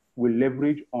do, we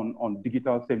leverage on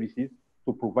digital services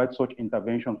to provide such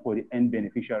interventions for the end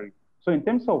beneficiary. So in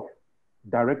terms of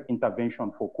direct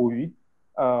intervention for COVID,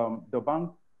 the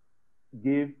bank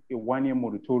gave a 1-year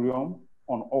moratorium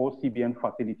on all CBN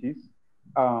facilities.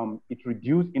 It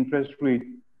reduced interest rate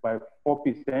by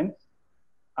 4%,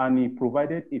 and it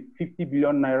provided a 50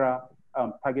 billion naira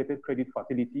targeted credit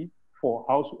facility for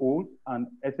households and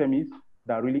SMEs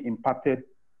that are really impacted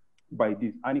by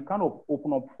this. And it kind of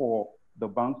opened up for the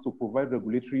banks to provide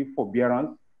regulatory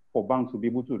forbearance for banks to be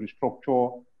able to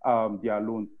restructure their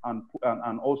loans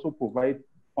and also provide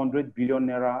 100 billion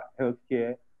naira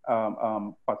healthcare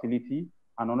facility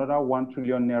and another 1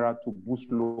 trillion naira to boost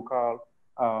local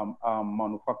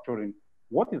manufacturing.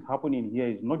 What is happening here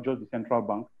is not just the central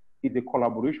bank, it's a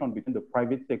collaboration between the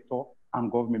private sector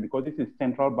and government, because this is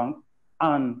central bank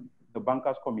and the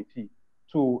bankers committee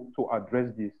to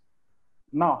address this.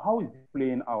 Now, how is this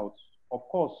playing out? Of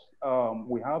course,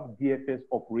 we have DFS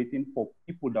operating for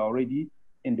people that are already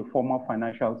in the formal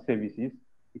financial services.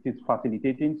 It is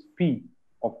facilitating speed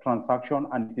of transaction,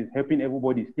 and it is helping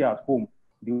everybody stay at home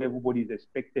the way everybody is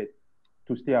expected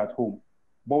to stay at home.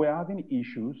 But we're having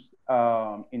issues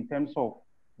in terms of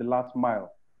the last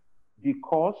mile.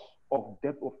 Because of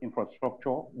depth of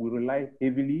infrastructure, we rely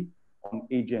heavily on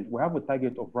agents. We have a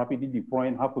target of rapidly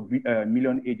deploying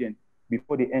 500,000 agents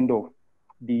before the end of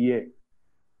the year.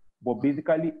 But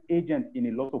basically, agents in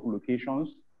a lot of locations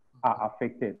are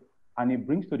affected. And it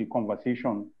brings to the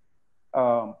conversation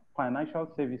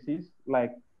financial services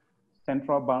like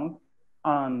central bank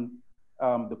and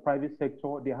the private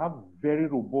sector. They have very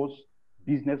robust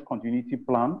business continuity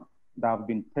plan that have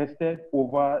been tested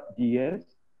over the years,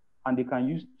 and they can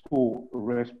use to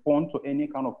respond to any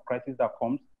kind of crisis that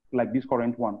comes, like this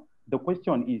current one. The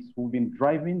question is, we've been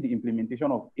driving the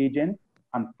implementation of agents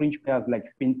and fringe players like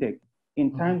fintech.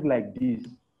 In times like this,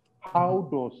 how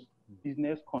does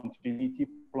business continuity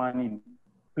planning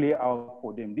play out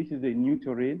for them? This is a new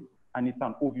terrain, and it's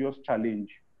an obvious challenge.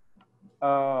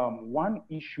 One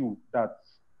issue that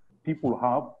people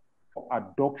have for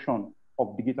adoption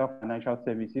of digital financial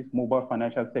services, mobile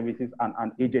financial services,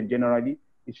 and agent generally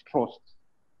is trust.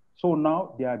 So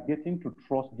now they are getting to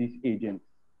trust these agents.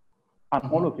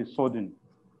 And all of a sudden,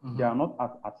 they are not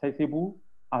as accessible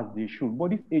as they should.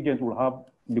 But these agents will have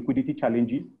liquidity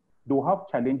challenges. They will have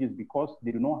challenges because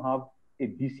they do not have a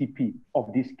DCP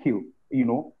of this skill, you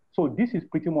know. So this is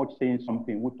pretty much saying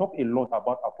something. We talk a lot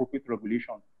about appropriate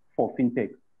regulation for fintech.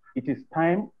 It is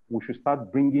time we should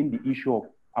start bringing the issue of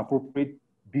appropriate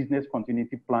business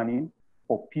continuity planning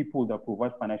for people that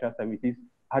provide financial services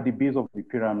at the base of the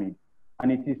pyramid. And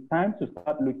it is time to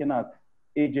start looking at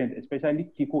agents, especially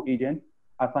Kiko agents,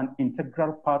 as an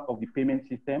integral part of the payment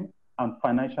system and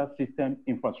financial system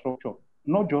infrastructure,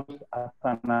 not just as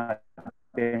an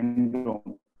addendum.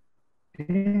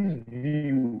 This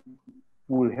view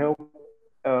will help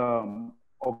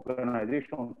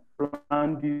organizations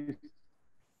plan this.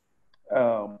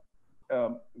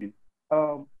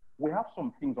 We have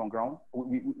some things on ground.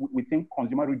 We think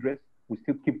consumer redress will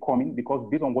still keep coming, because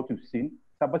based on what we've seen,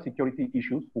 cybersecurity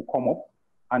issues will come up,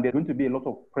 and there's going to be a lot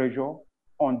of pressure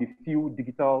on the few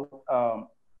digital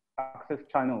access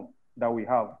channels that we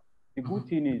have. The good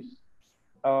thing is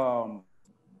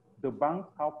the banks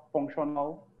have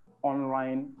functional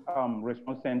online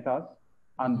response centers,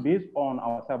 and based on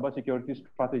our cybersecurity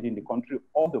strategy in the country,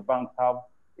 all the banks have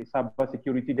a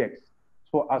cybersecurity desk.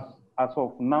 So as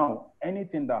of now,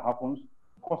 anything that happens,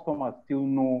 customers still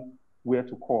know where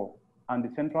to call. And the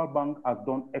central bank has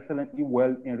done excellently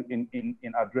well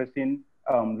in addressing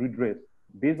redress.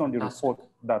 Based on the report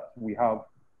that we have,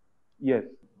 yes,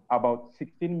 about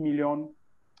 16 million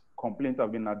complaints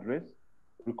have been addressed,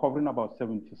 recovering about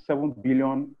 77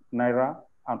 billion naira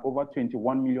and over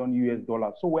 21 million US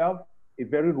dollars. So we have a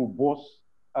very robust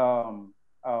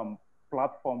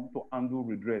platform to handle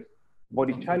redress. But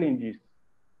the challenge is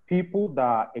people that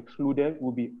are excluded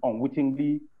will be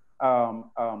unwittingly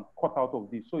cut out of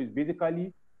this. So it's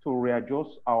basically to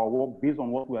readjust our work based on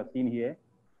what we are seeing here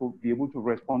to be able to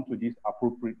respond to this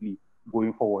appropriately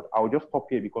going forward. I'll just stop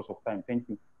here because of time. Thank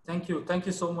you. Thank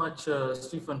you so much,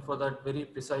 Stephen, for that very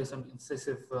precise and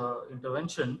incisive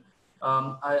intervention.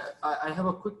 I have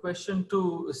a quick question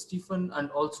to Stephen and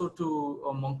also to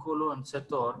Mankolo and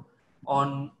Settor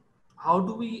on how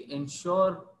do we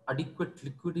ensure adequate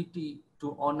liquidity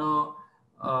to honor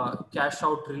cash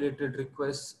out related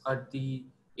requests at the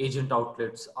agent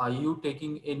outlets? Are you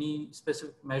taking any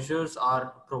specific measures?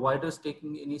 Are providers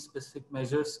taking any specific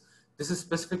measures? This is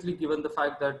specifically given the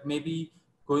fact that maybe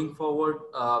going forward,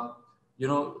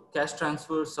 cash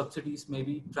transfers, subsidies may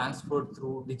be transferred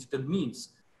through digital means,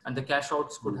 and the cash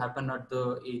outs could happen at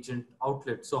the agent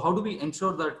outlet. So how do we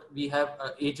ensure that we have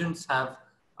agents have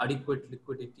adequate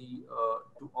liquidity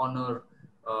to honor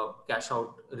cash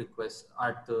out requests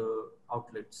at the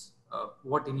outlets?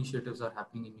 What initiatives are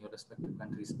happening in your respective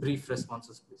countries? Brief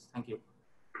responses, please. Thank you.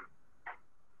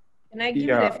 Can I give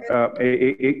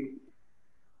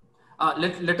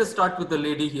let us start with the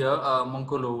lady here.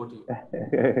 Mankolo, over to you.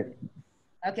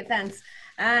 Okay, thanks.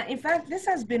 In fact, this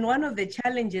has been one of the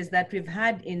challenges that we've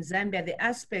had in Zambia, the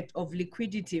aspect of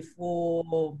liquidity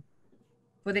for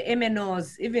the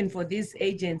MNOs, even for these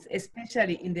agents,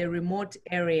 especially in the remote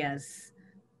areas.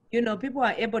 You know, people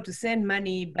are able to send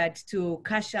money, but to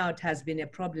cash out has been a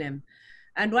problem.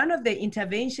 And one of the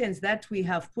interventions that we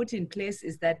have put in place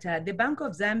is that the Bank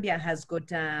of Zambia has got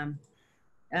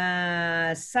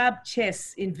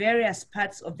sub-chests in various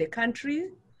parts of the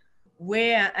country,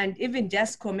 and even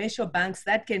just commercial banks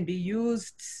that can be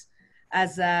used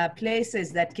as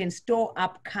places that can store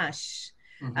up cash.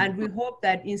 Mm-hmm. And we hope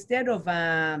that instead of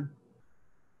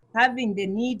having the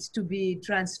need to be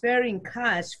transferring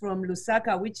cash from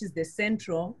Lusaka, which is the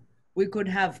central, we could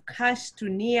have cash to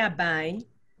nearby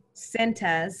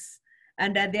centers.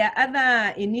 And there are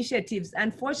other initiatives.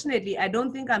 Unfortunately, I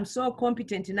don't think I'm so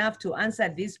competent enough to answer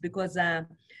this because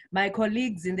my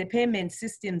colleagues in the payment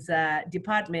systems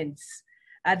departments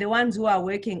are the ones who are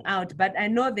working out. But I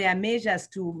know there are measures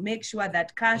to make sure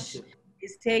that cash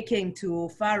is taken to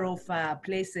far off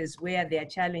places where there are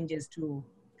challenges to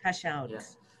cash out.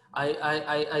 Yes.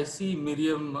 I see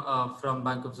Miriam from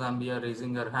Bank of Zambia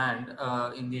raising her hand.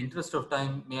 In the interest of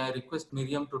time, may I request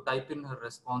Miriam to type in her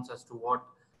response as to what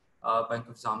Bank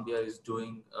of Zambia is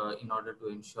doing in order to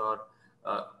ensure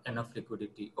enough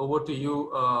liquidity. Over to you,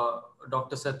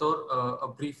 Dr. Settor, a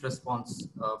brief response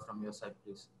from your side,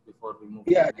 please, before we move.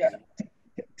 Yeah.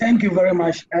 Thank you very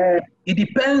much. It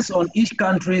depends on each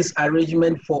country's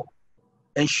arrangement for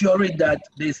ensuring that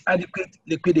there's adequate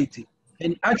liquidity.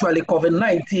 And actually,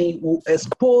 COVID-19 will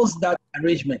expose that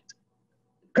arrangement.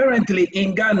 Currently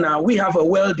in Ghana, we have a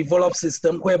well-developed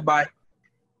system whereby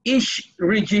each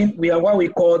region, we have what we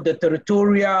call the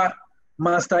territorial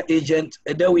master agent,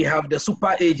 and then we have the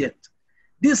super agent.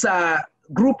 These are a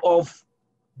group of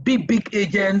big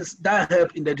agents that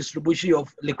help in the distribution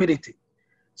of liquidity.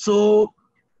 So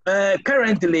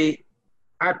currently,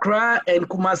 Accra and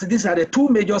Kumasi, these are the two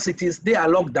major cities, they are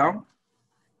locked down.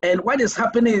 And what is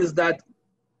happening is that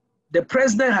the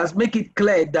president has made it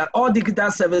clear that all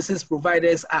digital services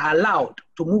providers are allowed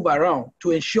to move around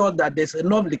to ensure that there's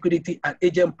enough liquidity at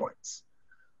agent points.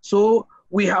 So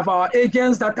we have our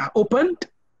agents that are opened,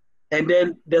 and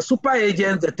then the super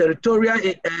agents, the territorial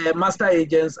master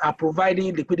agents are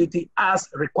providing liquidity as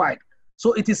required.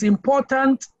 So it is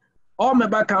important all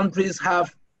member countries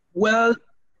have well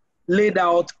laid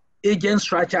out agent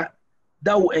structure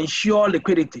that will ensure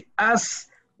liquidity. As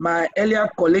my earlier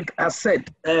colleague has said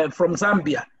from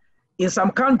Zambia, in some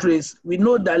countries, we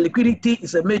know that liquidity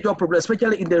is a major problem,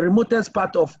 especially in the remotest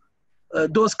part of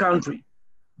those countries.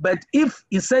 But if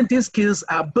incentive skills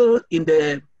are built in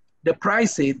the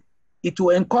pricing, it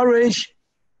will encourage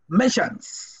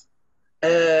merchants,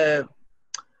 petrol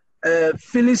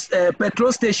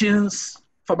stations,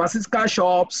 pharmaceutical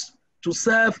shops to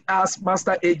serve as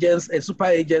master agents and super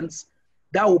agents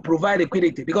that will provide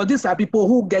liquidity. Because these are people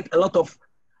who get a lot of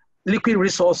liquid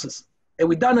resources, and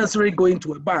without necessarily going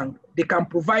to a bank, they can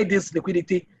provide this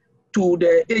liquidity to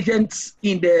the agents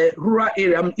in the rural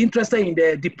area. I'm interested in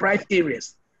the deprived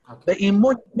areas. Okay. But in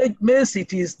many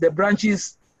cities, the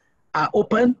branches are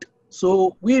opened,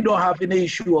 so we don't have any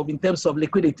issue in terms of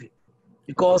liquidity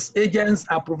because agents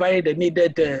are providing the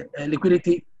needed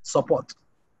liquidity support.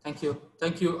 Thank you.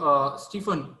 Thank you.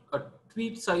 Stephen, a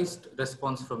tweet-sized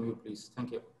response from you, please.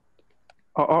 Thank you.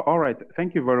 All right.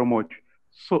 Thank you very much.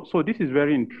 So this is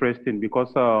very interesting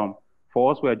because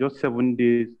for us, we are just 7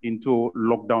 days into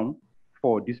lockdown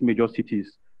for these major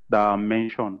cities that are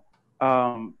mentioned.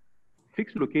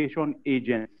 Fixed location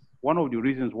agents, one of the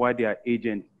reasons why they are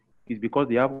agents is because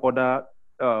they have other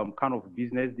kind of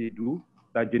business they do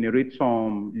that generate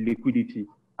some liquidity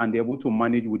and they're able to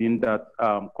manage within that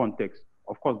context.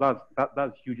 Of course,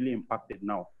 that's hugely impacted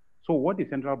now. So what the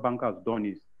central bank has done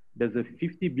is there's a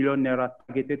 50 billion naira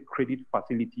targeted credit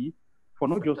facility for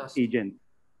not just agents.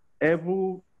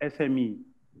 Every SME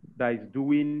that is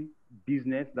doing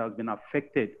business that has been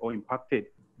affected or impacted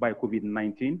by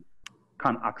COVID-19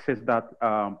 can access that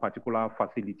particular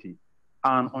facility.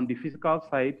 And on the fiscal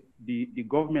side, the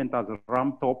government has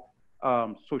ramped up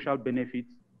social benefits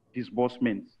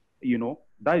disbursements. You know,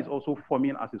 that is also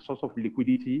forming as a source of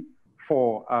liquidity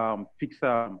for fixed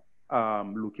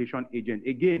location agent.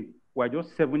 Again, we're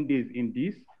just 7 days in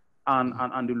this, and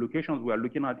the locations we are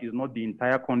looking at is not the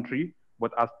entire country,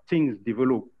 but as things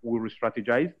develop, we'll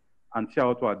re-strategize and see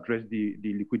how to address the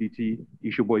liquidity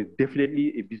issue. But it's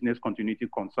definitely a business continuity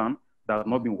concern that has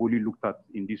not been wholly looked at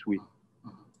in this way.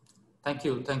 Thank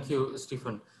you,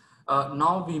 Stephen.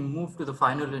 Now we move to the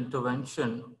final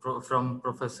intervention from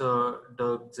Professor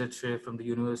Dirk Zetzsche from the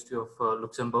University of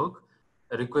Luxembourg.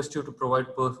 I request you to provide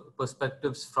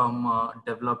perspectives from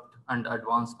developed and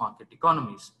advanced market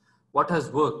economies. What has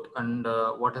worked and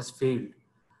what has failed?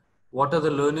 What are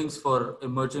the learnings for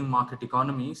emerging market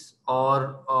economies?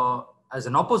 Or as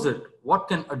an opposite, what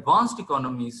can advanced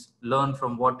economies learn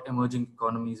from what emerging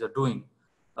economies are doing?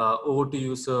 Over to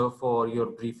you, sir, for your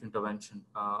brief intervention,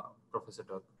 Professor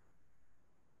Dirk.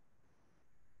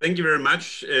 Thank you very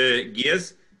much,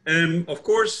 Gies. Of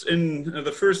course, in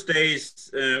the first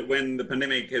days when the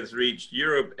pandemic has reached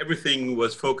Europe, everything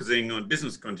was focusing on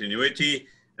business continuity.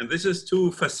 And this is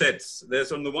two facets.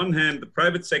 There's on the one hand, the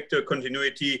private sector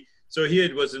continuity. So here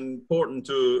it was important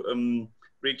to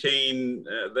retain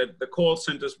that the call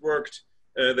centers worked,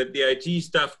 that the IT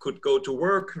staff could go to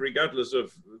work regardless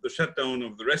of the shutdown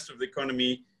of the rest of the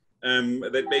economy.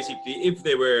 That basically, if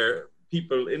there were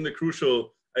people in the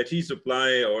crucial IT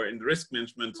supply or in the risk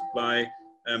management supply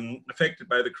affected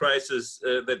by the crisis,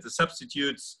 that the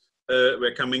substitutes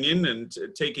were coming in and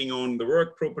taking on the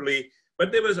work properly.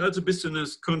 But there was also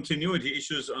business continuity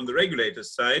issues on the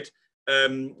regulator's side,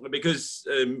 because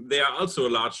they are also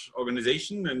a large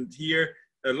organization, and here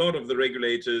a lot of the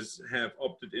regulators have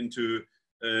opted into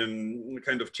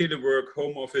kind of telework,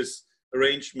 home office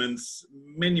arrangements.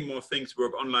 Many more things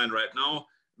work online right now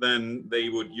than they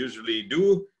would usually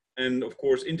do. And of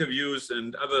course, interviews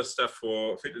and other stuff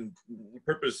for fit and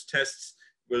purpose tests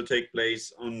will take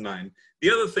place online. The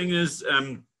other thing is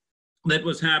that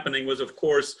was happening was, of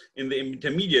course, in the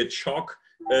intermediate shock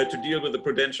to deal with the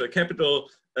prudential capital.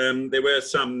 There were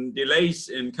some delays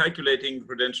in calculating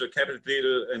prudential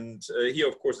capital, and here,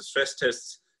 of course, the stress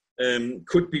tests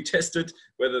could be tested,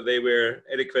 whether they were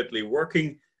adequately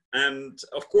working. And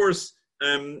of course,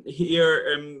 here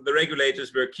the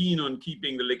regulators were keen on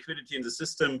keeping the liquidity in the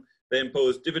system. They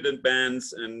imposed dividend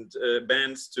bans and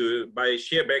bans to buy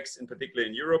share backs, in particular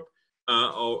in Europe,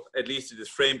 or at least it is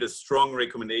framed as strong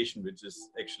recommendation, which is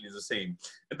actually the same.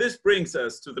 And this brings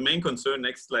us to the main concern.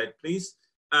 Next slide, please.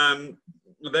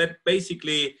 That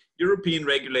basically European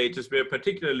regulators were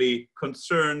particularly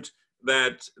concerned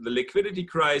that the liquidity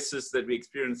crisis that we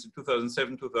experienced in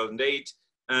 2007, 2008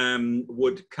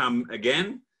 would come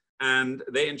again, and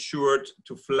they ensured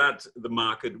to flood the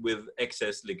market with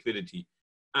excess liquidity.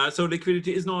 So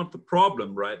liquidity is not the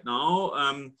problem right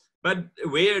now, but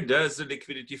where does the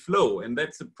liquidity flow? And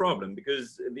that's the problem,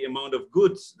 because the amount of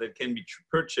goods that can be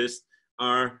purchased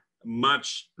are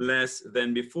much less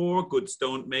than before. Goods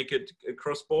don't make it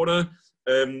cross-border.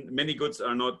 Many goods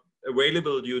are not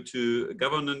available due to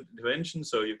government intervention.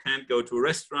 So you can't go to a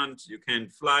restaurant, you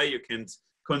can't fly, you can't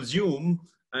consume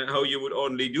how you would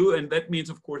ordinarily do. And that means,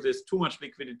 of course, there's too much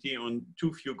liquidity on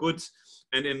too few goods.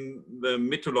 And in the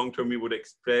mid to long term, we would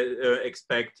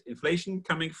expect inflation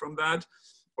coming from that.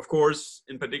 Of course,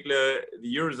 in particular,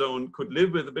 the Eurozone could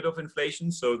live with a bit of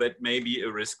inflation, so that may be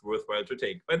a risk worthwhile to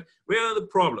take. But where are the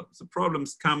problems? The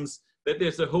problems comes that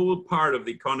there's a whole part of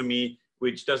the economy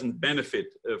which doesn't benefit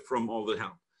from all the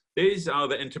help. These are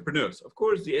the entrepreneurs. Of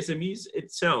course, the SMEs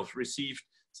itself received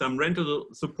some rental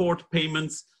support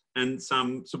payments and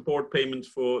some support payments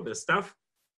for their staff,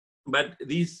 but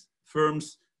these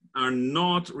firms are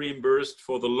not reimbursed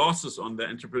for the losses on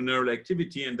their entrepreneurial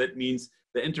activity, and that means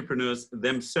the entrepreneurs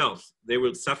themselves, they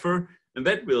will suffer, and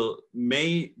that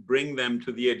may bring them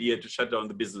to the idea to shut down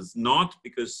the business, not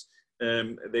because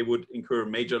they would incur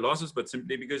major losses, but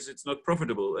simply because it's not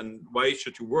profitable. And why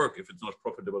should you work if it's not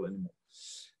profitable anymore?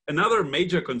 Another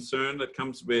major concern that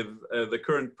comes with the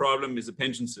current problem is the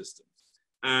pension systems.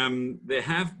 There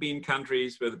have been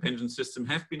countries where the pension system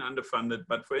have been underfunded,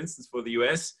 but for instance, for the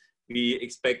US, we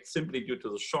expect simply due to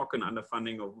the shock and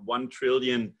underfunding of $1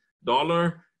 trillion,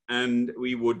 and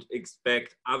we would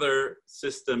expect other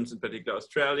systems, in particular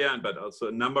Australia, but also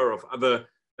a number of other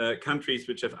countries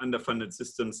which have underfunded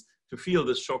systems to feel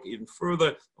this shock even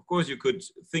further. Of course, you could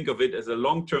think of it as a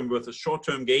long-term versus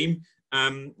short-term game,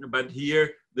 but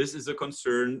here this is a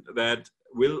concern that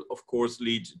will, of course,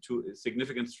 lead to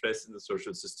significant stress in the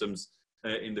social systems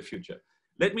in the future.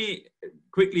 Let me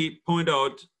quickly point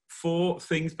out 4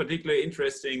 things particularly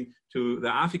interesting to the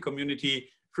AFI community.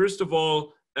 First of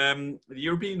all, the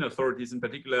European authorities in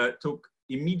particular took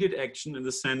immediate action in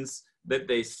the sense that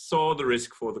they saw the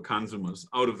risk for the consumers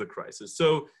out of the crisis.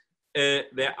 So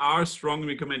there are strong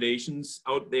recommendations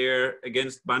out there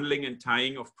against bundling and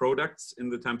tying of products in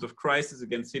the times of crisis,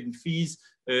 against hidden fees,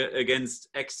 against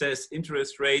excess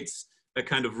interest rates, a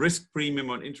kind of risk premium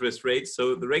on interest rates.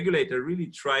 So the regulator really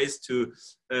tries to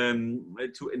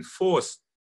enforce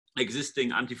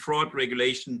existing anti-fraud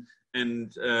regulation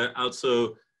and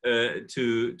also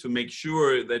to make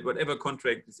sure that whatever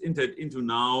contract is entered into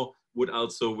now would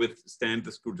also withstand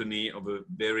the scrutiny of a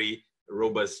very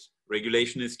robust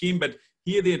regulation scheme. But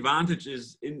here the advantage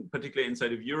is, in particular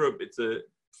inside of Europe, it's a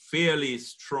fairly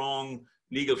strong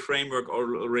legal framework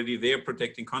already there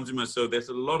protecting consumers. So there's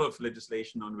a lot of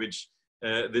legislation on which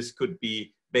this could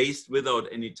be based without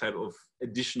any type of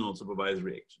additional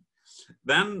supervisory action.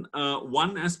 Then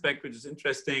one aspect which is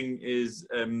interesting is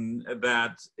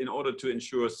that in order to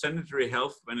ensure sanitary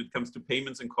health when it comes to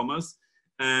payments and commerce,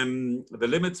 the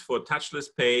limits for touchless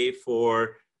pay,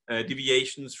 for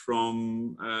deviations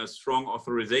from strong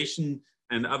authorization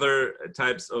and other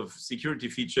types of security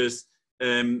features,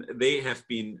 they have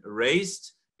been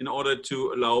raised in order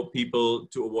to allow people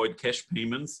to avoid cash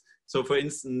payments. So for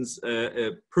instance,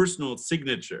 a personal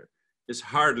signature is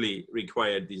hardly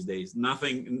required these days.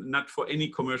 Nothing, not for any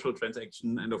commercial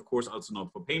transaction, and of course also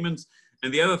not for payments.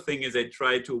 And the other thing is they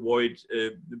try to avoid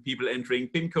people entering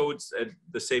PIN codes at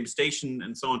the same station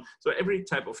and so on. So every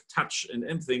type of touch and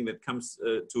everything that comes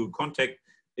to contact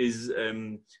is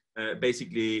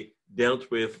basically dealt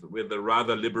with a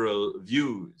rather liberal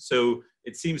view. So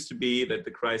it seems to be that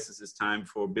the crisis is time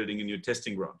for building a new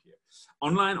testing ground here.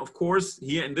 Online, of course,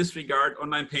 here in this regard,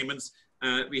 online payments,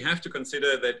 we have to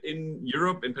consider that in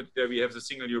Europe, in particular, we have the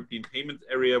single European payment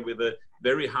area with a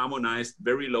very harmonized,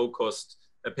 very low cost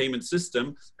payment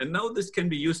system. And now this can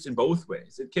be used in both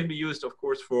ways. It can be used, of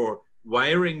course, for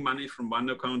wiring money from one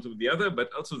account to the other, but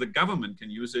also the government can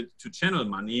use it to channel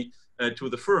money to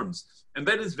the firms. And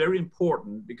that is very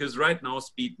important because right now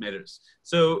speed matters.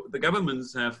 So the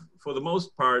governments have, for the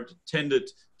most part, tended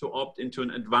to opt into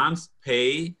an advanced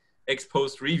pay ex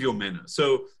post review manner.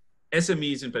 So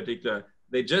SMEs in particular,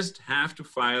 they just have to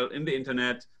file in the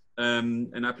internet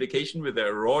an application with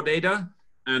their raw data,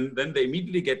 and then they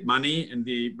immediately get money, and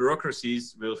the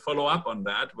bureaucracies will follow up on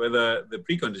that, whether the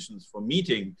preconditions for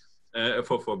meeting,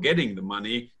 for getting the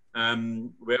money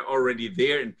were already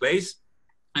there in place.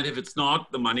 And if it's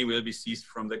not, the money will be seized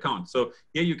from the account. So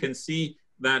here you can see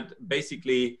that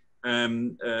basically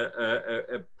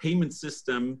a payment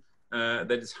system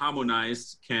that is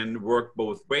harmonized can work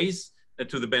both ways,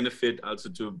 to the benefit also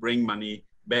to bring money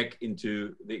back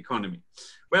into the economy.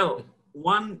 Well,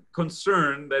 one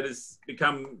concern that has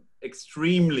become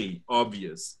extremely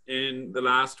obvious in the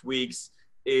last weeks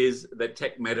is that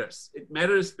tech matters. It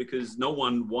matters because no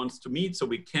one wants to meet, so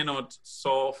we cannot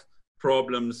solve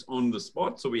problems on the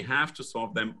spot, so we have to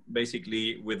solve them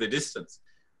basically with a distance.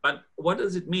 But what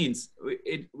does it mean?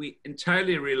 We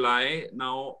entirely rely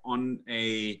now on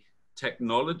a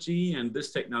technology, and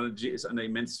this technology is under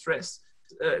immense stress.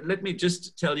 Let me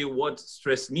just tell you what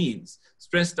stress means.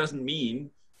 Stress doesn't mean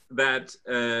that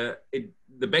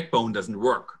the backbone doesn't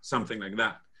work, something like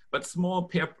that. But small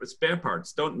spare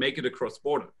parts don't make it across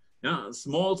border.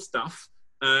 Small stuff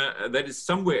that is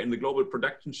somewhere in the global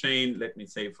production chain, let me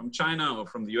say from China or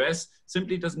from the US,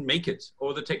 simply doesn't make it.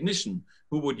 Or the technician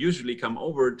who would usually come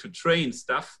over to train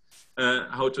stuff,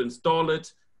 how to install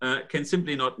it, can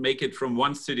simply not make it from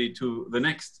one city to the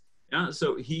next.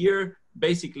 So here,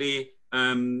 basically,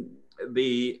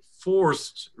 the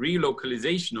forced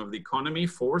relocalization of the economy,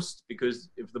 forced because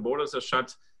if the borders are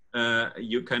shut,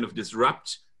 you kind of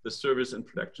disrupt the service and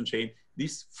production chain.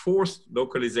 This forced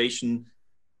localization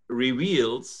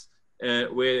reveals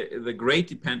where the great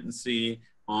dependency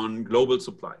on global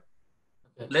supply.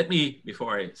 Okay. Let me,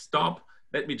 before I stop,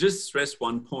 let me just stress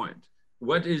one point.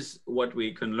 What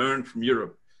we can learn from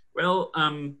Europe? Well,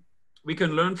 we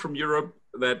can learn from Europe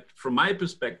that, from my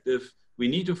perspective, we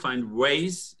need to find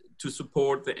ways to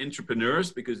support the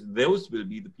entrepreneurs, because those will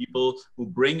be the people who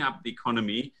bring up the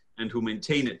economy and who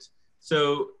maintain it.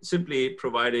 So simply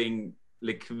providing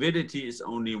liquidity is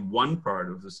only one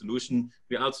part of the solution.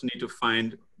 We also need to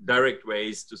find direct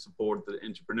ways to support the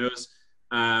entrepreneurs,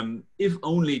 if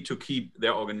only to keep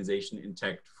their organization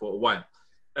intact for a while.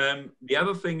 The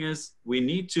other thing is we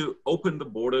need to open the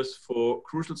borders for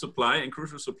crucial supply, and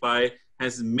crucial supply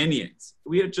has many ends.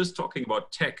 We are just talking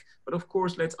about tech, but of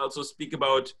course, let's also speak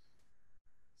about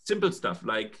simple stuff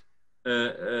like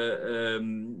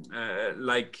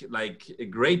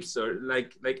grapes or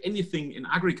like anything in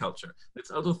agriculture.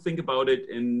 Let's also think about it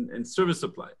in service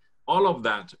supply. All of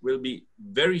that will be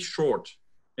very short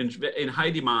and in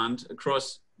high demand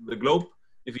across the globe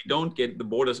if we don't get the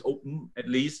borders open, at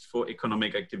least for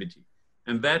economic activity.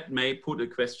 And that may put a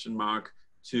question mark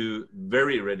to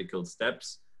very radical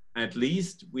steps. At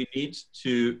least we need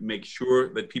to make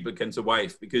sure that people can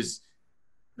survive, because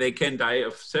they can die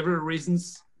of several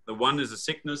reasons. The one is a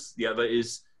sickness. The other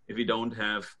is if we don't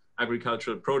have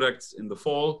agricultural products in the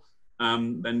fall,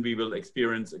 then we will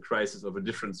experience a crisis of a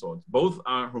different sort. Both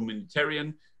are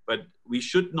humanitarian, but we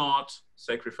should not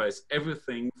sacrifice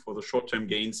everything for the short-term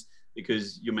gains,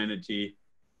 because humanity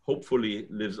hopefully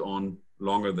lives on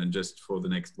longer than just for the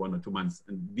next 1 or 2 months.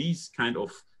 And these kind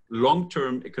of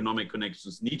long-term economic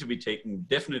connections need to be taken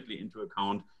definitely into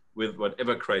account with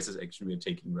whatever crisis action we are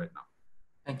taking right now.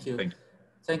 Thank you. Thank you.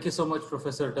 Thank you so much,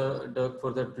 Professor Dirk,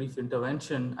 for that brief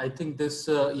intervention. I think this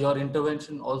your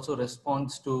intervention also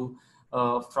responds to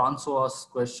Francois'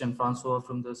 question. Francois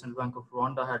from the Central Bank of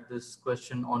Rwanda had this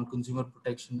question on consumer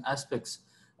protection aspects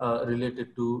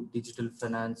related to digital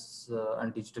finance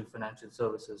and digital financial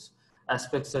services.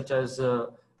 Aspects such as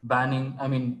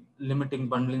limiting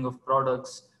bundling of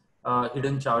products,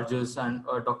 hidden charges, and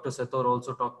Dr. Settor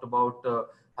also talked about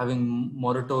having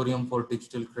moratorium for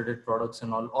digital credit products,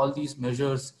 and all these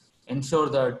measures ensure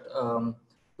that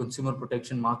consumer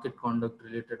protection, market conduct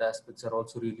related aspects are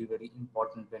also really very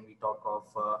important when we talk of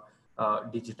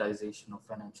digitization of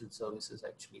financial services,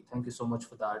 actually. Thank you so much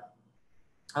for that.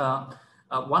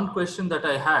 One question that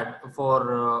I had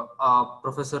for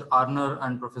Professor Arner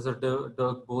and Professor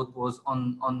Dirk both was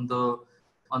on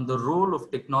the role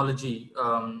of technology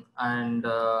and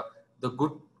the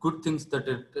good things that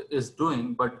it is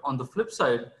doing, but on the flip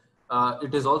side,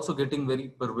 it is also getting very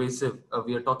pervasive.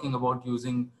 We are talking about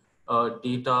using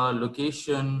data,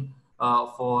 location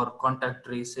for contact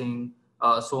tracing,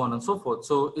 so on and so forth.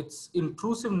 So its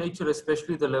intrusive nature,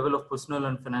 especially the level of personal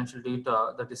and financial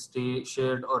data that is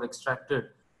shared or extracted,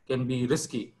 can be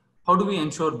risky. How do we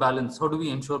ensure balance? How do we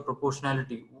ensure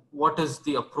proportionality? What is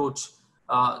the approach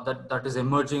that is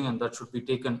emerging and that should be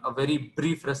taken? A very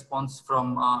brief response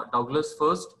from Douglas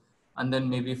first, and then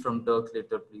maybe from Dirk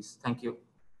later, please. Thank you.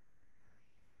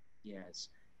 Yes,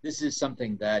 this is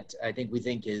something that I think we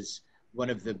think is one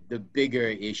of the bigger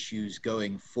issues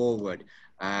going forward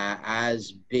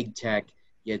as big tech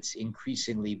gets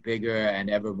increasingly bigger and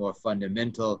ever more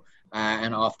fundamental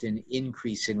and often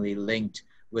increasingly linked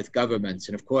with governments.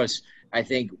 And of course, I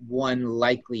think one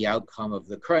likely outcome of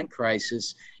the current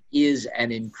crisis is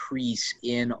an increase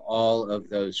in all of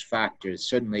those factors.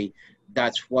 Certainly,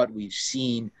 that's what we've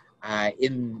seen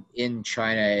in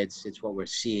China. It's what we're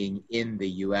seeing in the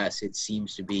US. It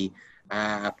seems to be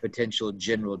a potential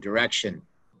general direction.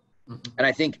 Mm-hmm. And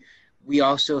I think we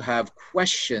also have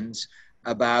questions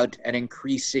about an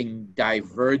increasing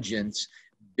divergence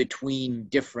between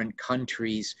different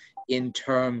countries in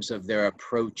terms of their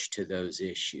approach to those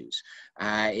issues.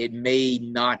 It may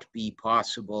not be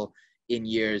possible in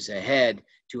years ahead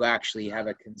to actually have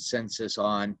a consensus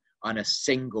on a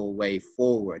single way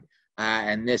forward.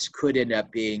 And this could end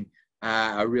up being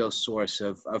a real source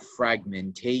of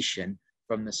fragmentation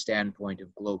from the standpoint of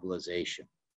globalization.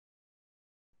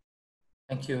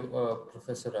 Thank you,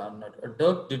 Professor Arner.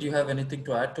 Dirk, did you have anything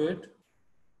to add to it?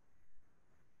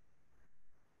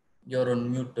 You're on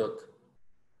mute, Dirk.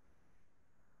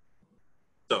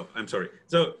 So, I'm sorry.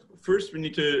 So first we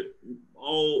need to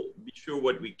all be sure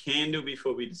what we can do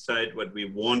before we decide what we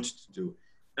want to do.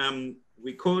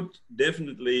 We could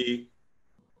definitely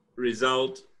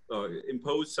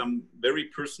impose some very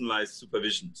personalized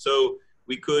supervision. So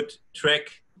we could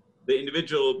track the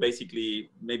individual,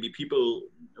 basically maybe people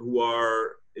who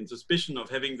are in suspicion of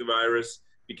having the virus.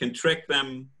 We can track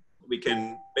them. We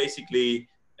can basically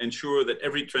ensure that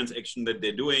every transaction that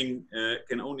they're doing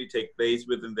can only take place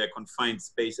within their confined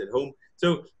space at home.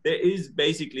 So there is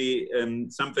basically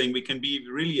something, we can be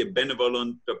really a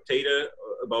benevolent dictator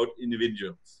about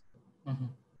individuals. Mm-hmm.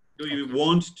 Do you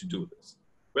want to do this?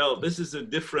 Well, this is a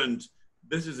different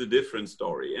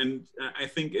story. And I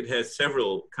think it has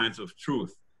several kinds of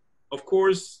truth. Of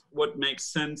course, what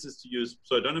makes sense is to use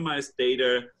pseudonymized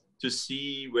data to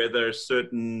see whether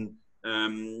certain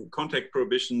contact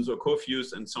prohibitions or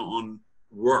curfews and so on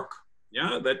work.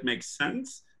 Yeah, that makes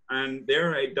sense. And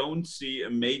there I don't see a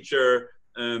major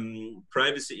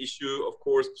privacy issue. Of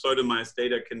course, pseudonymized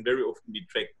data can very often be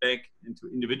tracked back into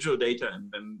individual data,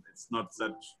 and then it's not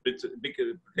such big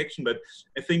protection. But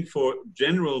I think for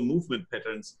general movement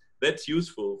patterns, that's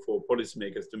useful for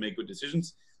policymakers to make good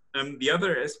decisions. The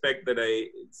other aspect that I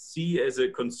see as a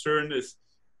concern is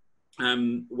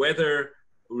whether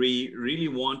we really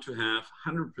want to have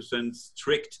 100%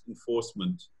 strict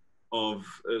enforcement of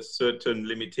certain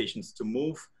limitations to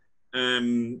move.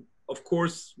 Of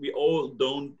course, we all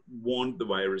don't want the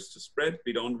virus to spread.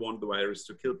 We don't want the virus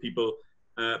to kill people,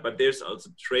 but there's also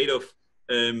trade-off.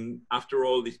 After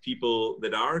all, these people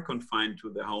that are confined to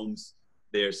their homes,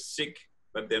 they're sick,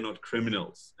 but they're not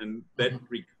criminals. And that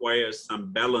requires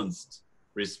some balanced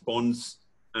response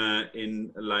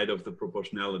in light of the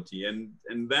proportionality.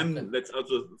 And then let's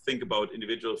also think about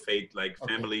individual fate, like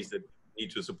families that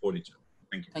need to support each other.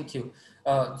 Thank you. Thank you.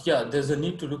 Yeah, there's a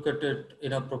need to look at it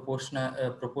in a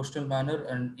proportional manner,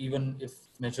 and even if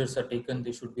measures are taken,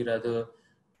 they should be rather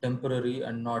temporary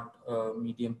and not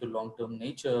medium to long-term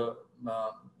nature.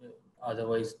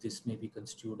 Otherwise, this may be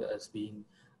construed as being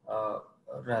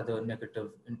rather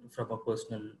negative from a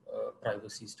personal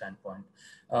privacy standpoint.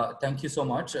 Thank you so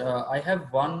much. I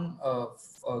have one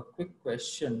quick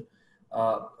question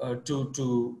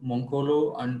to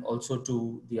Mankolo and also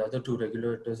to the other two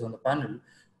regulators on the panel.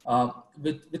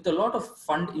 With a lot of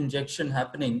fund injection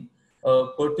happening,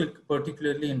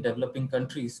 particularly in developing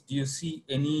countries, do you see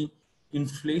any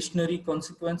inflationary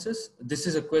consequences? This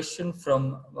is a question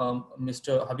from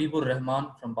Mr. Habibur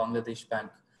Rahman from Bangladesh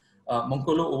Bank.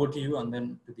 Mankolo, over to you, and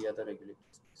then to the other regulators.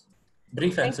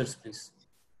 Brief answers, please.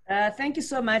 Thank you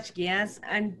so much, Giaz.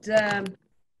 And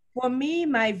for me,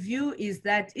 my view is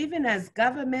that even as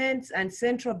governments and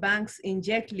central banks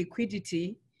inject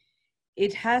liquidity,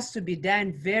 it has to be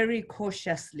done very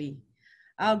cautiously.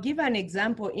 I'll give an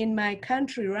example. In my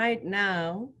country right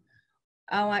now,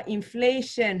 our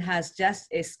inflation has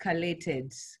just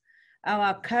escalated.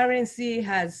 Our currency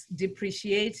has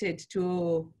depreciated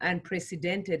to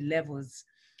unprecedented levels.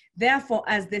 Therefore,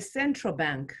 as the central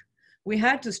bank, we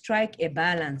had to strike a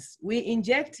balance. We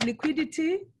inject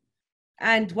liquidity,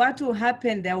 and what will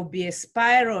happen, there will be a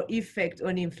spiral effect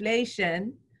on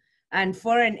inflation and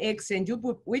foreign exchange,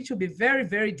 which will be very,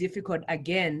 very difficult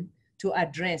again to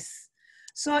address.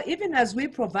 So even as we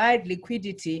provide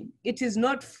liquidity, it is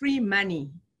not free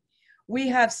money. We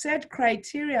have set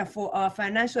criteria for our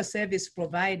financial service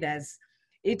providers.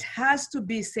 It has to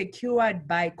be secured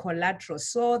by collateral.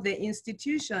 So the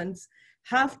institutions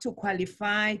have to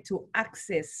qualify to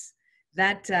access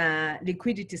that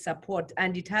liquidity support,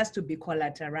 and it has to be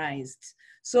collateralized.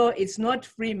 So it's not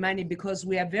free money because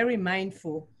we are very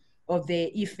mindful of the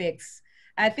effects.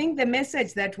 I think the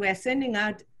message that we're sending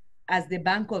out as the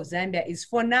Bank of Zambia is,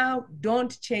 for now,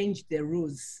 don't change the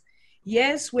rules.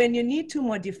 Yes, when you need to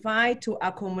modify to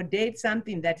accommodate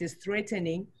something that is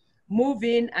threatening, move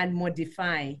in and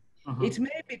modify. It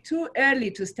may be too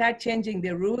early to start changing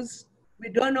the rules. We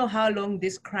don't know how long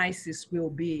this crisis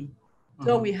will be.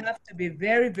 So we have to be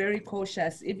very, very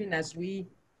cautious, even as we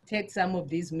take some of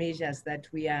these measures that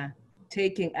we are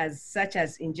taking, such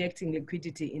as injecting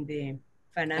liquidity in the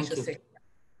financial sector.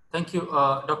 Thank you.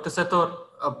 Dr. Settor,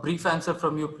 a brief answer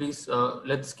from you, please.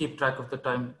 Let's keep track of the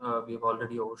time. We've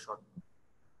already overshot.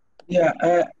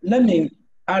 Yeah, let me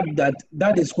add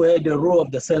that is where the role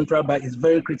of the central bank is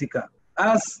very critical.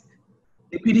 As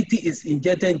liquidity is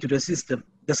injected into the system,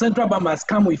 the central bank must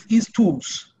come with its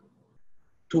tools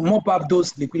to mop up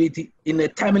those liquidity in a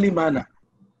timely manner.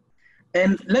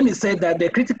 And let me say that the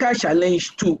critical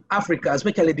challenge to Africa,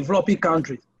 especially developing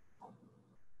countries,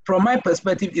 from my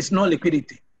perspective, is not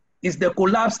liquidity. It's the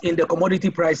collapse in the commodity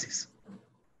prices,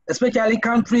 especially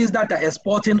countries that are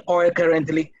exporting oil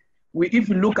currently. If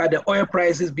you look at the oil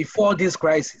prices before this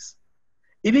crisis,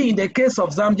 even in the case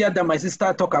of Zambia that my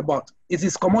sister talked about, it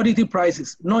is commodity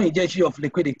prices, no injection of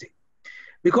liquidity.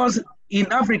 Because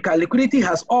in Africa, liquidity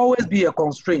has always been a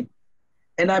constraint.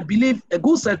 And I believe a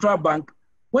good central bank,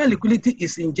 when liquidity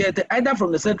is injected, either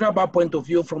from the central bank point of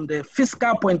view, from the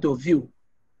fiscal point of view,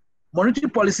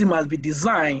 monetary policy must be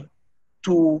designed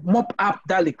to mop up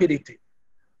that liquidity.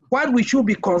 What we should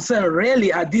be concerned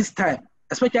really at this time,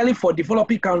 especially for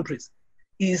developing countries,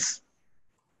 is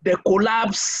the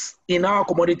collapse in our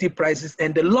commodity prices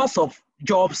and the loss of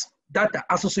jobs that are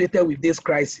associated with this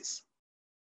crisis.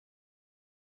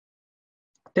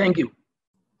 Thank you.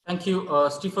 Thank you.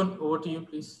 Stephen, over to you,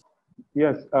 please.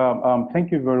 Yes,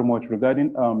 thank you very much.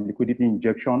 Regarding liquidity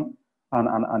injection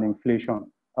and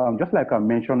inflation, just like I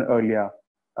mentioned earlier,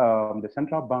 the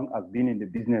central bank has been in the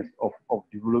business of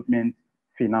development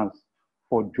finance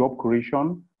for job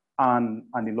creation and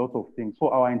a lot of things. So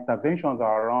our interventions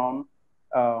are around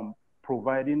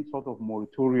providing sort of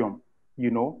moratorium,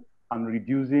 you know, and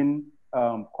reducing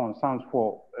concerns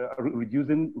for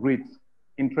reducing rates,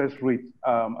 interest rates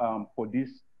for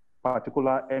these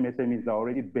particular MSMEs that are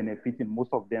already benefiting, most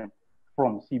of them,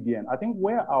 from CBN. I think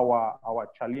where our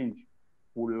challenge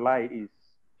will lie is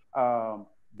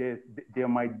there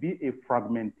might be a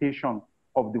fragmentation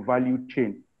of the value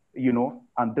chain, you know,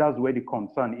 and that's where the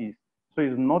concern is. So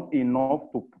it's not enough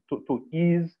to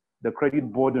ease the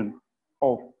credit burden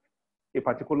of a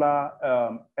particular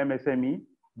MSME,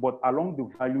 but along the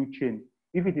value chain,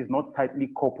 if it is not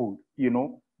tightly coupled, you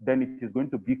know, then it is going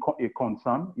to be a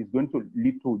concern. It's going to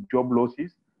lead to job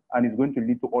losses, and it's going to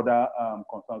lead to other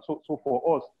concerns. So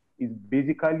for us, it's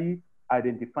basically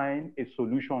identifying a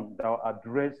solution that will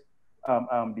address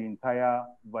the entire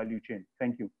value chain.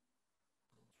 Thank you.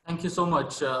 Thank you so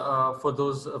much for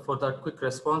that quick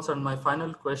response. And my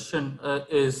final question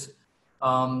is,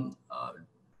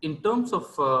 in terms of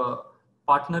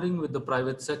partnering with the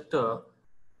private sector,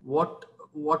 what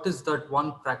is that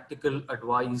one practical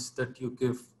advice that you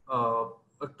give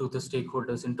to the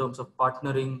stakeholders in terms of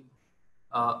partnering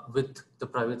with the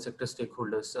private sector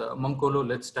stakeholders? Mankolo,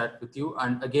 let's start with you.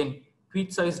 And again,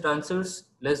 tweet-sized answers,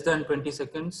 less than 20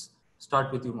 seconds.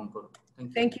 Start with you, Mankolo.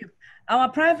 Thank you. Our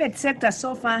private sector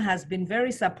so far has been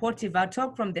very supportive. I'll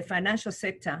talk from the financial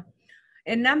sector.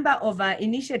 A number of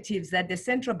initiatives that the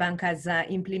central bank has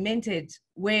implemented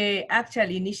were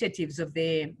actually initiatives of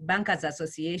the Bankers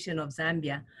Association of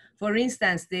Zambia. For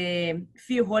instance, the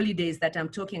few holidays that I'm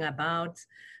talking about,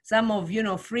 some of, you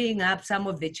know, freeing up some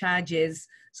of the charges.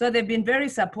 So they've been very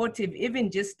supportive,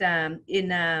 even just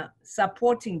in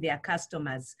supporting their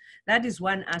customers. That is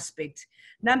one aspect.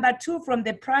 Number two, from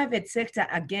the private sector,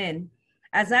 again,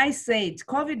 as I said,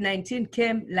 COVID-19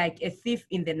 came like a thief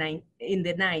in the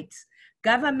night.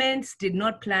 Governments did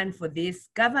not plan for this.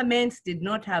 Governments did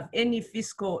not have any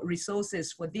fiscal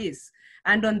resources for this.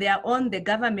 And on their own, the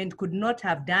government could not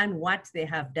have done what they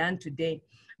have done today.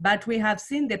 But we have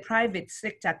seen the private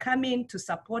sector come in to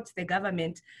support the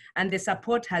government, and the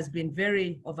support has been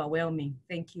very overwhelming.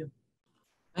 Thank you.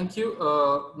 Thank you.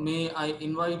 May I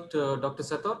invite Dr.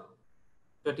 Settor?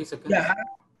 30 seconds. Yeah,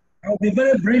 I'll be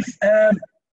very brief.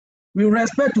 With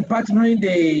respect to partnering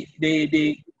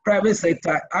the private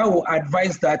sector, I will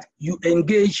advise that you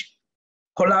engage,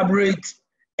 collaborate,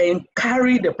 and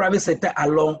carry the private sector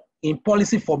along in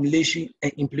policy formulation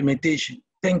and implementation.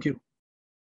 Thank you.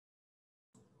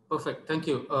 Perfect. Thank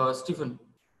you. Stephen.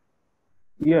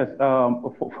 Yes,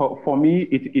 for me,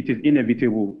 it is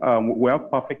inevitable. We have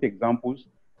perfect examples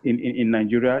in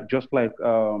Nigeria, just like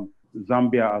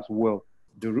Zambia as well.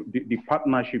 The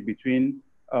partnership between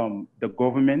the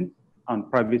government and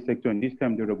private sector, and this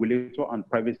time the regulator and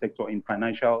private sector in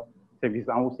financial services.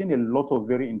 And we've seen a lot of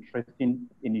very interesting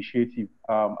initiatives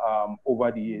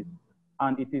over the years.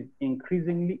 And it is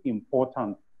increasingly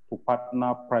important to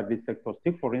partner private sector.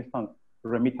 Take, for instance,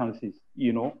 remittances.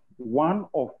 You know, one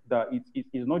of it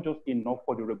is not just enough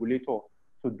for the regulator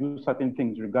to do certain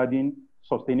things regarding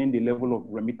sustaining the level of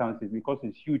remittances, because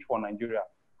it's huge for Nigeria.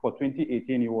 For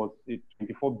 2018, it was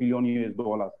 $24 billion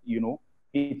US, you know.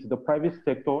 It's the private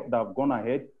sector that have gone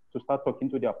ahead to start talking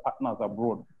to their partners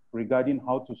abroad regarding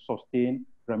how to sustain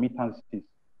remittances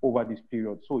over this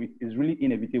period. So it is really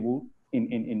inevitable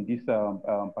in this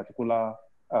particular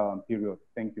period.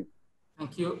 Thank you.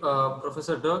 Thank you.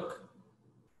 Professor Dirk?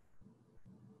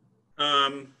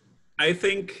 I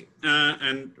think,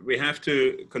 and we have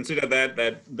to consider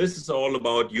that this is all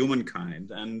about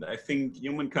humankind. And I think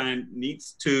humankind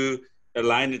needs to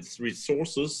align its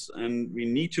resources, and we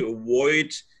need to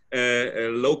avoid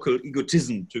local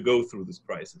egotism to go through this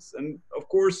crisis. And of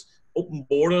course, open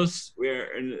borders were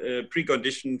a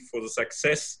precondition for the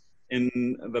success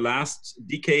in the last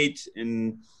decade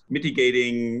in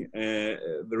mitigating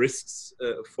the risks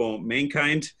for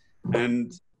mankind.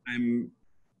 And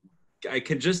I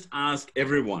can just ask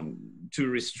everyone to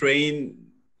restrain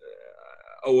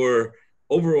our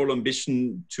overall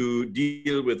ambition to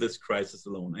deal with this crisis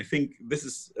alone. I think this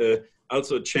is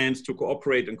also a chance to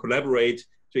cooperate and collaborate,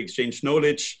 to exchange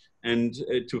knowledge, and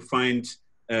to find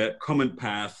a common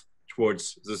path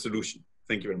towards the solution.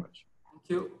 Thank you very much. Thank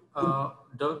you.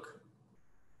 Dirk,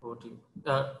 over to you.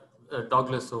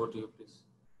 Douglas, over to you, please.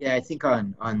 Yeah, I think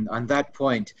on that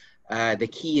point, the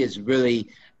key is really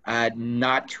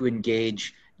not to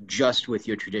engage just with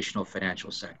your traditional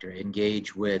financial sector.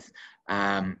 Engage with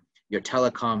your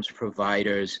telecoms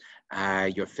providers,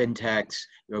 your fintechs,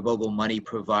 your mobile money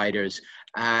providers,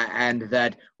 and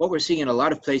that what we're seeing in a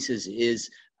lot of places is,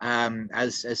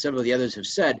 as several of the others have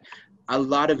said, a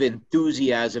lot of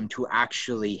enthusiasm to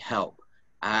actually help.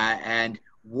 And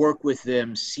work with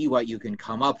them, see what you can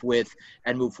come up with,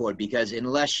 and move forward. Because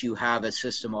unless you have a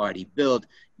system already built,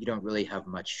 you don't really have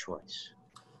much choice.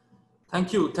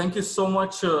 Thank you. Thank you so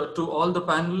much to all the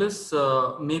panelists.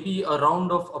 Maybe a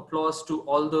round of applause to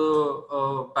all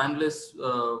the panelists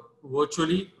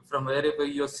virtually from wherever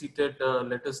you're seated.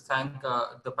 Let us thank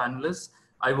the panelists.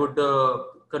 I would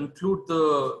conclude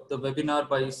the webinar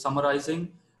by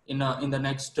summarizing in the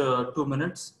next 2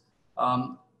 minutes.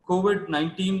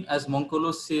 COVID-19, as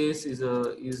Mankolo says,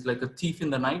 is like a thief in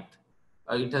the night.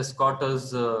 It has caught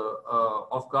us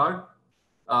off guard.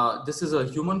 This is a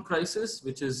human crisis,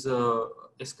 which is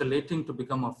escalating to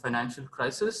become a financial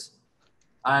crisis.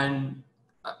 And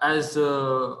as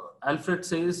Alfred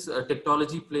says,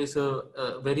 technology plays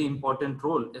a very important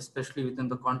role, especially within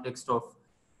the context of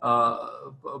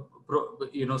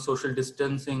social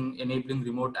distancing, enabling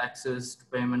remote access to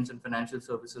payments and financial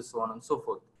services, so on and so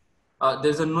forth.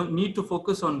 There's a need to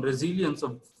focus on resilience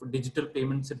of digital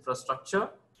payments infrastructure.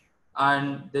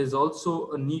 And there's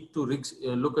also a need to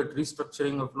look at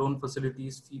restructuring of loan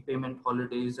facilities, fee payment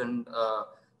holidays, and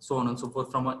so on and so forth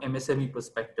from an MSME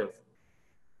perspective.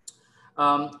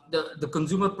 The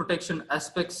consumer protection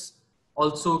aspects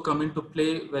also come into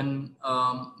play when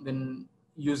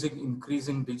using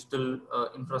increasing digital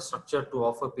infrastructure to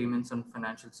offer payments and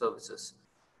financial services.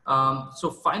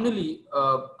 So finally,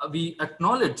 we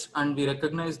acknowledge and we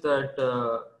recognize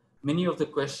that many of the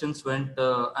questions went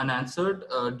unanswered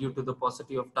due to the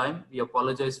paucity of time. We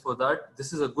apologize for that.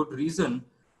 This is a good reason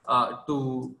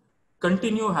to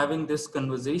continue having this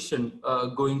conversation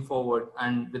going forward.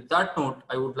 And with that note,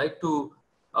 I would like to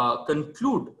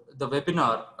conclude the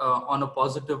webinar on a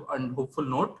positive and hopeful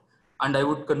note. And I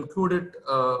would conclude it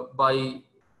by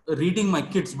reading my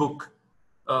kids' book,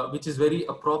 which is very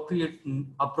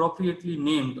appropriately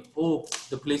named, "Oh,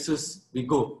 the Places We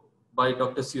Go" by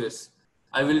Dr. Seuss.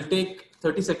 I will take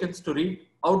 30 seconds to read.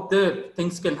 Out there,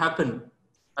 things can happen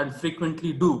and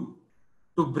frequently do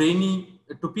to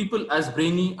people as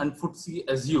brainy and footsie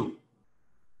as you.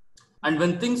 And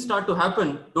when things start to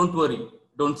happen, don't worry,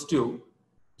 don't stew.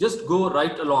 Just go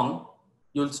right along.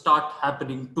 You'll start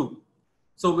happening too.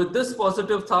 So with this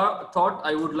positive thought,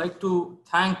 I would like to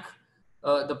thank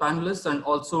the panelists and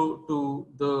also to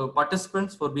the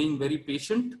participants for being very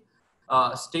patient.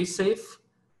 Stay safe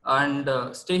and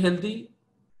stay healthy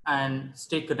and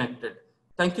stay connected.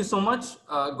 Thank you so much.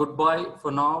 Goodbye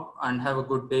for now and have a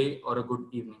good day or a good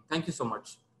evening. Thank you so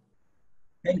much.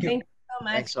 Thank you. Thank you so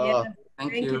much. Thanks all.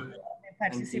 Thank you you. to the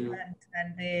participants and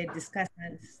the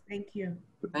discussants. Thank you.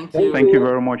 Thank you. Thank you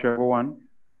very much, everyone.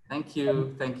 Thank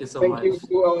you. Thank you so Thank much. you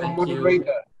to our Thank moderator.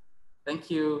 you. Thank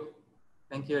you.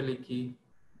 Thank you, Aliki.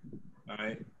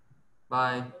 Bye.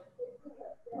 Bye.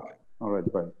 All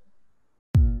right, bye.